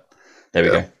 But there we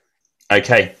go.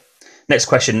 Okay. Next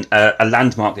question. A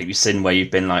landmark that you've seen where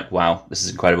you've been like, wow, this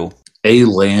is incredible. A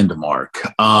landmark.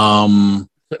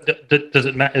 Is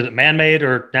it man-made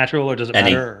or natural, or does it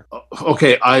matter?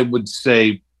 Okay, I would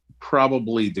say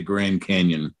probably the Grand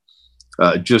Canyon,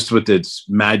 just with its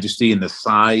majesty and the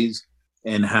size,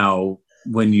 and how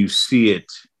when you see it,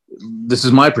 this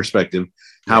is my perspective,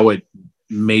 how it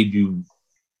made you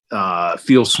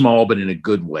feel small, but in a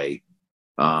good way.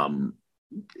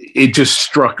 It just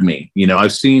struck me.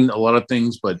 I've seen a lot of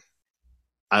things, but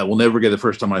I will never forget the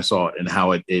first time I saw it and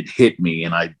how it hit me,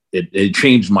 and it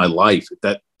changed my life.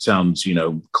 That sounds,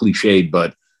 cliched,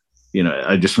 but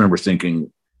I just remember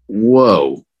thinking,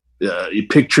 whoa,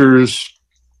 pictures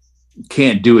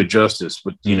can't do it justice,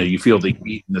 but you feel the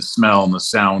heat and the smell and the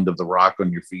sound of the rock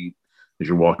on your feet as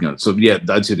you're walking on it. So yeah,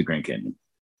 I'd say the Grand Canyon,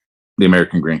 the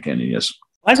American Grand Canyon. Yes.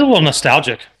 Mine's a little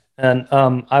nostalgic. And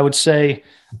I would say,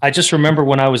 I just remember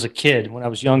when I was a kid, when I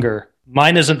was younger,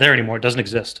 mine isn't there anymore. It doesn't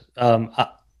exist.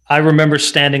 I remember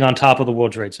standing on top of the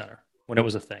World Trade Center when it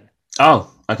was a thing.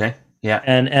 Oh, okay. Yeah.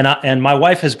 And my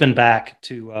wife has been back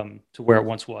to where it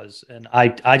once was. And I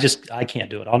can't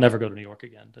do it. I'll never go to New York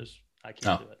again. I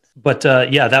can't do it. But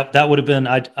that would have been,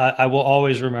 I will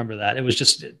always remember that. It was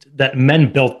just that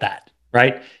men built that,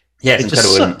 right? Yeah, it's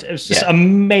incredible. It was just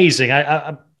amazing.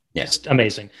 Just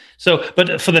amazing. So,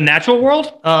 but for the natural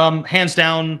world, hands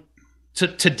down to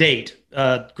date,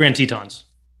 Grand Tetons.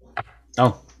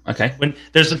 Oh, okay. When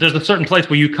there's a certain place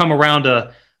where you come around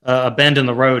a bend in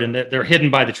the road and they're hidden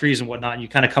by the trees and whatnot, and you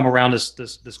kind of come around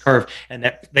this curve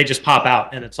and they just pop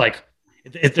out, and it's like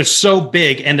they're so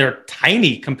big and they're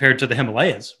tiny compared to the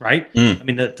Himalayas, right? I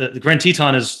mean, the Grand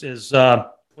Teton is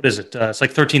what is it? It's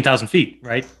like 13,000 feet,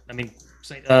 right? I mean,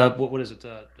 what is it?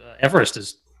 Everest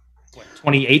is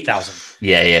 28,000.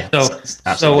 Yeah.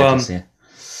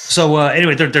 So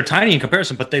anyway, they're tiny in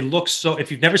comparison, but they look so.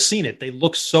 If you've never seen it, they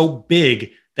look so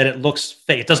big that it looks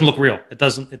fake. It doesn't look real. It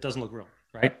doesn't look real,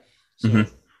 right? So,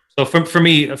 so for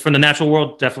me, from the natural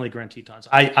world, definitely Grand Tetons.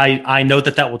 I know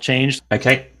that will change.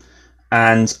 Okay,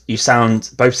 and you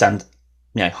both sound,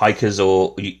 hikers,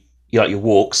 or you like your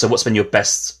walks. So what's been your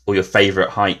best or your favorite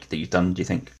hike that you've done, do you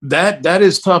think? That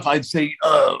is tough. I'd say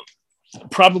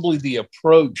probably the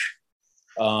approach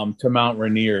to Mount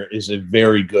Rainier is a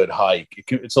very good hike.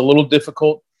 It's a little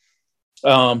difficult,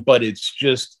 but it's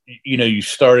just, you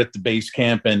start at the base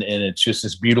camp and it's just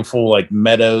this beautiful like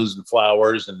meadows and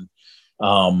flowers and,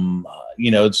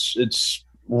 it's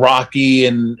rocky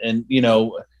and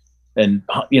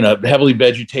heavily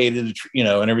vegetated,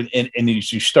 and everything. And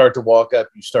as you start to walk up,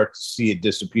 you start to see it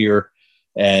disappear,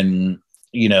 and,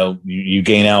 you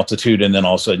gain altitude, and then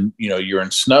all of a sudden, you're in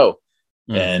snow.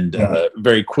 And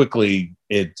very quickly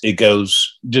it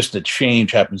goes, just a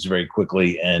change happens very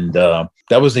quickly. And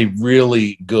that was a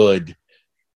really good,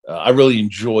 I really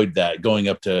enjoyed that, going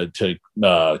up to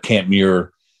Camp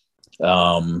Muir,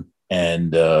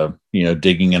 and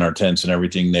digging in our tents and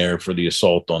everything there for the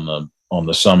assault on on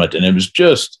the summit, and it was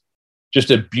just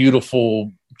a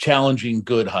beautiful, challenging,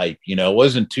 good hike. You know, it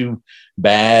wasn't too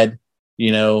bad.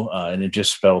 You know, and it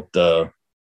just felt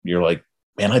you're like,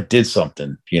 man, I did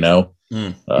something. You know,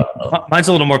 mine's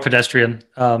a little more pedestrian.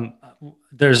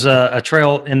 There's a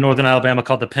trail in northern Alabama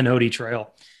called the Pinody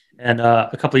Trail. And a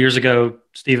couple of years ago,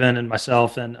 Stephen and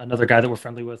myself and another guy that we're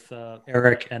friendly with,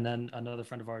 Eric, and then another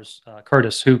friend of ours,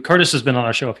 Curtis has been on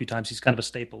our show a few times. He's kind of a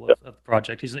staple of the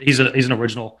project. He's an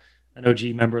original, an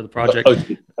OG member of the project.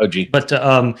 OG. But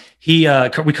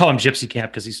we call him Gypsy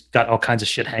Camp because he's got all kinds of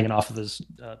shit hanging off of his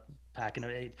pack. And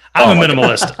I'm a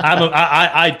minimalist.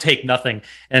 I take nothing,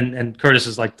 and Curtis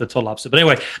is like the total opposite. But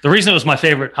anyway, the reason it was my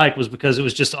favorite hike was because it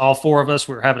was just all four of us.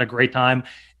 We were having a great time.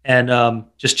 And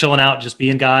just chilling out, just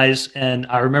being guys. And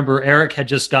I remember Eric had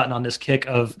just gotten on this kick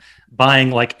of buying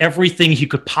like everything he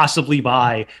could possibly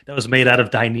buy that was made out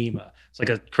of Dyneema. It's like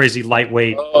a crazy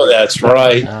lightweight. Oh, that's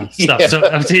right. Stuff. Yeah.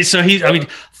 So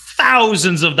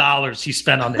thousands of dollars he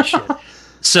spent on this shit.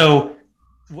 So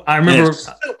I remember it's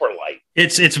super light.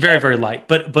 It's very, very light.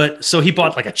 But so he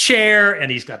bought like a chair,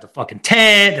 and he's got the fucking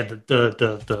tent and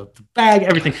the bag,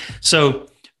 everything. So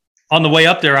on the way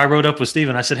up there, I rode up with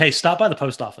Steven. I said, hey, stop by the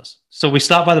post office. So we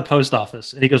stopped by the post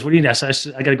office, and he goes, what do you need? I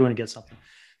said, I got to go in and get something.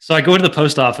 So I go into the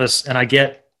post office, and I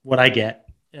get what I get.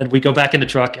 And we go back in the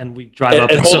truck, and we drive up.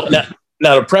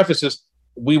 Now, to preface this,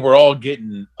 we were all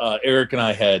getting, Eric and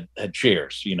I had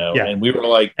chairs, you know, and we were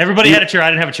like. Everybody had a chair. I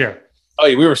didn't have a chair. Oh,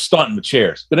 yeah, we were stunting with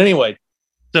chairs. But anyway.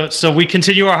 So we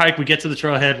continue our hike. We get to the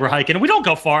trailhead. We're hiking. And we don't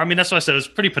go far. I mean, that's what I said. It was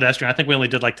pretty pedestrian. I think we only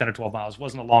did like 10 or 12 miles. It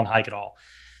wasn't a long hike at all.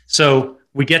 So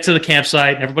we get to the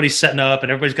campsite, and everybody's setting up,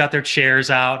 and everybody's got their chairs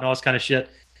out and all this kind of shit.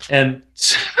 And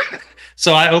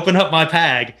so I open up my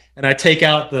bag, and I take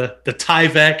out the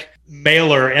Tyvek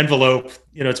mailer envelope.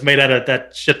 You know, it's made out of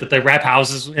that shit that they wrap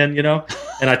houses in, you know.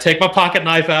 And I take my pocket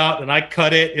knife out, and I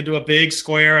cut it into a big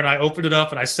square, and I open it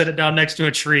up, and I set it down next to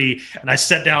a tree, and I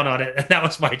sat down on it, and that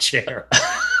was my chair.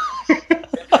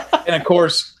 And of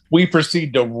course, we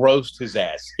proceed to roast his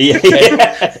ass.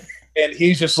 Yeah. And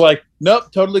he's just like,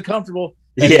 nope, totally comfortable.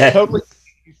 And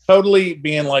totally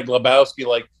being like Lebowski,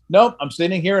 like, nope, I'm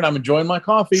sitting here and I'm enjoying my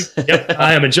coffee. Yep,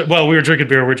 I am. Well, we were drinking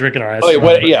beer. We're drinking our ass.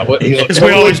 Oh, yeah, because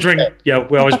we always drink. Yeah,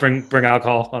 we always bring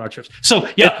alcohol on our trips. So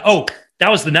yeah. Oh, that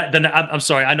was I'm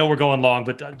sorry. I know we're going long,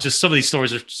 but just some of these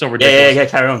stories are so ridiculous. Yeah.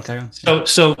 Carry on.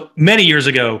 So many years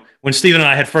ago, when Steven and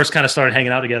I had first kind of started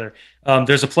hanging out together,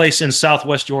 there's a place in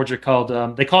Southwest Georgia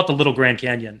called they call it the Little Grand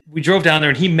Canyon. We drove down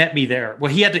there, and he met me there.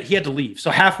 Well, he had to leave.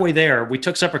 So halfway there, we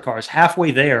took separate cars.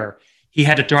 Halfway there, he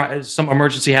had to drive. Some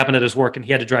emergency happened at his work, and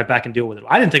he had to drive back and deal with it.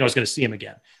 I didn't think I was going to see him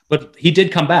again, but he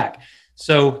did come back.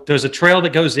 So there's a trail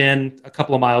that goes in a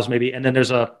couple of miles maybe, and then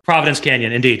there's a Providence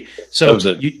Canyon, indeed. So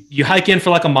you hike in for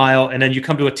like a mile, and then you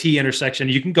come to a T intersection.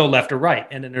 You can go left or right,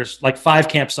 and then there's like 5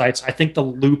 campsites. I think the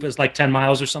loop is like 10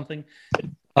 miles or something.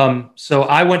 So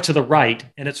I went to the right,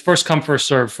 and it's first come, first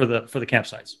serve for the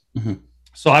campsites. Mm-hmm.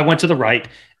 So I went to the right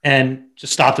and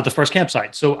just stopped at the first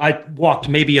campsite. So I walked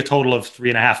maybe a total of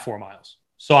 3.5, 4 miles.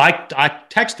 So I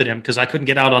texted him because I couldn't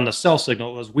get out on the cell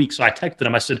signal. It was weak. So I texted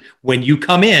him. I said, when you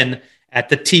come in at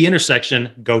the T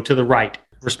intersection, go to the right.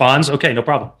 Responds, okay, no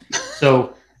problem.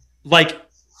 So like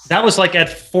that was like at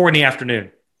 4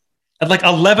 p.m. At like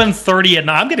 11:30 at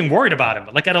night, I'm getting worried about him.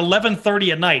 But like at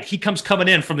 11:30 at night, he comes coming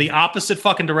in from the opposite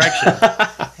fucking direction,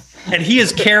 and he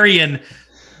is carrying.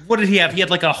 What did he have? He had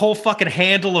like a whole fucking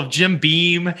handle of Jim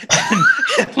Beam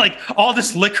and like all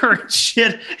this liquor and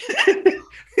shit.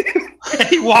 And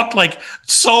he walked like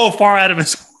so far out of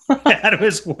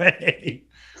his way.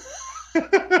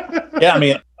 Yeah, I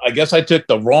mean, I guess I took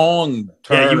the wrong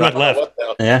turn. Yeah, you went left.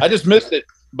 Yeah. I just missed it,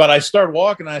 but I started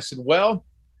walking. And I said, "Well,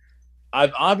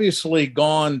 I've obviously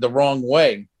gone the wrong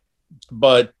way,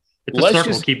 but let's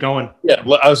just keep going." Yeah,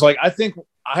 I was like, I think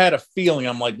I had a feeling.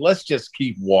 I'm like, let's just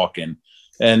keep walking.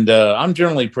 And I'm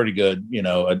generally pretty good, you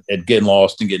know, at getting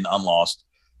lost and getting unlost.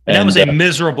 And that was a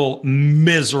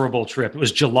miserable trip. It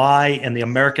was July in the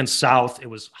American South. It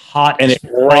was hot. And it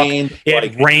rained.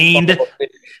 It rained.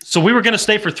 So we were going to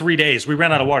stay for 3 days. We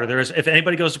ran out of water. If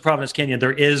anybody goes to Providence Canyon,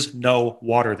 there is no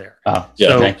water there. Oh,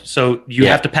 yeah. So you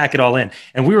have to pack it all in.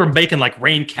 And we were making like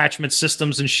rain catchment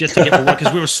systems and shit to get the water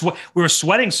because we were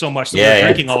sweating so much that we were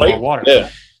drinking all of our water. Yeah.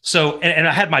 So, and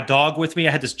I had my dog with me.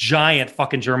 I had this giant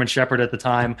fucking German Shepherd at the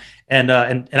time. And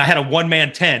I had a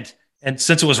one-man tent. And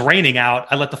since it was raining out,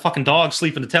 I let the fucking dog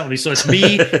sleep in the tent with me. So it's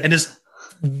me and this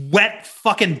wet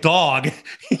fucking dog.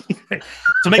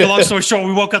 To make a long story short,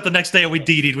 we woke up the next day and we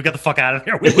DD'd. We got the fuck out of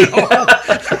there. We went home.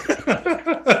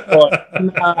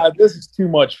 This is too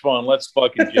much fun. Let's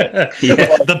fucking jet.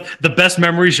 The best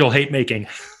memories you'll hate making.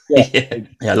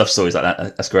 Yeah, I love stories like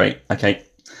that. That's great. Okay.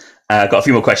 Got a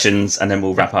few more questions and then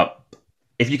we'll wrap up.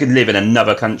 If you could live in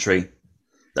another country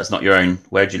that's not your own,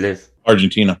 where'd you live?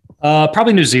 Argentina.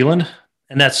 Probably New Zealand,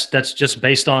 and that's just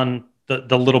based on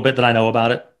the little bit that I know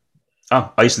about it.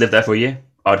 Oh, I used to live there for a year.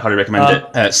 I'd highly recommend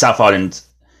it. South Island,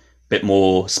 bit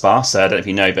more sparse. I don't know if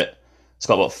you know, but it's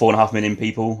got about 4.5 million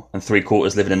people and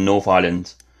 3/4 living in North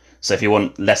Island. So if you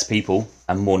want less people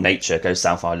and more nature, go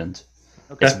South Island.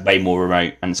 Okay. It's way more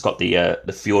remote, and it's got the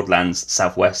fjordlands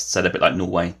southwest, so they're a bit like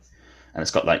Norway, and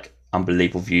it's got like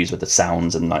unbelievable views with the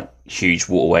sounds and like huge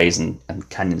waterways and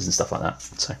canyons and stuff like that.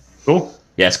 So cool.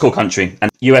 Yeah, it's a cool country.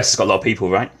 And US has got a lot of people,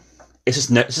 right? It's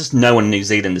just no one in New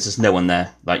Zealand. There's just no one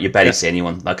there. Like you barely see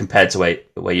anyone, like compared to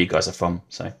where you guys are from.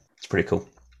 So it's pretty cool.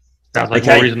 Sounds like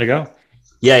more reason to go.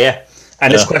 Yeah.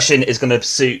 And this question is going to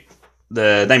suit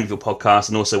the name of your podcast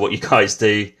and also what you guys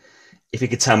do. If you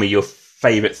could tell me your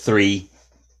favorite 3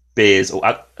 beers or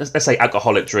let's say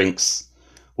alcoholic drinks,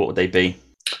 what would they be?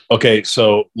 Okay,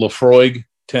 so Lafroig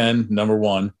 10, number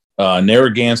 1,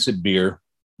 Narragansett beer,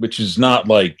 which is not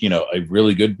like, a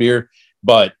really good beer,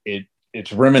 but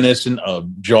it's reminiscent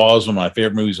of Jaws, one of my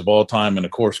favorite movies of all time, and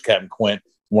of course Captain Quint,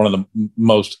 one of the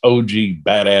most OG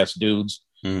badass dudes.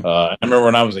 I remember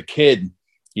when I was a kid,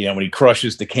 when he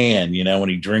crushes the can, when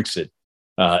he drinks it,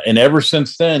 and ever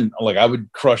since then, like I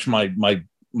would crush my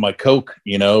Coke,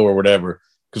 or whatever,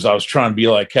 because I was trying to be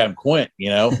like Captain Quint,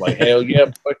 like hell yeah,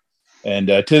 boy. And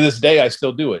to this day, I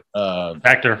still do it.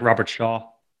 Actor Robert Shaw.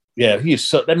 Yeah, he's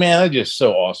that's just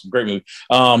so awesome. Great movie.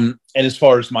 And as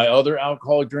far as my other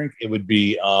alcoholic drink, it would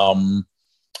be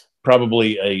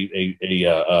probably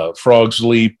a Frog's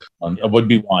Leap. It would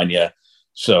be wine, yeah.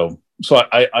 So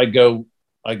I go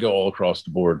all across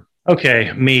the board.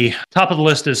 Okay, me. Top of the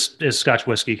list is Scotch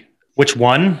whiskey. Which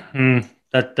one?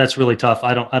 That's really tough.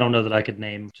 I don't know that I could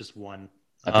name just one.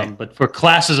 Okay. But for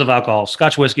classes of alcohol,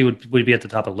 Scotch whiskey would be at the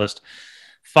top of the list,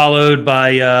 followed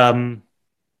by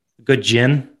good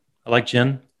gin. I like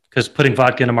gin because putting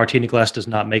vodka in a martini glass does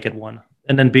not make it one.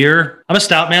 And then beer. I'm a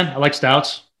stout man. I like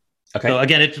stouts. Okay. So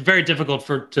again, it's very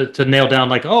difficult to nail down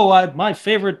like, my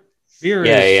favorite beer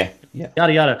is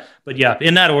yada yada. But yeah,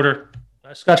 in that order,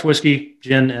 Scotch whiskey,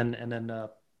 gin, and then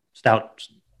stout.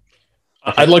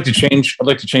 Okay. I'd like to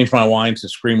change my wine to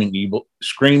Screaming Eagle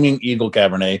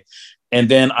Cabernet. And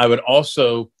then I would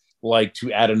also like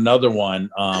to add another one.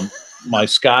 My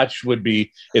Scotch would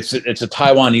be it's a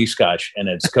Taiwanese Scotch, and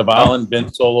it's Kavalan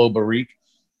Ben Solo Barrique.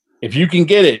 If you can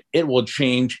get it, it will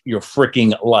change your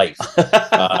freaking life.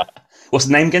 What's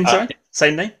the name again? Sorry,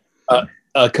 same name.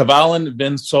 Kavalan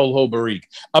Ben Solo Barrique.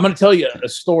 I'm going to tell you a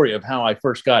story of how I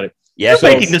first got it. Yeah,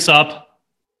 you're making this up.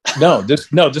 No, this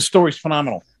story's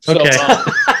phenomenal. So, okay.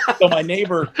 So my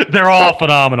neighbor, they're all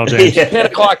phenomenal, James. 10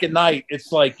 o'clock at night,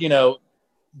 it's like,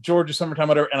 Georgia summertime,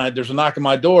 whatever, and there's a knock on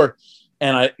my door,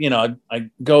 and I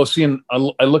go see him.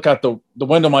 I look out the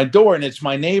window of my door, and it's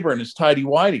my neighbor, and it's Tidy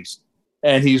Whitey's,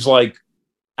 and he's like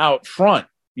out front,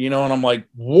 and I'm like,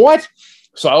 what?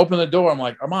 So I open the door. I'm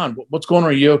like, Armand, what's going on?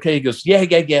 Are you okay? He goes,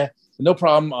 yeah, no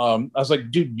problem. I was like,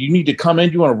 dude, you need to come in.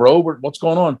 Do you want a robe? Or what's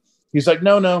going on? He's like,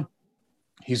 no.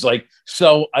 He's like,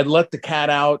 so I let the cat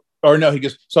out, or no, he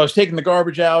goes, so I was taking the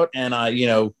garbage out, and I,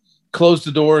 closed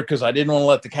the door because I didn't want to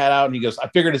let the cat out. And he goes, I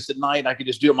figured it's at night. I could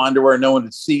just do it in my underwear and no one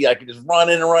would see. I could just run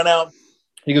in and run out.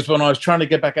 He goes, when I was trying to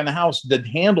get back in the house, the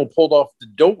handle pulled off the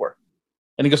door.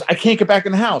 And he goes, I can't get back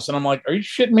in the house. And I'm like, are you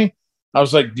shitting me? I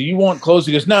was like, do you want clothes?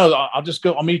 He goes, no, I'll just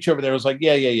go. I'll meet you over there. I was like,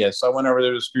 yeah. So I went over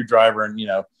there with a screwdriver and,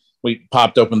 we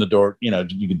popped open the door.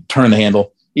 You could turn the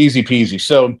handle. Easy peasy.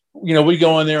 So, we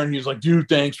go in there and he's like, dude,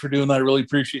 thanks for doing that. I really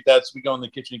appreciate that. So we go in the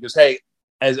kitchen. He goes, hey,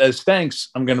 as thanks,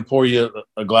 I'm going to pour you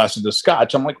a glass of the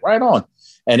Scotch. I'm like, right on.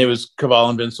 And it was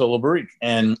Kavalan Ben Solo Barrique.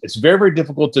 And it's very, very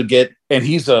difficult to get. And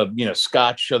he's a,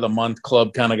 Scotch of the month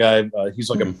club kind of guy. He's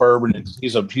like a bourbon.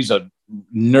 He's a nerd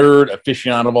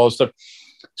aficionado of all this stuff.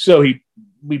 So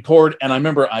we poured, and I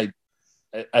remember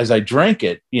as I drank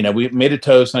it, we made a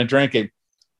toast and I drank it.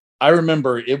 I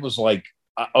remember it was like,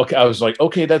 okay, I was like,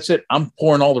 okay, that's it. I'm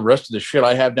pouring all the rest of the shit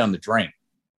I have down the drain.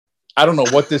 I don't know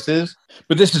what this is,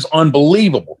 but this is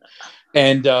unbelievable.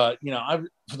 And,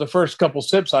 for the first couple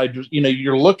sips, I just,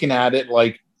 you're looking at it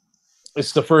like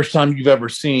it's the first time you've ever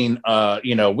seen,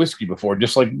 whiskey before.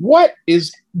 Just like, what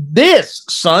is this,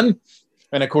 son?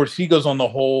 And of course, he goes on the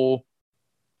whole,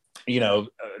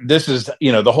 this is,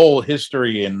 the whole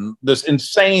history and this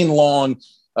insane long,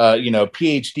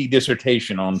 PhD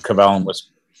dissertation on Kavalan whiskey.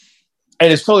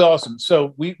 And it's totally awesome.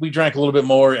 So we drank a little bit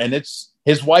more, and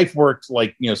his wife worked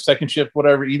like, second shift,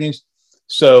 whatever, evenings.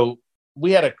 So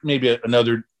we had maybe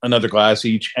another glass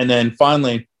each. And then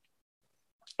finally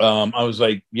I was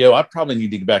like, yo, I probably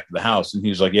need to get back to the house. And he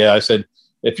was like, yeah. I said,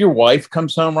 if your wife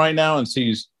comes home right now and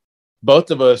sees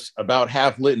both of us about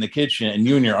half lit in the kitchen and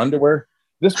you in your underwear,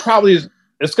 this probably is,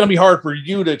 it's going to be hard for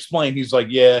you to explain. He's like,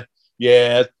 yeah,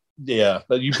 you're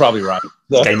probably right.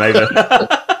 So, game over.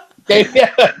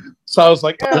 yeah. So I was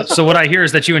like, So what I hear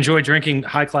is that you enjoy drinking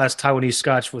high-class Taiwanese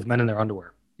scotch with men in their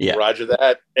underwear. Yeah. Roger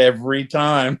that every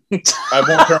time. I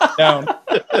won't turn it down.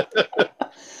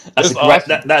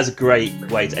 That is a great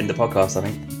way to end the podcast, I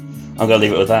think. I'm going to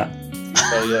leave it with that.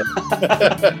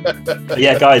 Oh,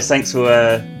 yeah. Guys, thanks for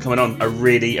coming on. I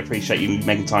really appreciate you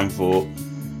making time for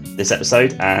this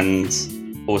episode and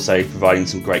also providing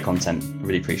some great content. I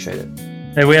really appreciate it.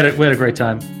 Hey, we had a great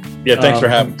time. Yeah, thanks for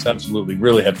having us. Absolutely.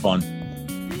 Really had fun.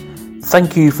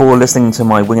 Thank you for listening to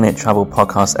my Winging It Travel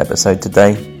podcast episode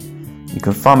today. You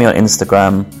can find me on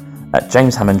Instagram at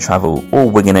James Hammond Travel or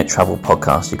Winging It Travel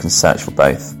Podcast. You can search for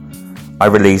both. I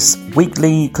release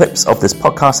weekly clips of this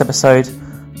podcast episode,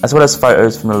 as well as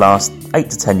photos from the last 8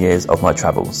 to 10 years of my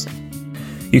travels.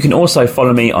 You can also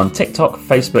follow me on TikTok,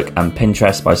 Facebook and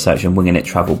Pinterest by searching Winging It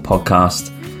Travel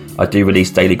Podcast. I do release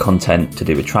daily content to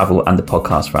do with travel and the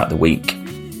podcast throughout the week.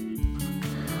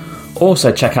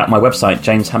 Also check out my website,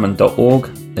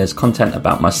 jameshammond.org. There's content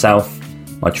about myself,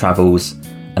 my travels,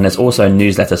 and there's also a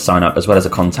newsletter sign up as well as a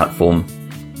contact form.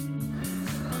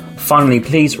 Finally,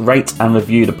 please rate and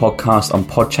review the podcast on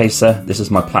Podchaser. This is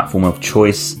my platform of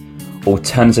choice.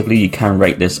 Alternatively, you can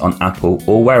rate this on Apple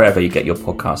or wherever you get your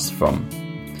podcasts from.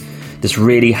 This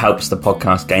really helps the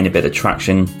podcast gain a bit of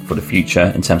traction for the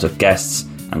future in terms of guests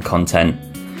and content.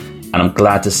 And I'm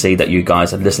glad to see that you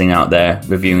guys are listening out there,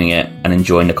 reviewing it and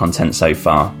enjoying the content so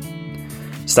far.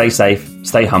 Stay safe,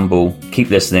 stay humble, keep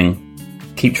listening,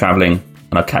 keep traveling,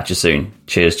 and I'll catch you soon.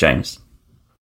 Cheers, James.